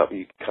growing up.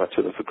 You kind of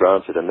took them for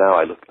granted, and now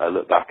I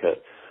look back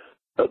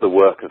at the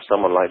work of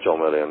someone like John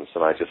Williams,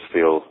 and I just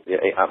feel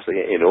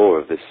absolutely in awe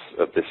of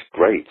this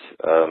great.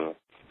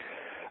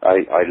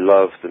 I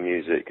love the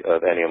music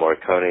of Ennio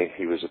Morricone.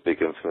 He was a big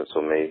influence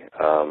on me.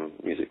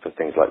 Music for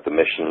things like The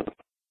Mission.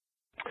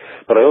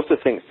 But I also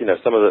think,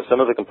 some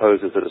of the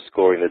composers that are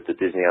scoring the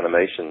Disney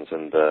animations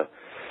and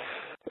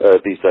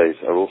these days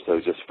are also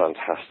just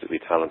fantastically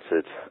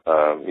talented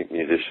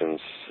musicians.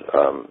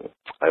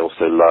 I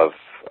also love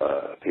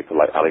people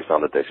like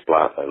Alexander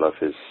Desplat. I love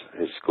his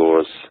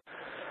scores.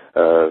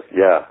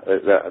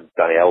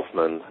 Danny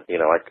Elfman. You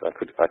know,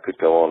 I could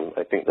go on.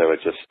 I think there are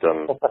just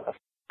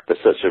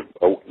there's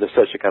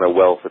such a kind of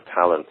wealth of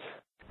talent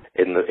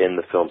in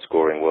the film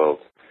scoring world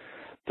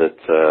that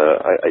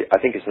I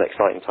think it's an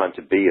exciting time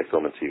to be a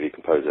film and TV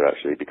composer,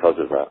 actually, because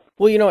of that.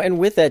 Well, you know, and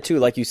with that, too,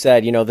 like you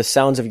said, you know, the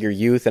sounds of your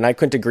youth, and I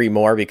couldn't agree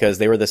more because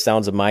they were the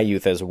sounds of my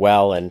youth as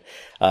well, and,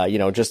 you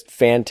know, just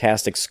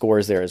fantastic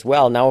scores there as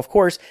well. Now, of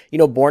course, you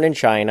know, Born in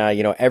China,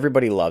 you know,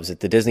 everybody loves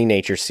it, the Disney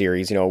Nature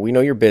series. You know, we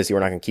know you're busy,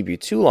 we're not going to keep you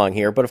too long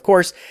here, but of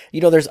course,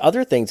 you know, there's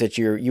other things that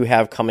you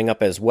have coming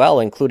up as well,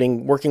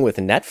 including working with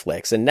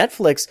Netflix, and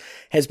Netflix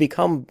has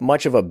become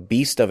much of a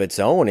beast of its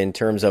own in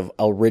terms of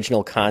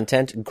original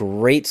content,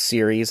 great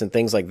series, and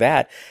things like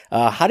that.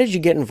 How did you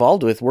get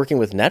involved with working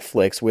with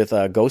Netflix with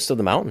Ghost of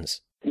the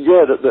Mountains?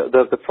 Yeah,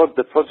 the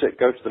project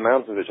Go to the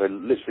Mountains, which I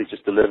literally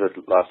just delivered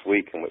last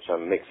week and which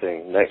I'm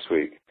mixing next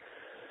week.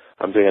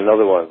 I'm doing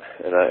another one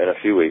in a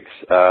few weeks.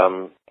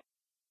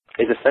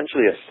 Is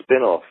essentially a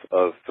spin-off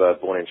of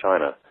Born in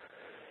China.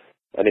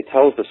 And it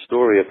tells the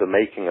story of the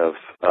making of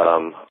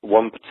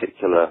one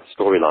particular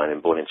storyline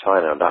in Born in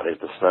China, and that is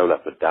the snow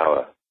leopard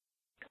Dawa,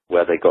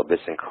 where they got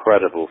this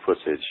incredible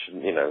footage,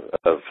 you know,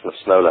 of the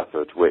snow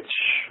leopard, which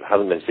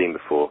hasn't been seen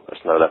before, a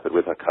snow leopard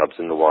with her cubs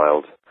in the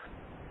wild.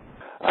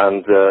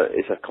 And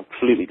it's a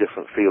completely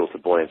different feel to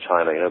Born in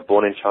China. You know,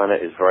 Born in China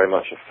is very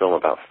much a film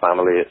about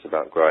family. It's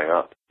about growing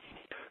up.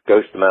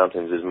 Ghost of the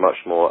Mountains is much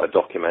more a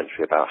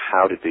documentary about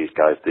how did these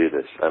guys do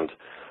this, and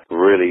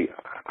really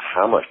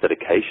how much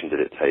dedication did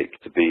it take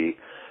to be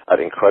at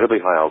incredibly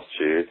high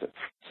altitude,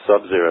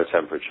 sub-zero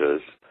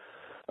temperatures,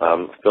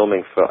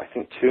 filming for, I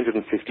think,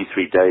 253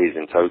 days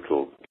in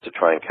total to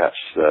try and catch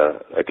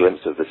a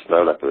glimpse of the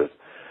snow leopard.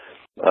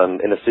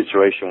 In a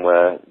situation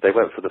where they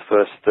went for the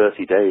first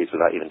 30 days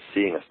without even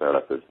seeing a snow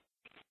leopard.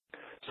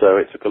 So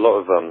it took a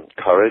lot of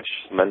courage,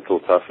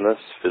 mental toughness,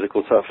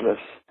 physical toughness,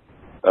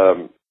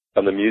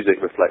 and the music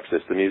reflects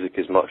this. The music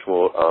is much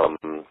more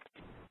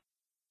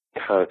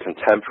kind of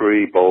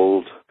contemporary,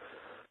 bold,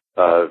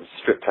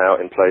 stripped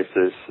out in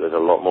places. There's a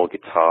lot more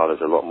guitar,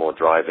 there's a lot more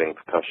driving,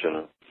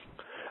 percussion.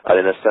 And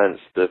in a sense,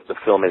 the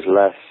film is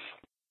less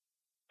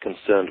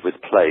concerned with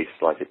place,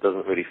 like it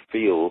doesn't really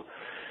feel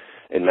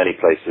in many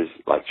places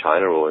like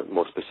China, or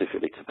more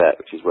specifically Tibet,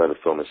 which is where the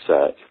film is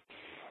set.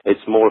 It's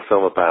more a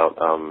film about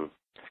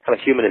kind of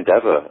human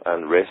endeavor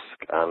and risk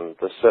and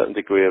a certain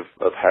degree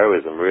of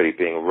heroism, really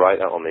being right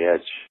out on the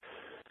edge,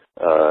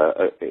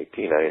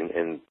 you know,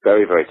 in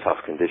very, very tough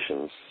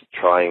conditions,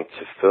 trying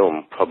to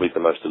film probably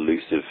the most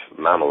elusive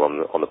mammal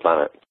on the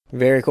planet.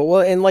 Very cool.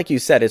 Well, and like you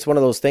said, it's one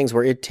of those things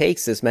where it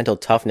takes this mental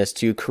toughness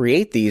to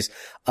create these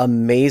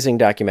amazing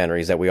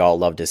documentaries that we all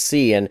love to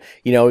see. And,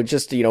 you know,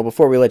 just, you know,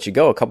 before we let you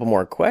go, a couple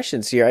more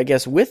questions here, I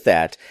guess, with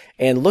that.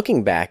 And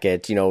looking back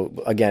at, you know,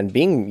 again,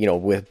 being, you know,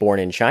 with Born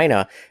in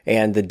China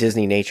and the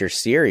Disney Nature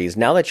series,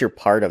 now that you're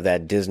part of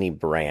that Disney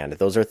brand,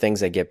 those are things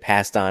that get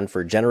passed on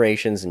for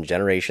generations and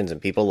generations and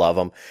people love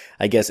them.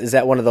 I guess, is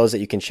that one of those that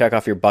you can check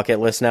off your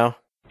bucket list now?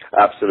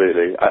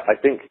 Absolutely. I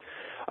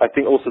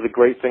think also the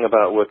great thing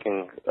about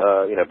working,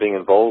 you know, being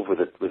involved with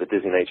a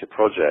Disney Nature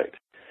project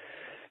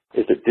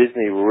is that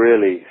Disney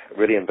really,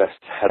 really invests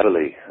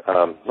heavily,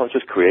 not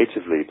just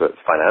creatively, but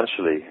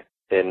financially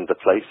in the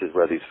places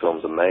where these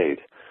films are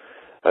made.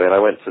 I mean, I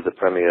went to the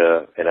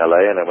premiere in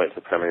LA and I went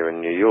to the premiere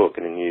in New York,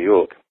 and in New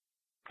York,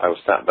 I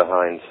was sat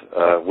behind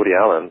Woody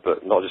Allen,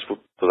 but not just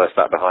was I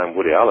sat behind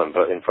Woody Allen,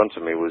 but in front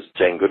of me was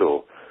Jane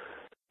Goodall.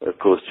 Of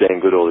course,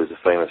 Jane Goodall is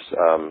a famous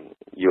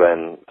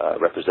UN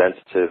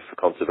representative for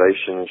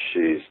conservation.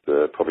 She's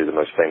probably the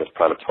most famous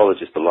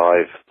primatologist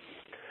alive,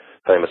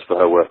 famous for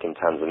her work in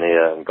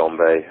Tanzania and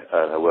Gombe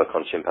and her work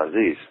on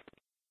chimpanzees.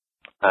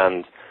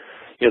 And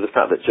you know, the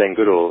fact that Jane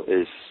Goodall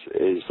is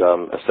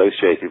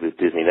associated with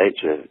Disney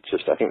Nature,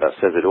 just I think that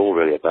says it all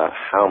really about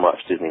how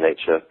much Disney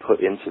Nature put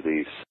into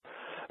these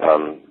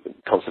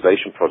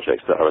conservation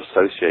projects that are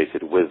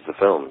associated with the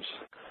films.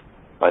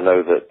 I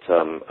know that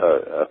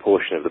a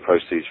portion of the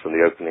proceeds from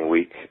the opening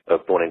week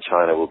of Born in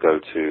China will go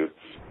to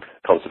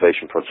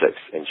conservation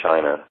projects in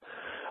China.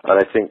 And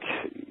I think,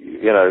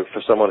 you know, for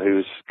someone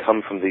who's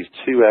come from these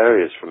two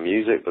areas, from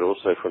music, but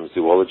also from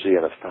zoology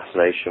and a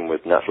fascination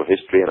with natural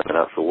history and the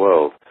natural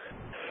world,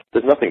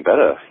 there's nothing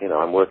better. You know,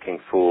 I'm working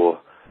for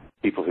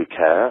people who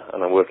care,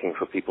 and I'm working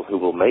for people who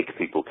will make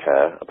people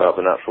care about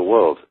the natural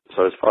world.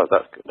 So as far as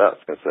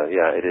that's concerned,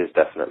 yeah, it is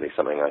definitely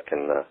something I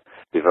can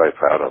be very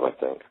proud of, I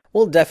think.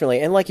 Well,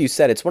 definitely. And like you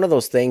said, it's one of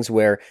those things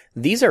where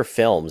these are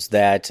films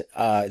that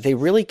they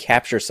really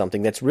capture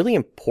something that's really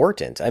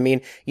important. I mean,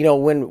 you know,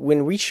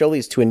 when we show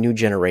these to a new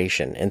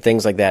generation and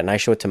things like that, and I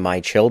show it to my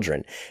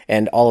children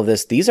and all of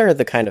this, these are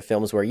the kind of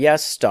films where,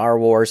 yes, Star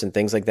Wars and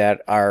things like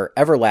that are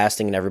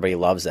everlasting and everybody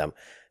loves them.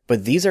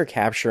 But these are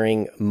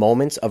capturing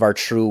moments of our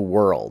true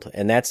world.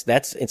 And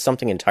it's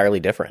something entirely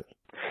different.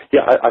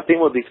 Yeah, I think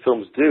what these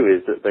films do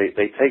is that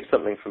they take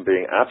something from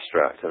being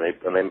abstract and they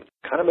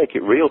kind of make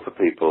it real for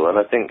people. And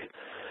I think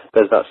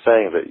there's that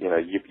saying that, you know,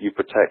 you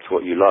protect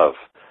what you love.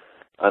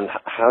 And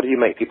how do you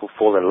make people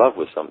fall in love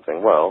with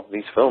something? Well,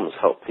 these films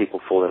help people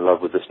fall in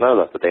love with the snow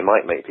leopard. They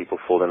might make people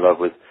fall in love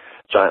with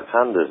giant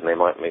pandas, and they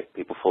might make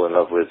people fall in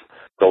love with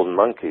golden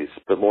monkeys.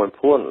 But more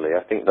importantly,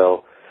 I think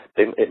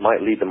it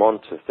might lead them on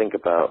to think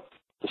about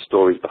the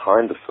stories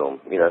behind the film.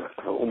 You know,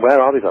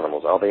 where are these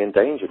animals? Are they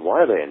endangered?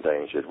 Why are they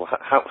endangered? Well,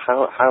 how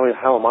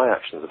are my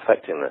actions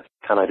affecting this?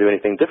 Can I do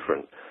anything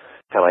different?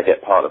 Can I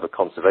get part of a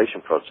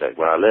conservation project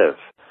where I live?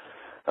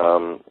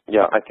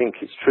 Yeah, I think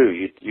it's true.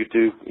 You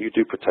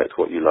do protect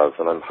what you love,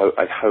 and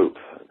I hope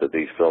that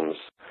these films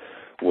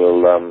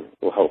will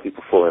help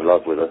people fall in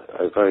love with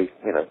a very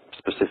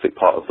specific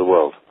part of the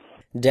world.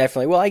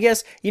 Definitely. Well, I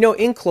guess,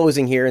 in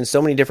closing here, and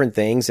so many different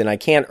things, and I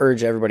can't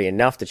urge everybody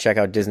enough to check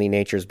out Disney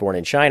Nature's Born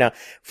in China.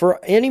 For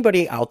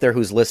anybody out there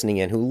who's listening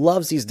in, who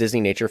loves these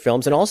Disney Nature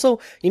films, and also,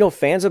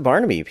 fans of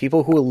Barnaby,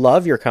 people who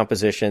love your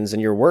compositions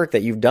and your work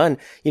that you've done,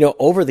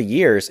 over the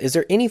years, is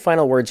there any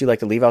final words you'd like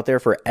to leave out there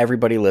for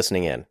everybody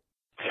listening in?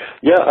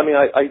 Yeah, I mean,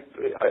 I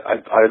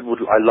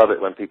love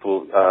it when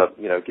people,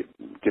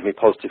 give me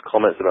positive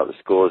comments about the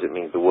scores. It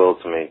means the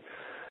world to me.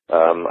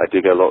 I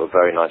do get a lot of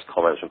very nice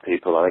comments from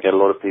people, and I get a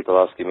lot of people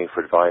asking me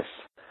for advice.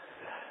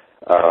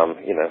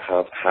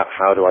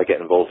 How do I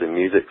get involved in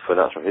music for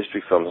natural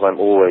history films? I'm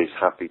always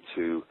happy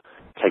to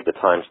take the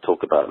time to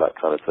talk about that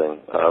kind of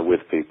thing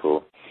with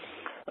people.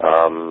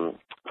 I'm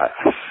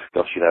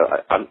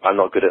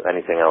not good at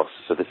anything else,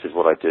 so this is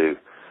what I do,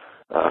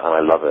 and I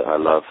love it. I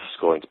love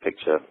scoring to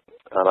picture,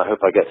 and I hope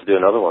I get to do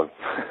another one.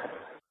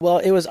 Well,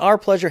 it was our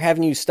pleasure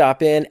having you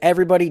stop in.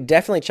 Everybody,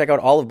 definitely check out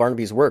all of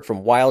Barnaby's work,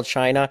 from Wild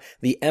China,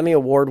 the Emmy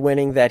Award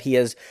winning that he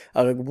has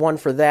won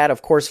for that,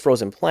 of course,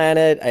 Frozen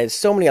Planet,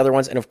 so many other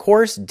ones, and of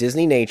course,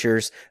 Disney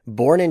Nature's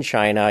Born in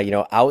China,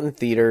 out in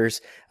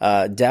theaters.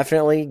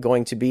 Definitely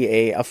going to be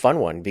a fun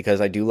one,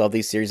 because I do love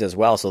these series as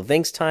well. So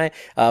thanks,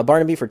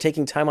 Barnaby, for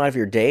taking time out of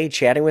your day,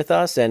 chatting with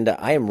us, and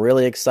I am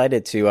really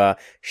excited to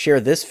share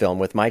this film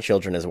with my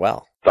children as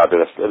well.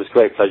 Fabulous. It was a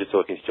great pleasure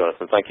talking to you,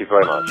 Jonathan. Thank you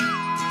very much.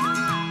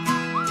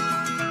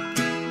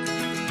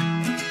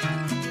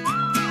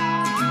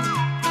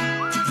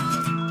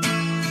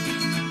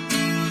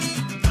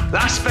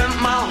 I spent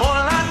my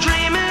whole life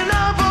dreaming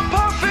of a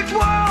perfect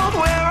world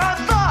where I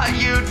thought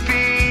you'd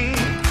be.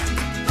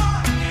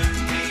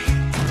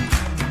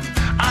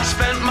 I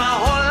spent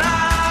my whole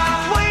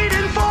life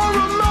waiting for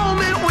a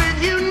moment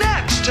with you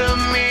next to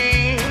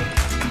me.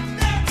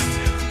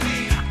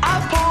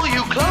 I pull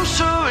you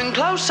closer and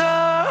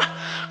closer,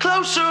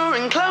 closer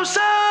and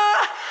closer.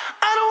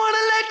 I don't want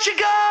to let you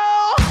go.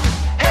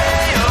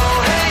 Hey,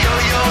 oh, hey,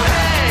 oh,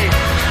 hey.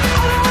 I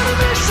don't want to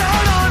miss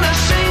out on a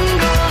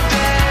single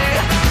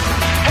day.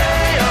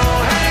 Hey, oh.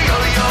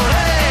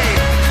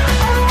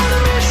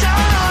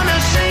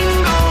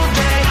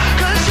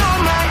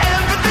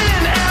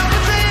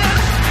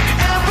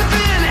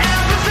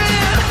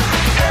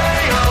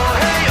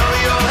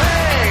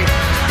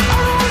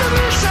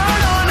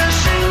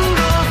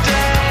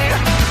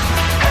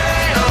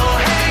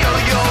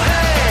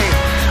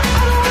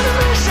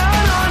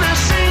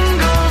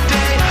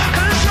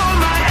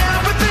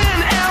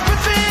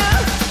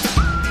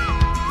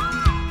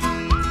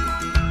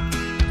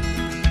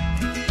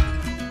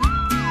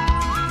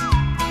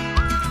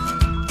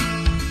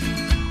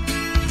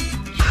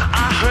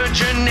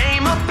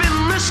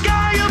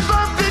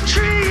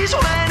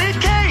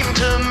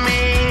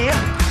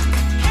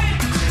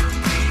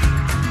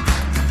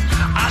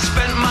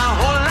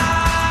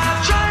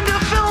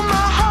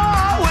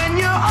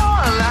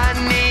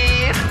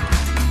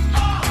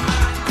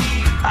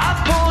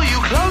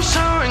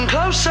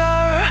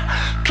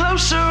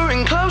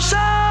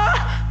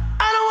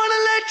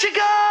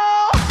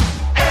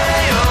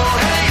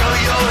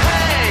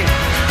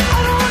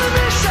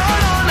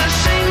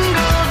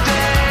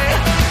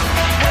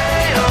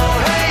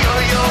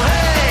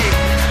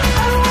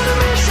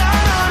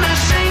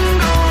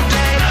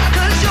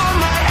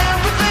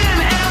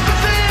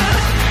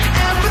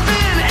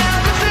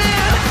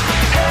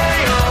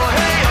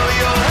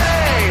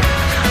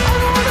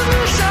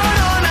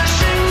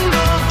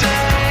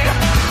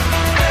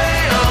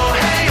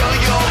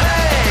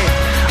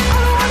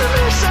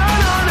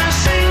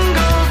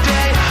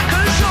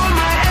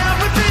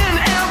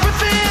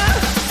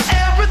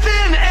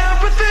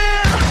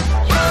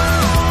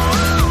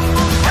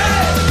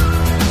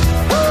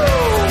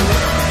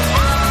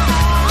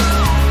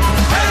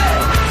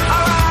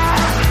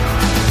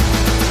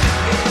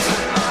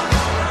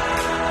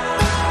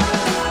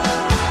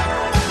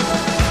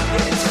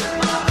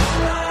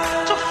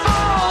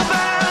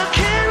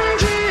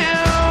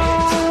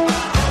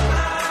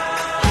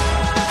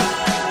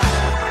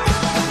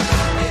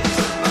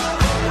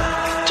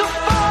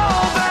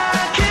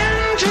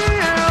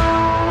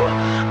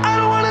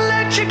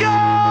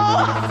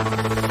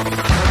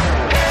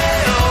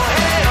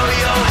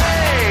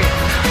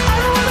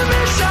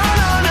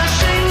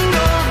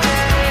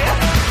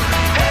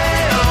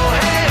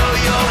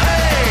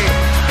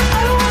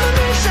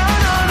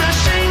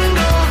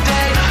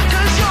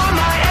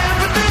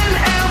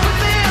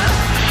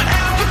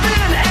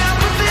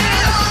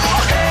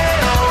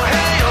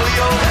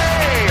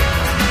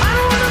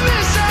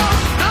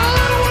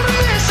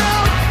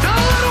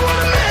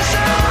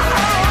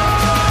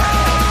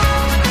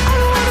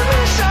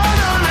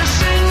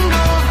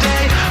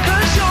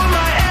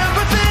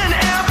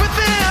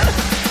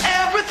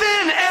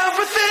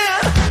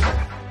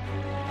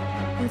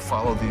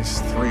 follow these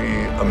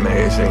three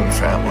amazing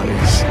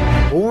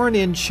families. Born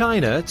in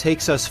China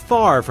takes us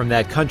far from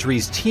that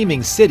country's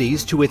teeming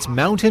cities to its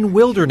mountain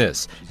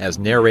wilderness, as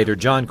narrator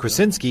John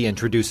Krasinski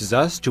introduces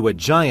us to a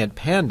giant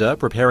panda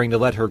preparing to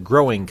let her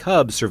growing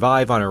cubs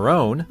survive on her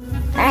own.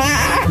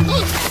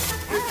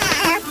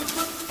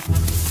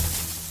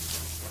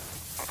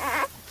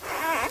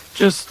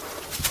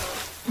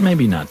 Just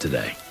maybe not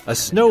today. A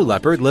snow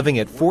leopard living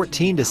at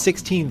 14 to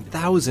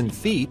 16,000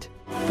 feet.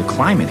 The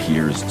climate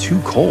here is too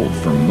cold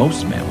for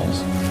most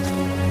mammals.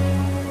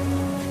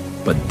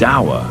 But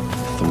Dawa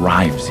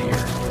thrives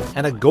here.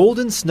 And a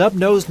golden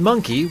snub-nosed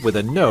monkey with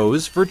a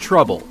nose for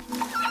trouble.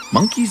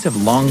 Monkeys have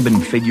long been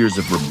figures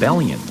of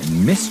rebellion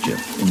and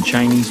mischief in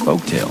Chinese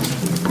folktales.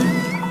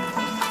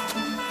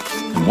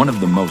 And one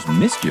of the most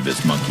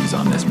mischievous monkeys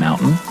on this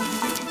mountain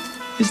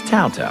is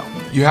Tao Tao.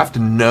 You have to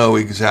know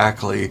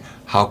exactly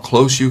how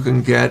close you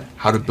can get,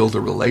 how to build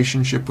a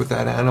relationship with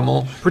that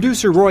animal.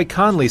 Producer Roy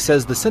Conley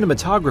says the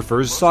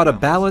cinematographers sought a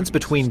balance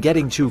between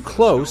getting too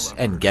close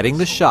and getting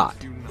the shot.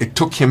 It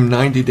took him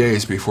 90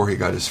 days before he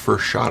got his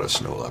first shot of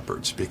snow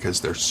leopards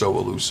because they're so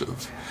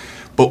elusive.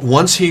 But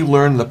once he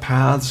learned the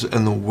paths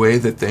and the way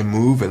that they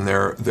move and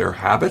their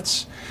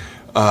habits,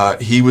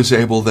 he was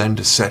able then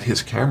to set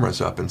his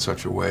cameras up in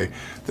such a way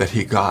that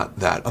he got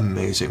that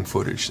amazing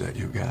footage that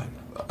you get.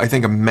 I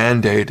think a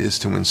mandate is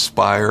to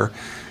inspire,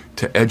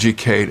 to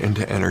educate, and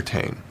to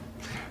entertain.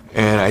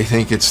 And I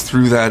think it's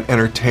through that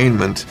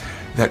entertainment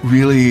that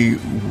really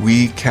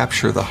we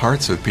capture the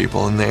hearts of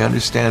people and they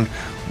understand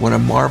what a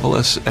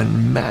marvelous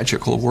and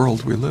magical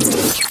world we live in.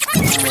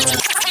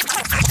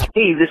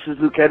 Hey, this is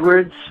Luke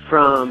Edwards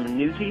from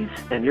Newsies,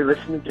 and you're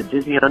listening to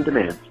Disney On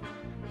Demand.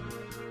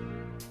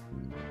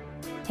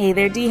 Hey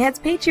there, D-Heads,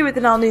 Paige here with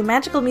an all-new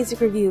Magical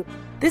Music Review.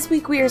 This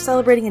week we are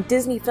celebrating a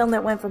Disney film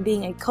that went from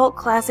being a cult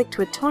classic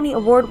to a Tony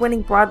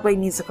Award-winning Broadway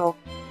musical.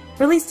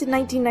 Released in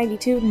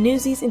 1992,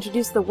 Newsies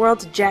introduced the world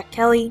to Jack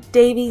Kelly,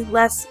 Davy,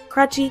 Les,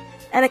 Crutchy,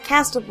 and a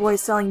cast of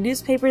boys selling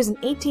newspapers in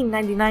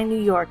 1899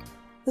 New York.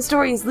 The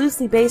story is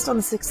loosely based on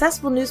the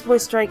successful newsboy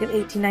strike of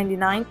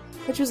 1899,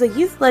 which was a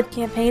youth-led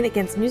campaign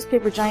against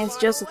newspaper giants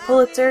Joseph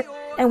Pulitzer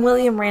and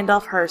William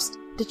Randolph Hearst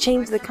to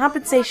change the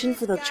compensation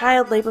for the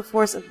child labor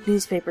force of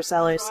newspaper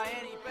sellers.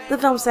 The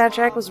film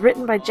soundtrack was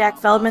written by Jack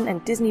Feldman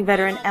and Disney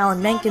veteran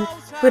Alan Menken,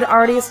 who had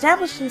already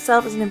established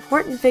himself as an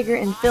important figure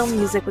in film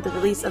music with the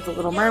release of The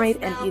Little Mermaid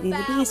and Beauty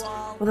and the Beast,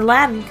 with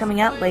Aladdin coming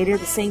out later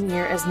the same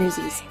year as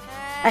Newsies.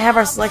 I have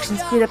our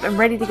selections queued up and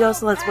ready to go,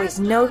 so let's waste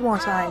no more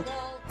time.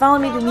 Follow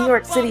me to New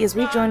York City as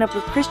we join up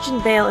with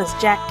Christian Bale as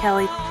Jack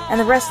Kelly and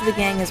the rest of the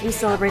gang as we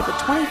celebrate the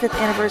 25th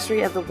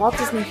anniversary of the Walt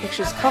Disney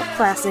Pictures cult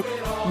classic,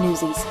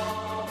 Newsies.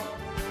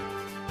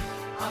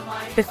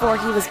 Before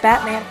he was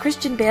Batman,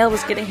 Christian Bale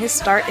was getting his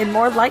start in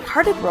more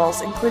light-hearted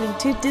roles, including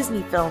 2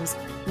 Disney films,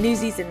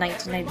 Newsies in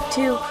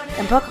 1992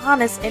 and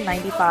Pocahontas in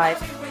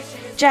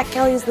 1995. Jack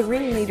Kelly is the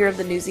ringleader of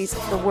the Newsies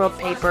for the World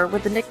paper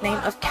with the nickname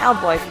of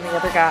Cowboy from the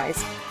other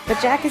guys. But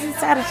Jack isn't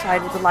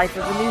satisfied with the life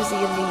of a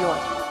newsie in New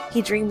York.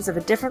 He dreams of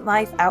a different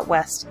life out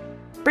west.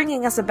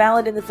 Bringing us a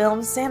ballad in the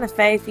film, Santa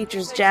Fe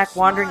features Jack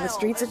wandering the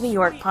streets of New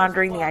York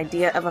pondering the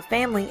idea of a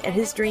family and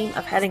his dream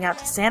of heading out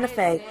to Santa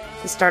Fe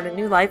to start a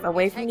new life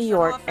away from New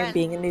York and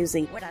being a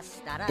newsie.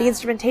 The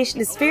instrumentation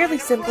is fairly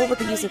simple with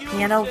the use of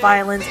piano,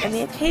 violins, and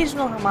the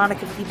occasional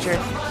harmonica feature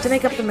to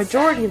make up the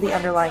majority of the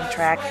underlying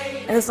track,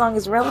 and the song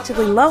is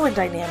relatively low and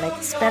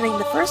dynamic, spending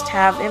the first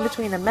half in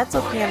between a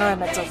mezzo piano and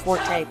mezzo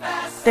forte.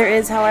 There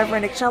is, however,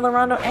 an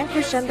accelerando and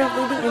crescendo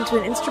leading into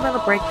an instrumental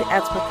break that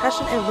adds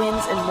percussion and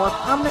winds in more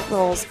prominent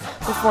roles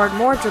before a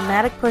more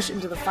dramatic push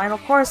into the final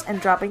chorus and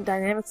dropping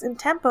dynamics in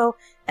tempo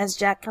as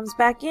Jack comes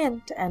back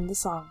in to end the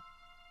song.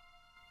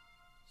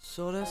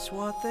 So that's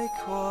what they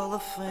call a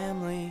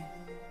family.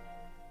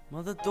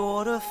 Mother,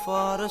 daughter,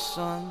 father,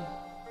 son.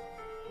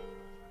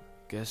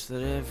 Guess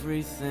that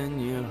everything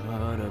you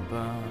heard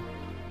about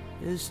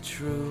is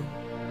true.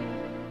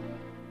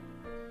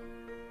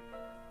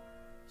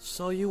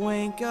 So you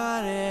ain't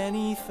got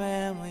any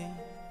family.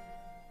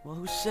 Well,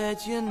 who said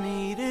you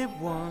needed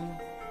one?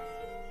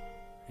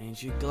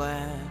 Ain't you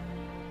glad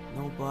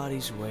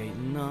nobody's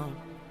waiting up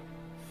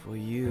for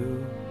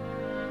you?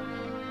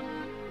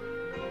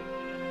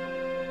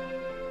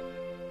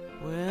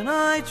 When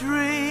I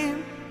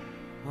dream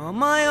on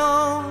my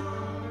own,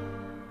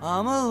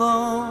 I'm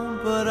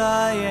alone, but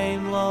I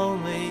ain't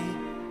lonely.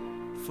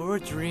 For a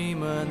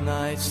dreamer,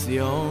 night's the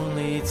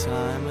only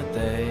time of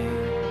day.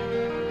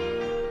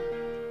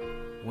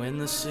 When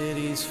the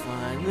city's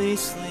finally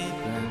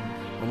sleeping,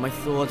 when my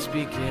thoughts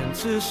begin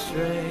to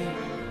stray,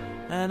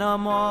 and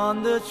I'm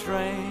on the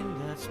train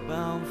that's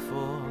bound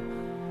for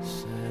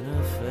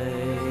Santa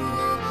Fe.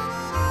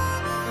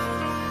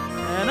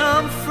 And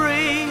I'm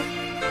free,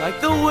 like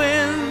the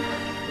wind,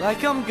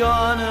 like I'm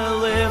gonna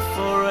live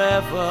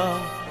forever.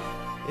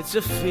 It's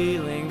a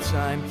feeling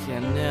time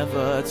can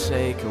never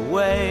take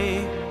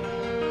away.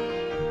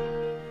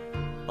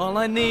 All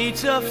I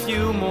need's a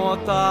few more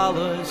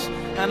dollars,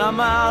 and I'm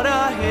out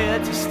of here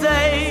to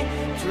stay.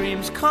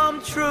 Dreams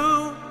come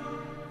true,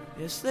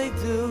 yes they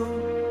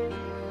do.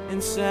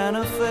 in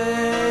Santa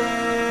Fe.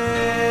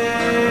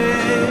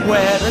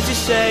 Where does he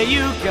say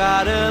you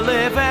gotta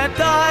live and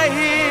die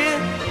here?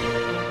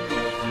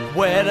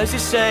 Where does he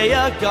say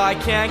a guy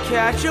can't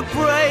catch a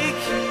break?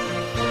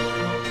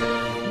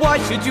 Why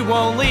should you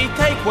only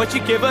take what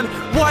you're given?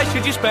 Why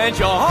should you spend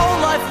your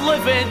whole life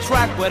living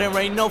trapped where there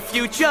ain't no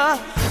future?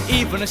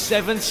 Even at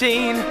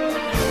 17,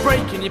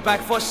 breaking your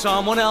back for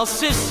someone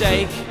else's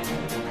sake.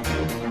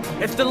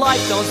 If the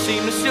life don't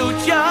seem to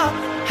suit ya,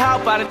 how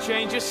about a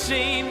change of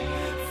scene?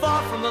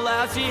 Far from the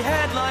lousy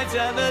headlines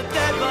and the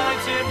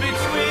deadlines in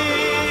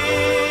between.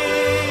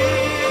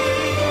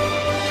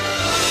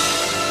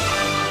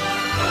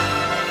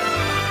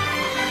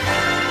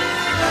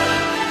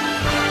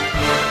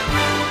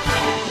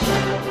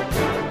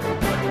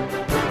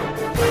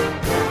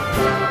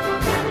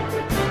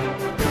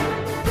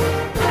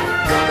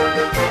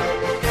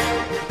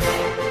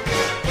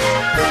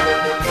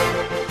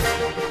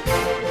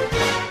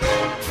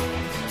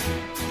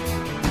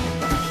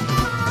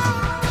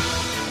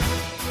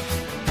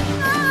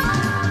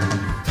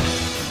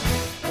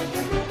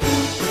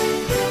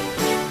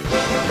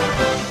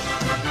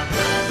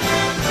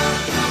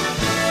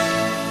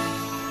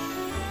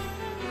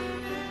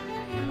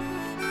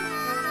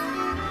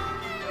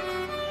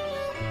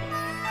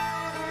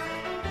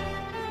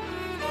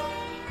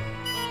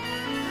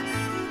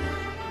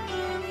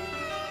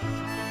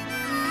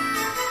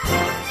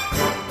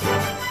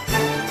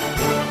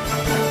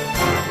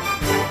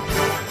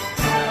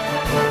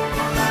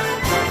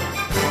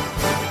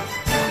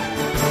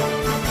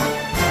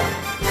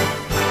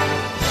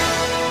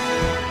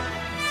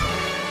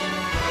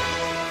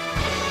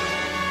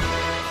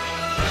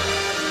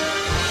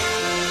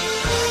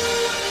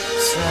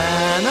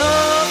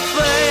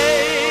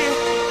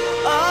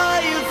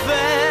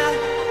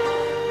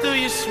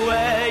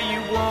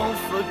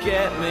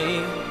 Get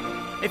me.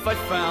 If I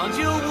found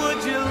you,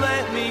 would you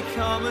let me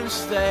come and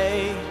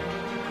stay?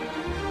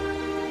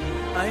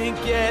 I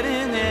ain't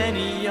getting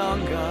any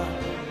younger,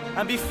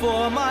 and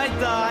before my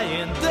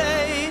dying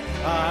day,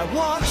 I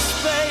want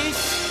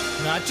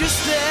space, not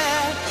just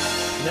air.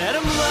 Let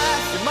them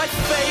laugh in my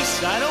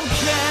face, I don't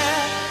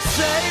care.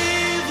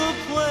 Save the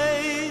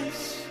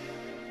place,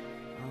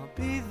 I'll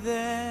be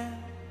there.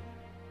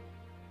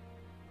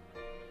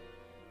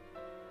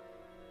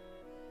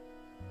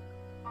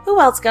 Who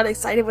else got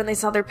excited when they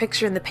saw their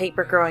picture in the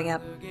paper growing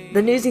up?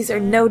 The Newsies are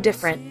no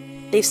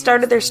different. They've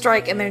started their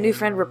strike, and their new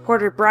friend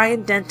reporter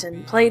Brian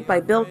Denton, played by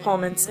Bill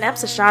Pullman,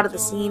 snaps a shot of the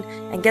scene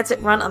and gets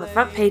it run on the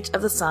front page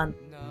of The Sun.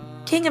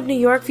 King of New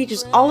York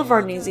features all of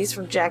our Newsies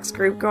from Jack's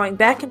group going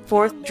back and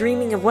forth,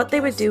 dreaming of what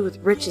they would do with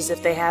riches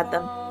if they had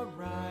them.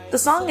 The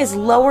song is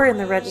lower in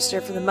the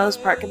register for the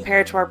most part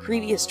compared to our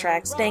previous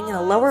tracks, staying in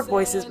the lower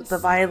voices with the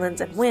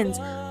violins and winds,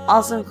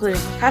 also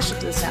including percussion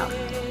to the sound.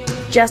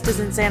 Just as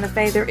in Santa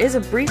Fe, there is a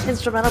brief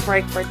instrumental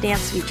break for a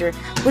dance feature,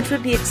 which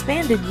would be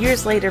expanded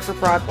years later for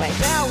Broadway.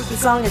 The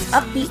song is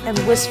upbeat and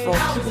wistful,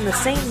 keeping the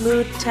same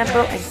mood,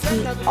 tempo, and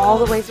key all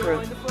the way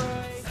through.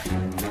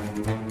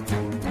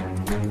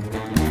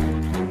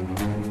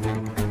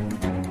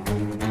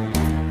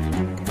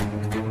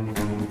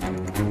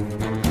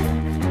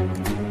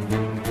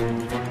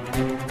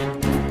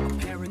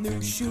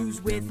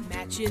 Shoes with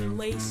matching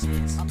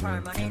laces, a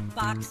permanent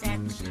box at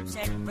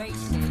sheepshead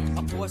races,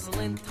 a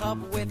porcelain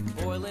tub with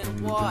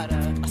boiling water,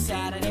 a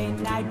Saturday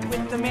night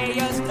with the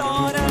mayor's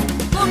daughter.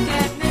 Look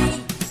at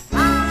me,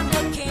 I'm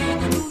the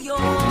king of New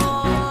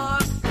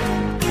York.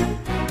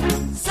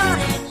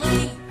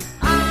 Suddenly,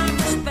 I'm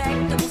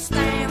respectable,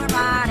 staring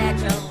right at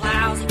your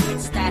lousy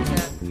good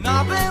stature.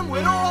 Nobbing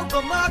with all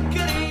the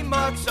muckety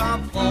mucks,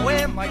 I'm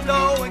flowing my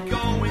dough and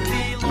going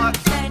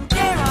deluxe. And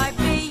there I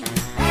be,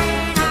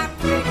 ain't I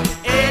pretty?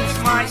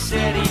 My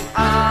city,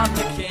 I'm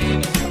the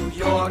king of New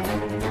York.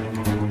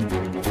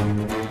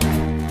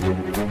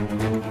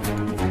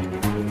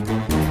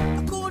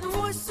 A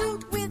corduroy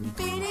suit with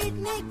fitted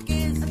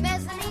knickers, a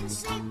mezzanine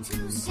seat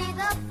to see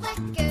the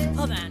flickers,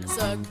 Havana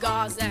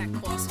cigars that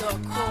cost a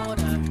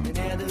quarter, an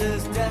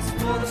editor's desk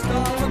for the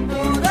stolen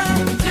border.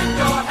 Tip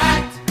your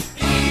hat,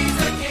 he's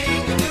the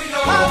king of New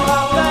York. How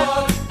about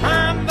that?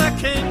 I'm the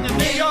king of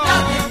New York.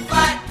 Nothing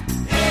flat,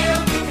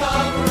 he'll be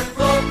covering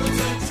Brooklyn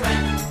to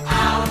Trent.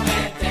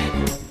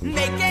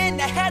 Making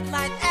the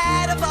headline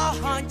out of a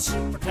hunch,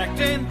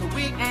 protecting the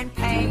weak and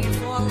paying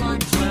for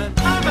lunch. When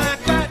I'm at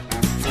that,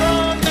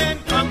 strong and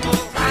humble,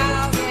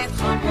 proud and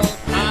humble,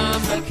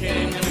 I'm the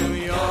king of New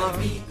York.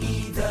 Be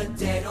either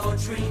dead or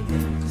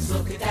dreaming. Just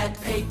look at that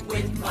pate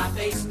with my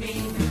face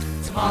mean.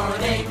 Tomorrow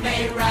they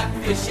may wrap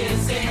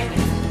fishes in,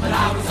 but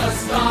I was a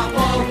star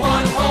for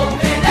one whole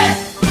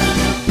minute.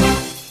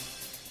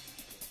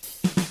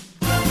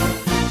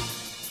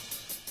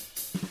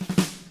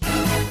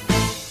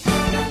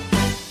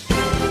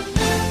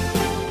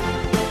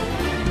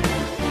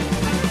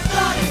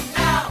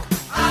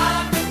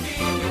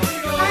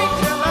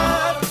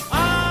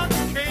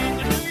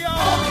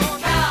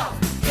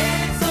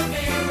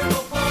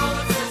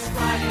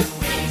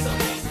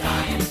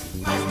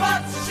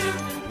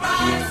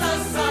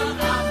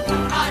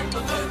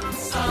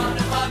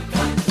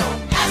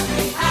 Ask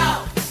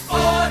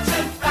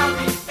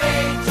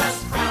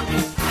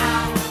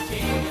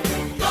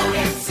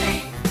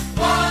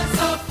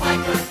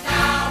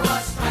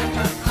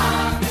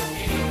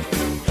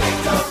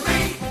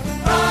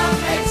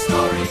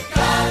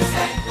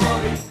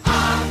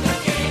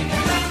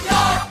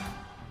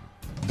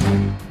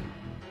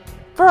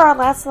our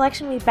last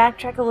selection, we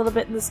backtrack a little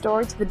bit in the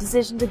story to the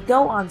decision to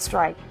go on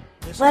strike.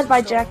 Led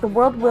by Jack, the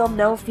World Will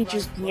Know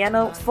features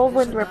piano, full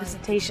wind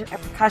representation,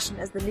 and percussion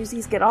as the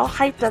Newsies get all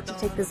hyped up to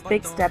take this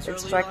big step in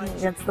striking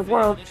against the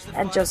world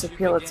and Joseph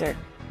Pulitzer.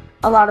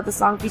 A lot of the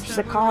song features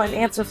a call and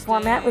answer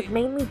format, with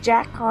mainly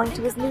Jack calling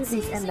to his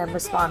Newsies and them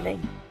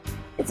responding.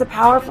 It's a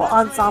powerful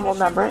ensemble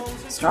number,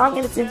 strong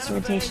in its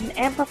instrumentation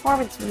and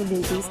performance from the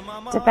Newsies,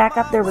 to back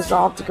up their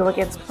resolve to go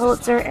against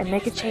Pulitzer and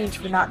make a change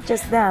for not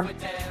just them,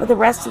 but the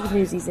rest of the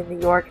Newsies in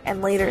New York,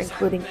 and later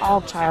including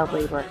all child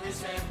labor.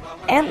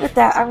 And with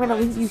that, I'm going to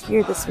leave you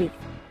here this week.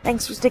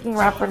 Thanks for sticking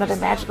around for another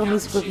magical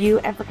music review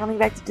and for coming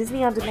back to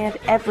Disney On Demand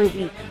every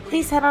week.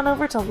 Please head on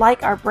over to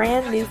like our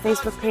brand new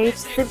Facebook page,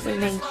 simply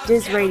named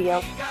Diz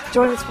Radio.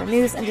 Join us for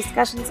news and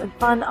discussions and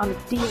fun on the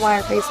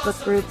D-Wire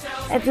Facebook group,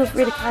 and feel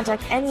free to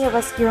contact any of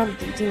us here on the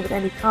D team with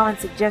any comments,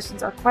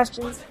 suggestions, or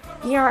questions.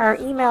 Here are our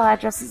email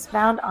addresses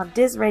found on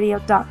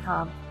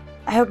DizRadio.com.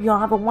 I hope you all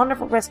have a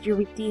wonderful rest of your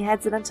week,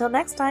 D-heads, and until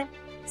next time,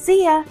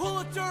 see ya!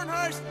 Pulitzer and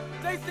Hearst,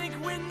 they think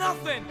we're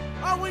nothing.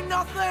 Are we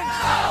nothing?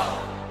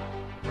 No!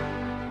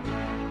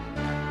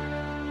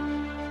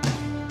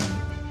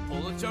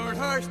 Pulitzer and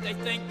Hearst, they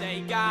think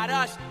they got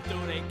us. Do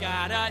they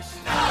got us?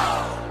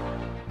 No!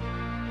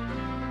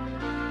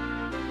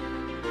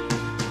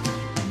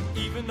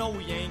 Even though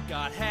we ain't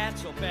got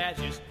hats or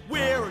badges,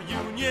 we're a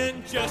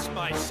union just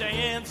by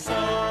saying so.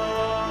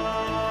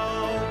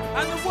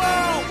 And the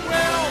world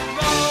will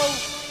know.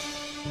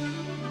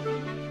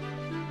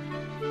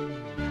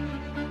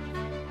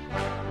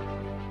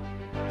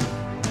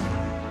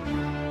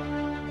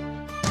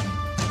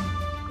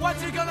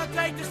 What's it gonna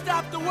take to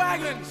stop the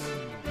wagons?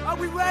 Are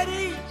we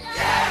ready?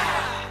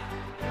 Yeah!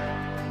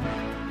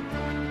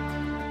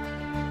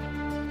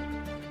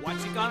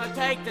 What's it gonna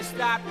take to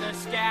stop the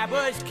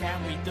scabbers?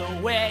 Can we do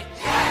it?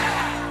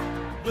 Yeah!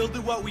 We'll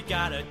do what we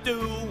gotta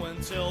do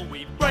until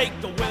we break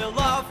the will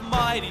of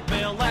Mighty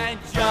Bill and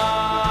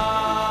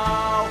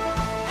Joe.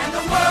 And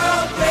the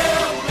world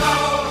will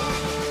know,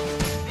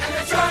 and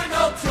the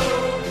journal too.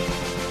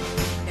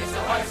 It's the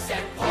Hearst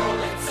and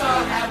Pulitzer,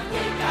 have we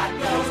got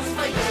news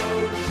for you?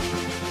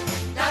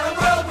 Now the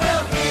world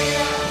will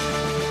hear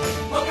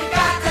what we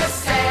got to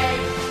say.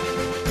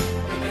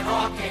 We've been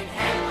hawking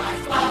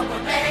headlines while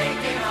we're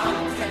making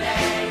them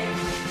today.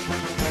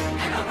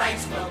 And the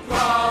ranks will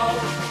grow,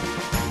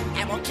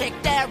 and we'll kick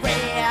their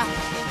rear.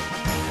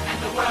 And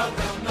the world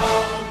will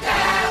know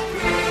that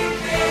we've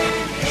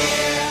been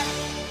here.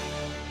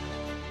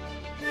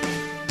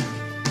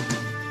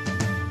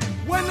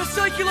 When the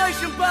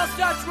circulation bell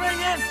starts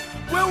ringing,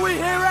 will we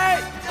hear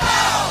it? No!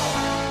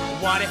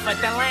 What if a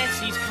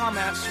Delancey's come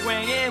out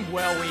swinging?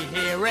 Will we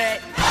hear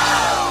it?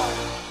 No!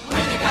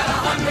 When you got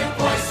 100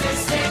 voices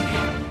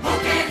singing, who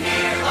can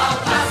hear a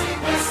lousy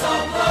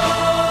whistle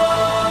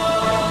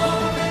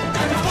blow?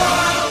 And the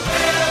world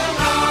will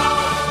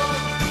know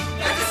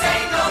that this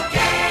ain't no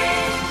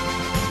game,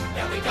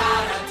 that we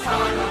got a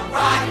ton of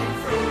rotten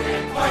fruit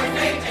and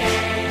perfect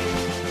aim.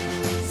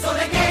 So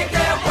they gave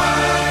their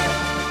word,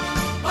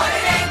 but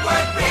it ain't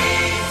worth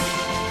peace.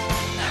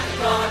 Now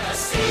they're gonna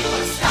see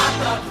what stop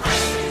the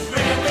presses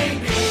really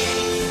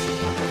means.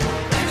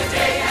 And the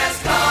day has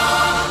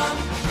come,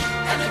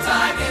 and the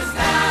time is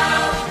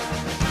now,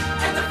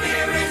 and the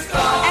fear is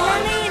gone, And my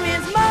name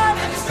is Mom,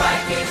 and the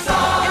strike is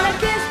on, and I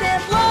kissed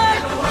that blood.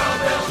 and the world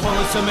will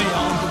Pulitzer me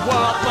on the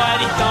world, but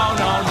he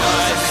don't own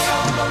us.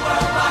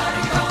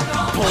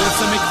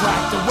 Pulitzer me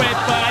crack the whip,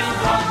 but he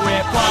won't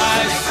whip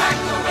us. Crack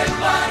the whip,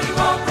 but he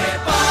won't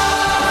whip us.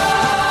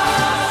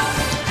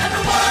 And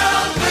the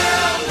world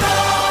will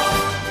know,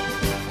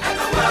 and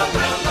the world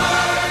will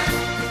learn,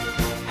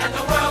 and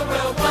the world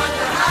will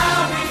wonder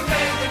how we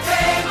made the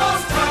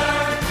tables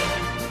turn.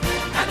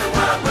 And the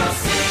world will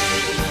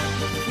see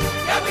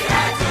that we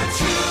had to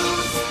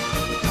choose,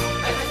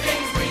 and the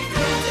things we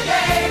do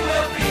today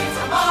will be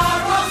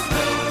tomorrow's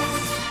news.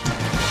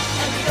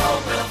 And the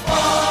old will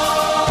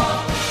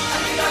fall,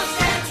 and the young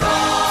stand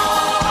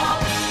tall.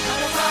 And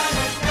the time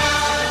is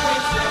now, the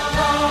wings will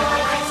blow, the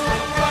ranks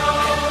will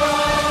grow.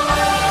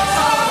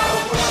 So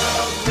the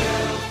world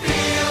will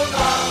feel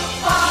the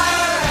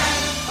fire and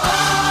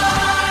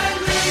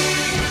finally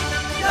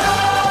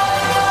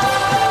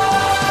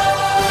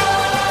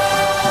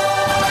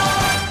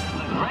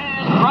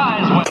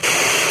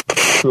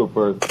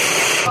Trooper,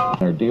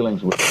 their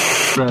dealings with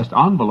addressed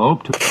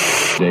envelope to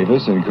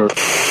Davis and Kirk.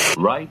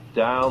 Write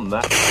down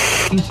that.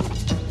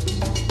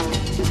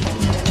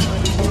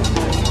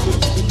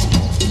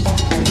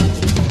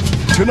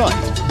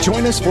 Tonight,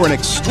 join us for an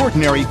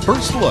extraordinary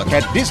first look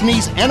at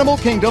Disney's Animal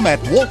Kingdom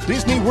at Walt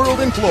Disney World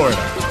in Florida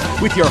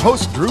with your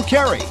host, Drew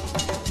Carey,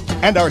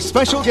 and our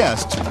special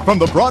guests from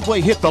the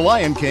Broadway hit The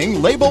Lion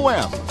King, Les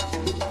Bohèmes,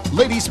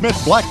 Ladysmith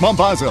Black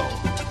Mambazo,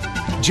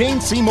 Jane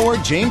Seymour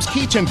James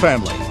Keach and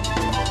family,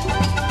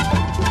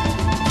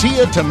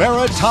 Tia,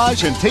 Tamara,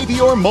 Taj, and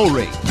Tavior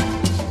Mulry,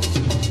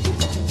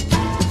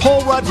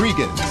 Paul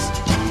Rodriguez,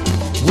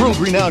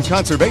 world-renowned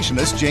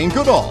conservationist Jane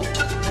Goodall,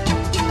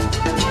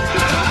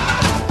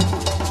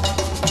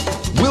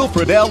 Will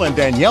Friedle and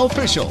Danielle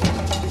Fishel,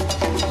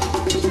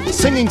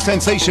 singing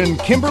sensation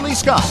Kimberly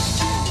Scott,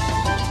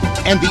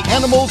 and the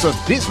animals of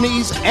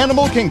Disney's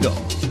Animal Kingdom.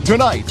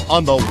 Tonight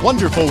on The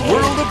Wonderful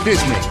World of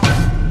Disney.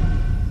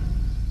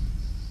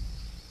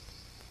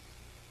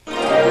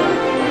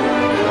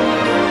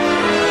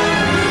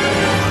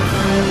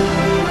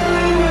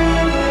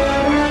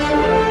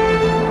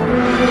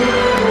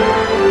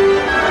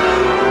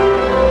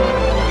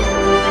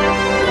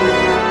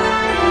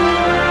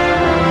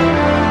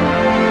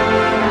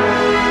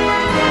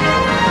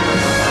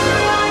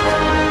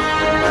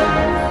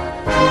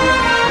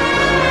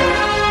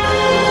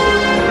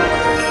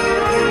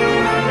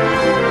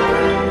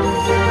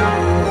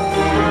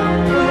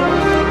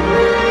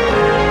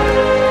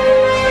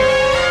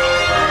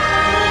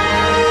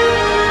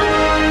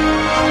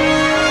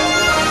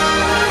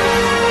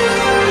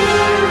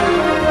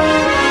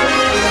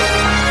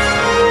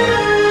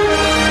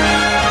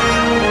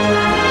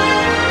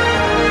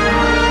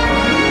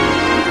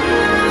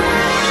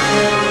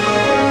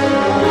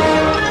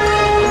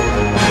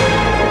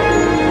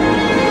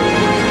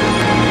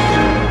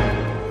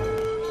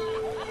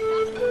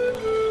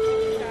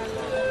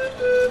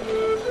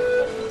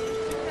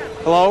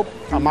 Hello,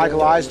 I'm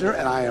Michael Eisner,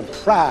 and I am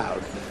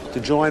proud to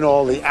join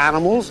all the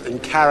animals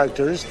and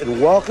characters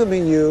in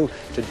welcoming you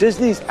to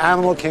Disney's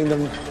Animal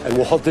Kingdom at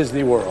Walt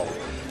Disney World.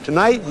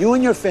 Tonight, you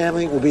and your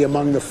family will be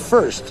among the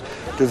first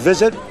to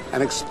visit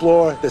and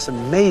explore this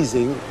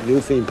amazing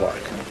new theme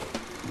park.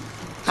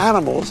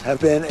 Animals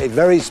have been a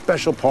very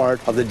special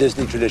part of the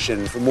Disney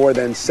tradition for more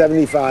than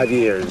 75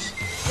 years.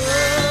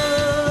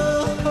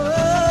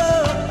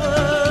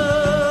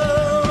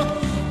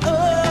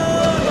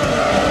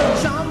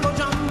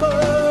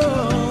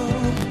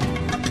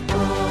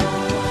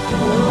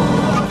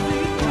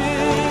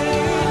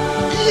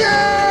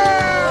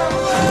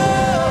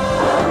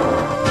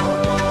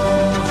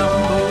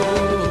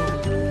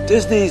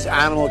 Disney's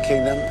Animal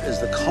Kingdom is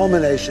the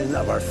culmination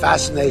of our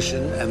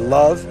fascination and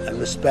love and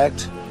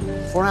respect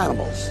for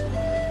animals.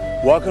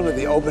 Welcome to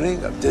the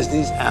opening of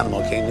Disney's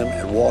Animal Kingdom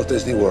at Walt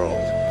Disney World,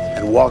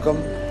 and welcome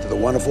to the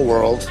wonderful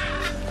world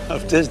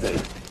of Disney.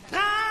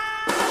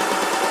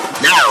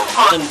 Now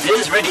on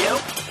Diz Radio,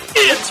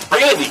 it's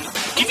Brandy,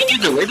 giving you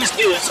the latest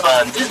news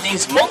on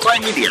Disney's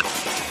multimedia.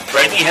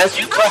 Brandy has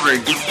you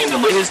covered, giving you the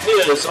latest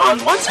news on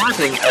what's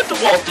happening at the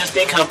Walt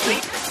Disney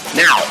Company.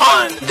 Now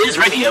on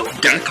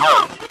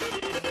DizRadio.com.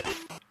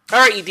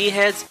 Alright, you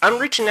D-heads, I'm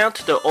reaching out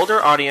to the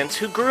older audience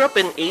who grew up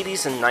in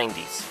 80s and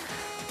 90s.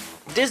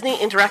 Disney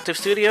Interactive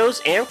Studios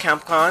and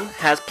Capcom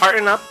has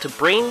partnered up to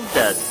bring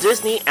the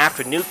Disney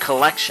Afternoon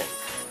Collection.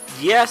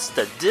 Yes,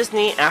 the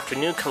Disney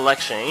Afternoon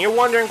Collection, and you're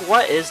wondering,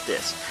 what is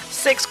this?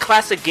 6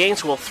 classic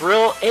games will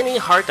thrill any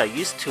heart that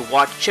used to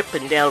watch Chip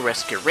and Dale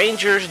Rescue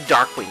Rangers,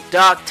 Darkwing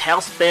Duck,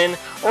 Tailspin,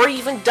 or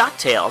even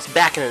DuckTales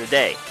back in the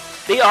day.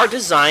 They are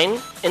designed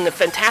in the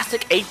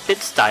fantastic 8-bit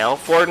style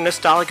for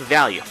nostalgic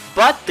value,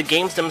 but the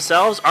games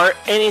themselves are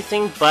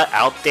anything but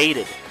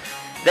outdated.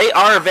 They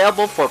are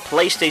available for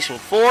PlayStation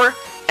 4,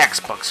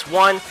 Xbox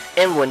One,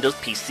 and Windows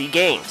PC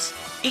games.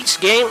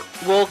 Each game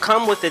will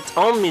come with its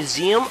own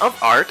museum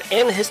of art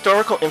and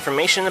historical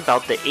information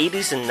about the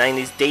 80s and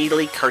 90s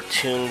daily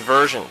cartoon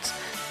versions.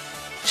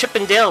 Chip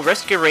and Dale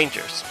Rescue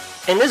Rangers.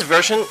 In this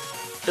version,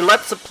 it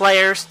lets the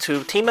players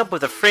to team up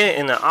with a friend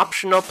in an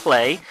optional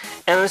play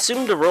and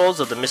assume the roles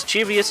of the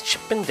mischievous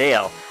Chip and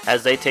Dale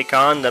as they take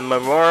on the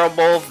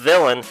memorable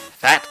villain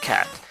Fat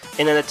Cat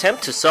in an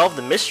attempt to solve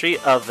the mystery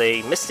of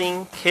a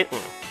missing kitten.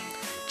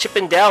 Chip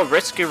and Dale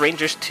Rescue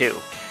Rangers 2.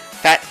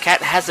 Fat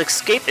Cat has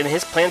escaped and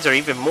his plans are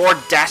even more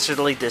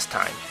dastardly this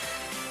time.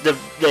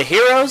 The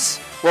heroes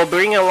will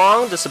bring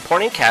along the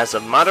supporting cast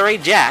of Monterey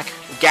Jack,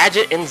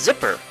 Gadget, and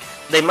Zipper.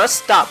 They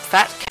must stop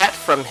Fat Cat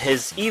from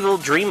his evil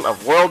dream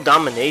of world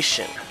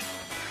domination.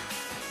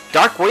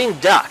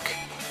 Darkwing Duck.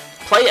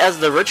 Play as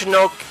the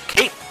original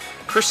Cape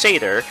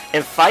Crusader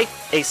and fight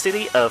a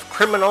city of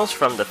criminals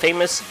from the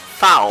famous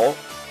FOWL,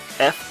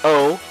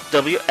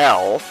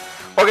 F-O-W-L,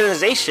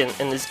 organization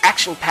in this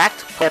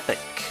action-packed epic.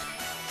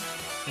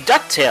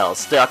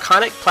 DuckTales, the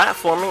iconic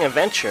platforming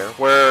adventure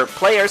where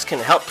players can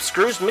help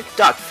Scrooge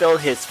McDuck fill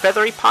his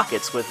feathery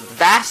pockets with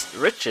vast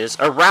riches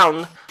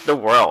around the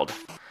world.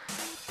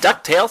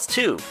 DuckTales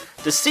 2,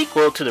 the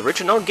sequel to the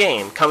original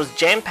game, comes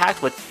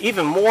jam-packed with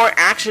even more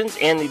actions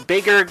and the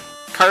bigger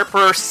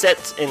Carper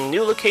sets in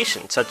new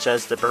locations such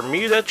as the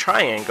Bermuda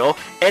Triangle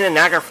and the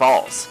Niagara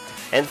Falls.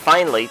 And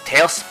finally,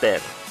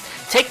 Tailspin.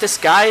 Take the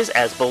skies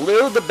as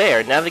Baloo the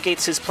Bear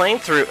navigates his plane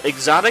through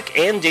exotic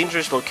and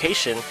dangerous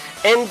location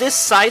in this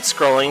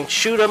side-scrolling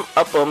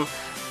shoot-'em-up-'em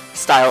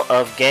style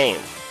of game.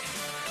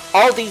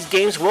 All these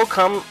games will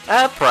come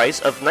at a price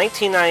of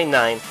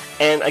 $19.99,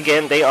 and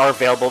again, they are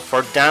available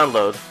for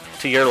download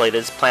to your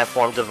latest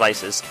platform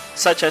devices,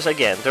 such as,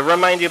 again, to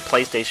remind you,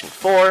 PlayStation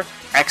 4,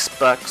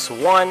 Xbox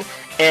One,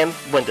 and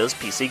Windows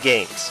PC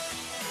games.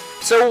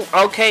 So,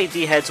 okay,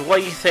 D-heads, what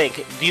do you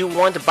think? Do you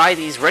want to buy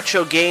these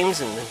retro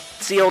games and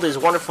seal this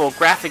wonderful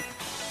graphic,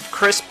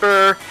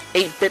 crisper,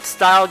 8-bit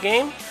style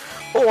game?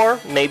 Or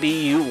maybe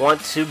you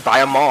want to buy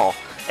them all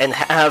and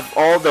have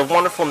all the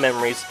wonderful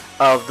memories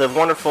of the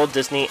wonderful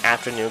Disney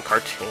afternoon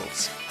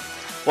cartoons.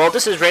 Well,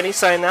 this is Randy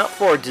signing out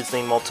for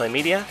Disney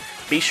Multimedia.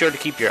 Be sure to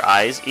keep your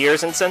eyes,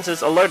 ears, and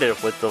senses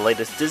alerted with the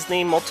latest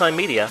Disney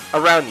multimedia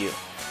around you.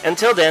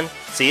 Until then,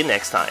 see you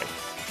next time.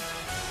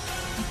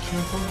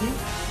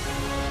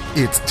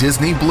 It's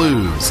Disney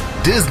Blues,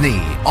 Disney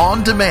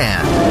on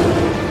Demand.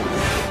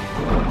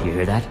 You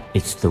hear that?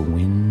 It's the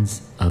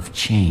winds of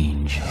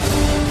change.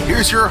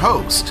 Here's your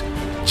host,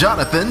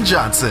 Jonathan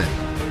Johnson.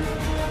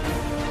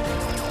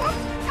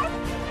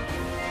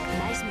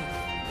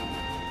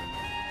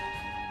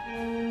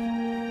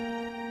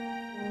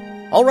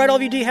 Alright, all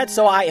of you D-heads,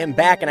 so I am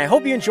back, and I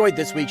hope you enjoyed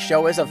this week's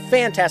show. It's a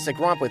fantastic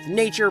romp with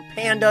nature,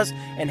 pandas,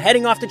 and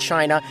heading off to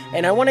China,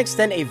 and I want to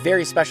extend a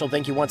very special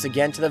thank you once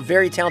again to the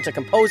very talented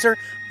composer,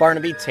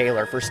 Barnaby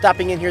Taylor, for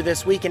stopping in here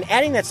this week and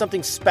adding that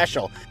something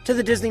special to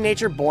the Disney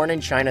Nature Born in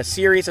China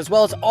series, as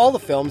well as all the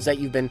films that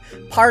you've been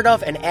part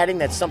of, and adding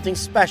that something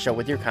special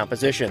with your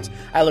compositions.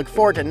 I look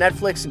forward to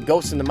Netflix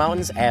Ghosts in the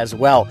Mountains as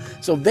well.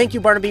 So thank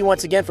you, Barnaby,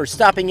 once again for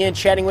stopping in,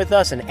 chatting with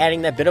us, and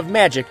adding that bit of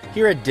magic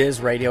here at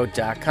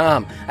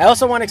DizRadio.com. I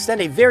also want to extend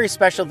a very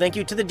special thank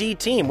you to the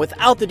D-Team.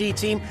 Without the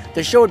D-Team,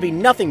 the show would be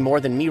nothing more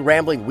than me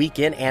rambling week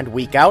in and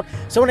week out.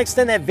 So I want to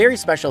extend that very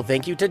special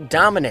thank you to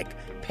Dominic,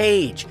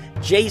 Paige,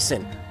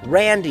 Jason,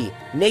 Randy,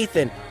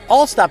 Nathan,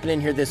 all stopping in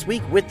here this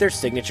week with their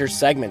signature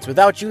segments.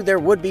 Without you, there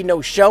would be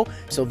no show,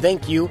 so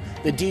thank you,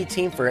 the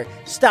D-Team, for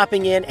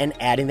stopping in and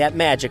adding that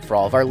magic for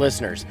all of our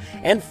listeners.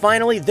 And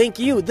finally, thank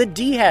you, the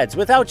D-Heads.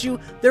 Without you,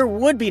 there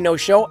would be no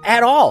show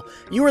at all.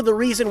 You are the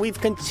reason we've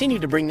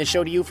continued to bring the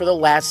show to you for the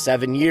last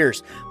 7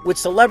 years. With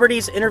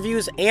celebrities,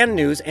 interviews, and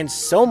news, and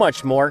so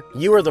much more,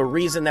 you are the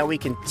reason that we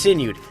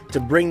continued to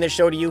bring the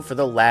show to you for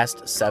the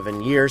last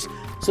 7 years.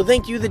 So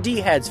thank you, the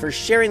D-Heads, for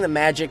sharing the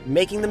magic,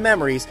 making the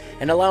memories,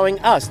 and allowing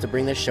us to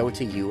bring the show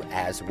to you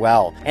as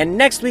well. And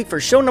next week for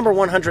show number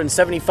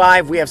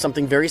 175, we have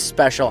something very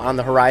special on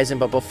the horizon.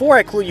 But before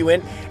I clue you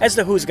in as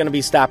to who's going to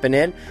be stopping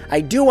in,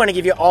 I do want to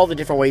give you all the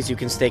different ways you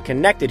can stay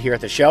connected here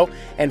at the show.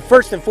 And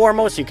first and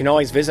foremost, you can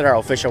always visit our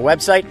official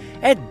website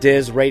at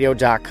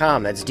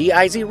DizRadio.com. That's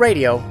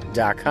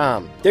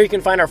DizRadio.com. There you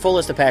can find our full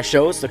list of past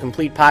shows, the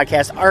complete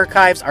podcast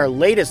archives, our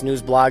latest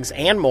news blogs,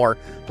 and more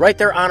right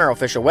there on our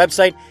official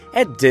website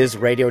at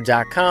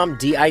DizRadio.com,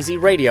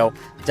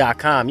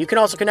 DizRadio.com. You can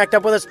also connect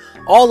up with us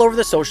all over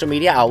the social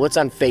media outlets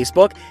on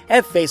Facebook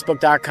at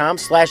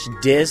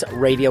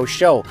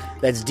Facebook.com/DizRadioShow.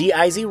 That's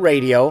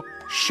DizRadio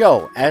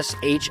Show,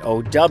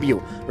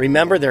 SHOW.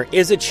 Remember, there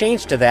is a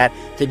change to that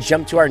to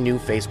jump to our new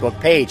Facebook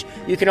page.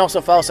 You can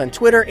also follow us on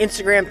Twitter,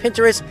 Instagram,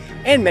 Pinterest,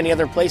 and many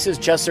other places.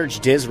 Just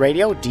search Diz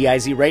Radio,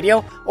 D-I-Z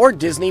Radio, or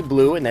Disney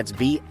Blue, and that's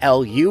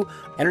B-L-U.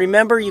 And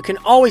remember, you can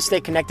always stay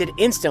connected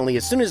instantly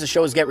as soon as the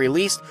shows get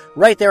released,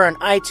 right there on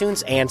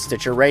iTunes and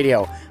Stitcher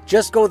Radio.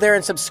 Just go there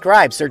and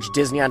subscribe. Search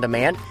Disney On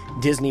Demand,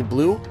 Disney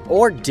Blue,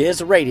 or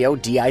Diz Radio,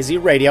 D-I-Z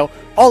Radio,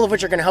 all of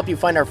which are going to help you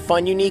find our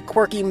fun, unique,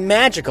 quirky,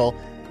 magical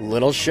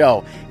little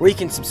show, where you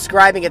can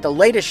subscribe and get the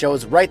latest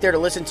shows right there to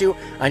listen to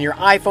on your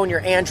iPhone,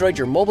 your Android,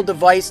 your mobile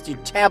device, your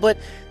tablet,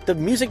 the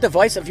music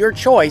device of your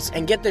choice,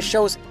 and get the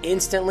shows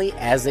instantly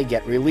as they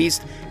get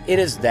released. It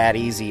is that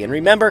easy. And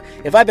remember,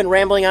 if I've been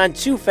rambling on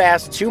too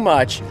fast, too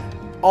much,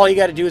 all you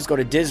got to do is go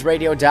to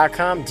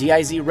DizRadio.com,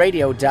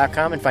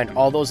 DizRadio.com, and find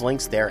all those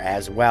links there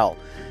as well.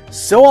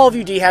 So all of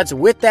you D-Heads,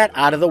 with that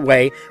out of the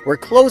way, we're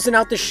closing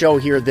out the show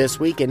here this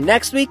week, and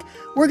next week,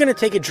 we're going to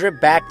take a trip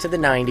back to the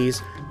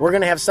 90s. We're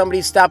going to have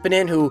somebody stopping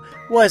in who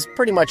was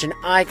pretty much an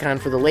icon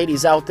for the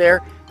ladies out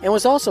there, and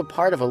was also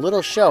part of a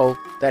little show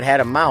that had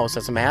a mouse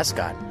as a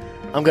mascot.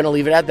 I'm going to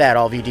leave it at that,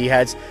 all of you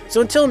D-Heads.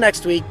 So until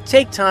next week,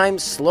 take time,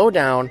 slow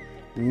down,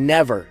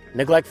 never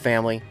neglect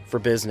family for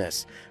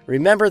business.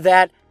 Remember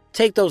that.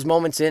 Take those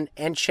moments in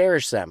and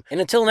cherish them. And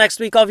until next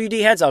week, all of you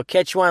D-Heads, I'll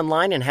catch you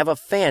online and have a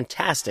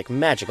fantastic,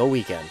 magical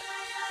weekend.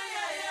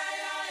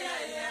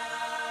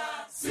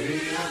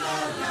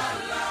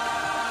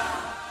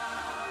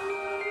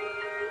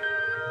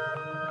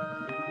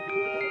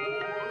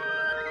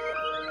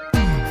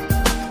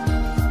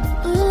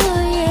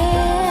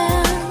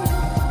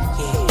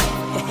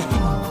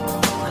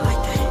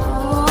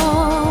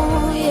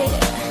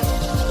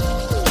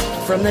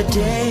 From the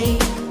day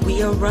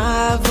we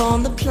arrive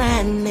on the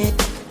planet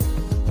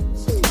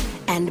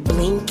and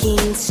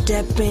blinking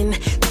stepping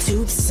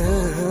to the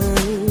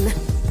sun,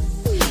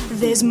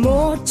 there's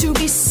more to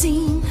be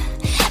seen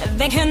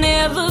than can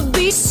ever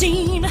be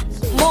seen,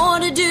 more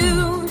to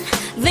do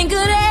than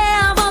could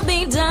ever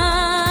be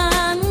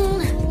done.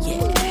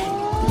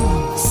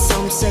 Yeah.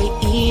 Some say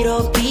eat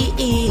or be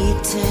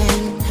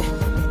eaten,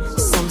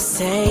 some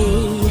say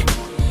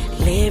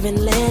live and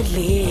let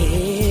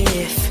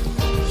live.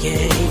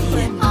 Yeah.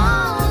 But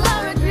all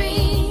are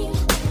agreed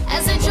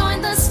as they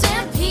join the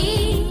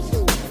stampede.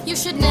 You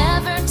should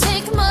never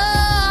take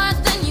more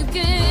than you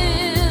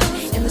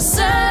give in the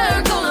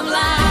circle of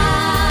life.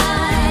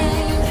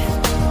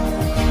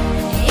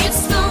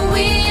 It's the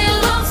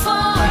wheel of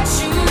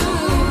fortune.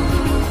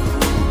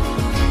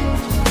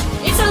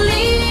 It's a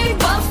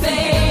leap of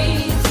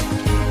faith.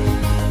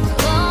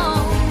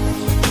 Oh,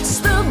 it's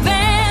the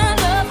bend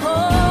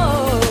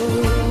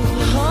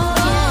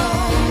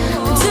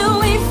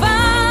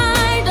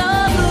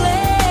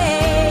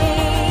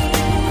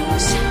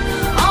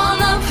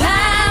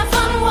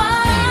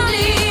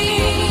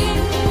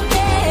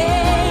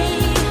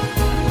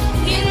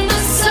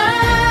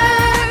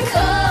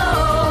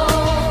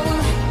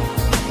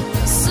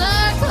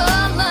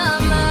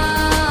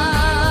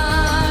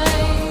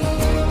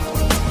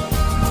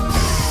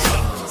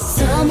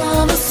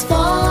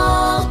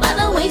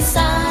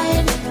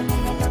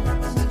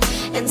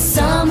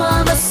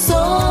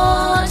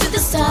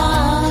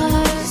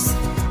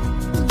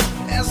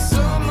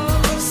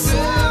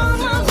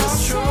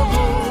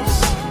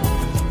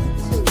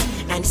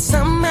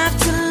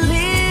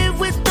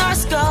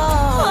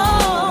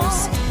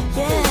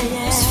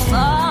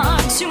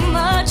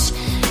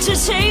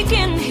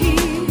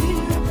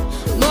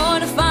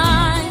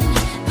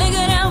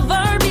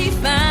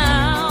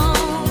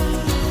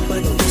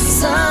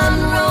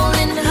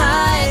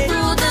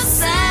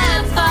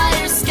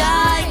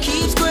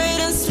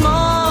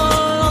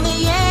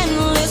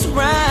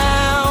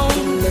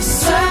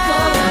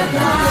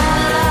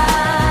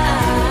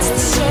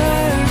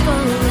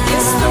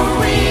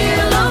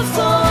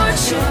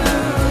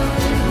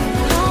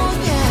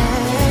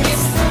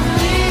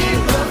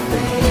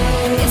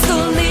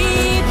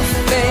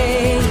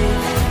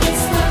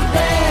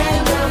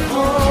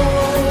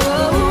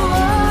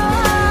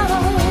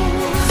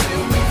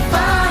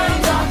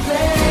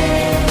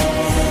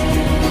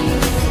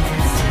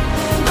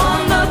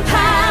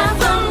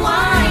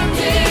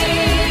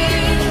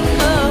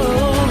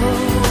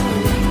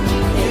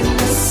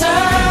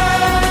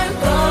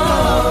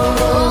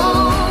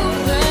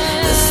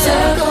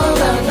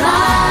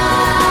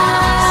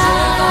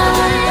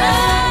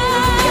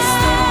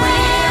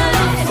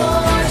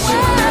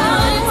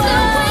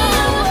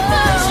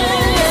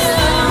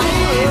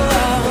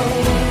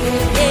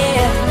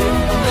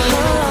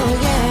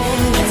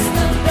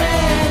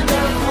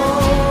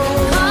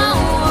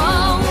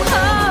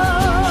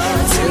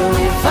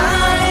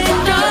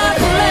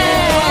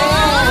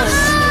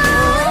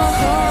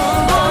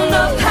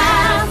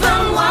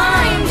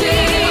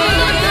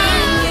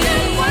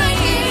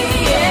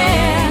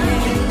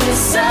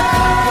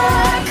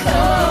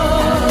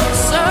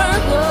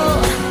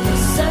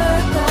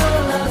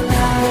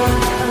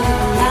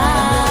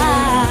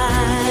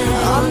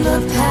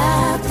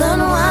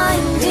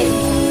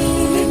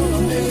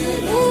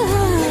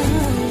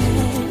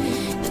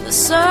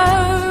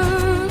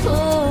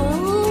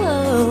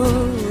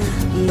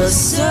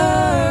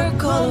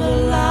circle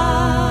of life.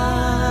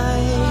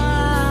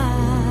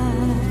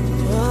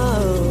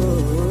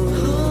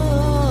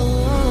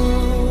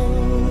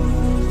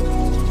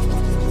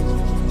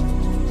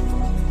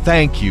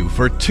 Thank you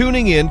for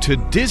tuning in to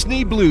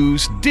Disney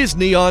Blues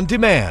Disney on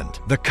Demand.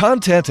 The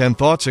content and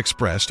thoughts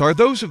expressed are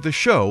those of the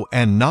show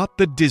and not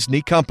the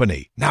Disney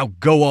Company. Now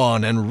go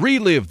on and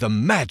relive the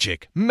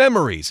magic,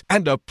 memories,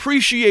 and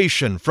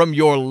appreciation from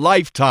your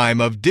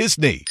lifetime of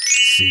Disney.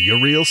 See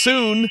you real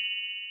soon.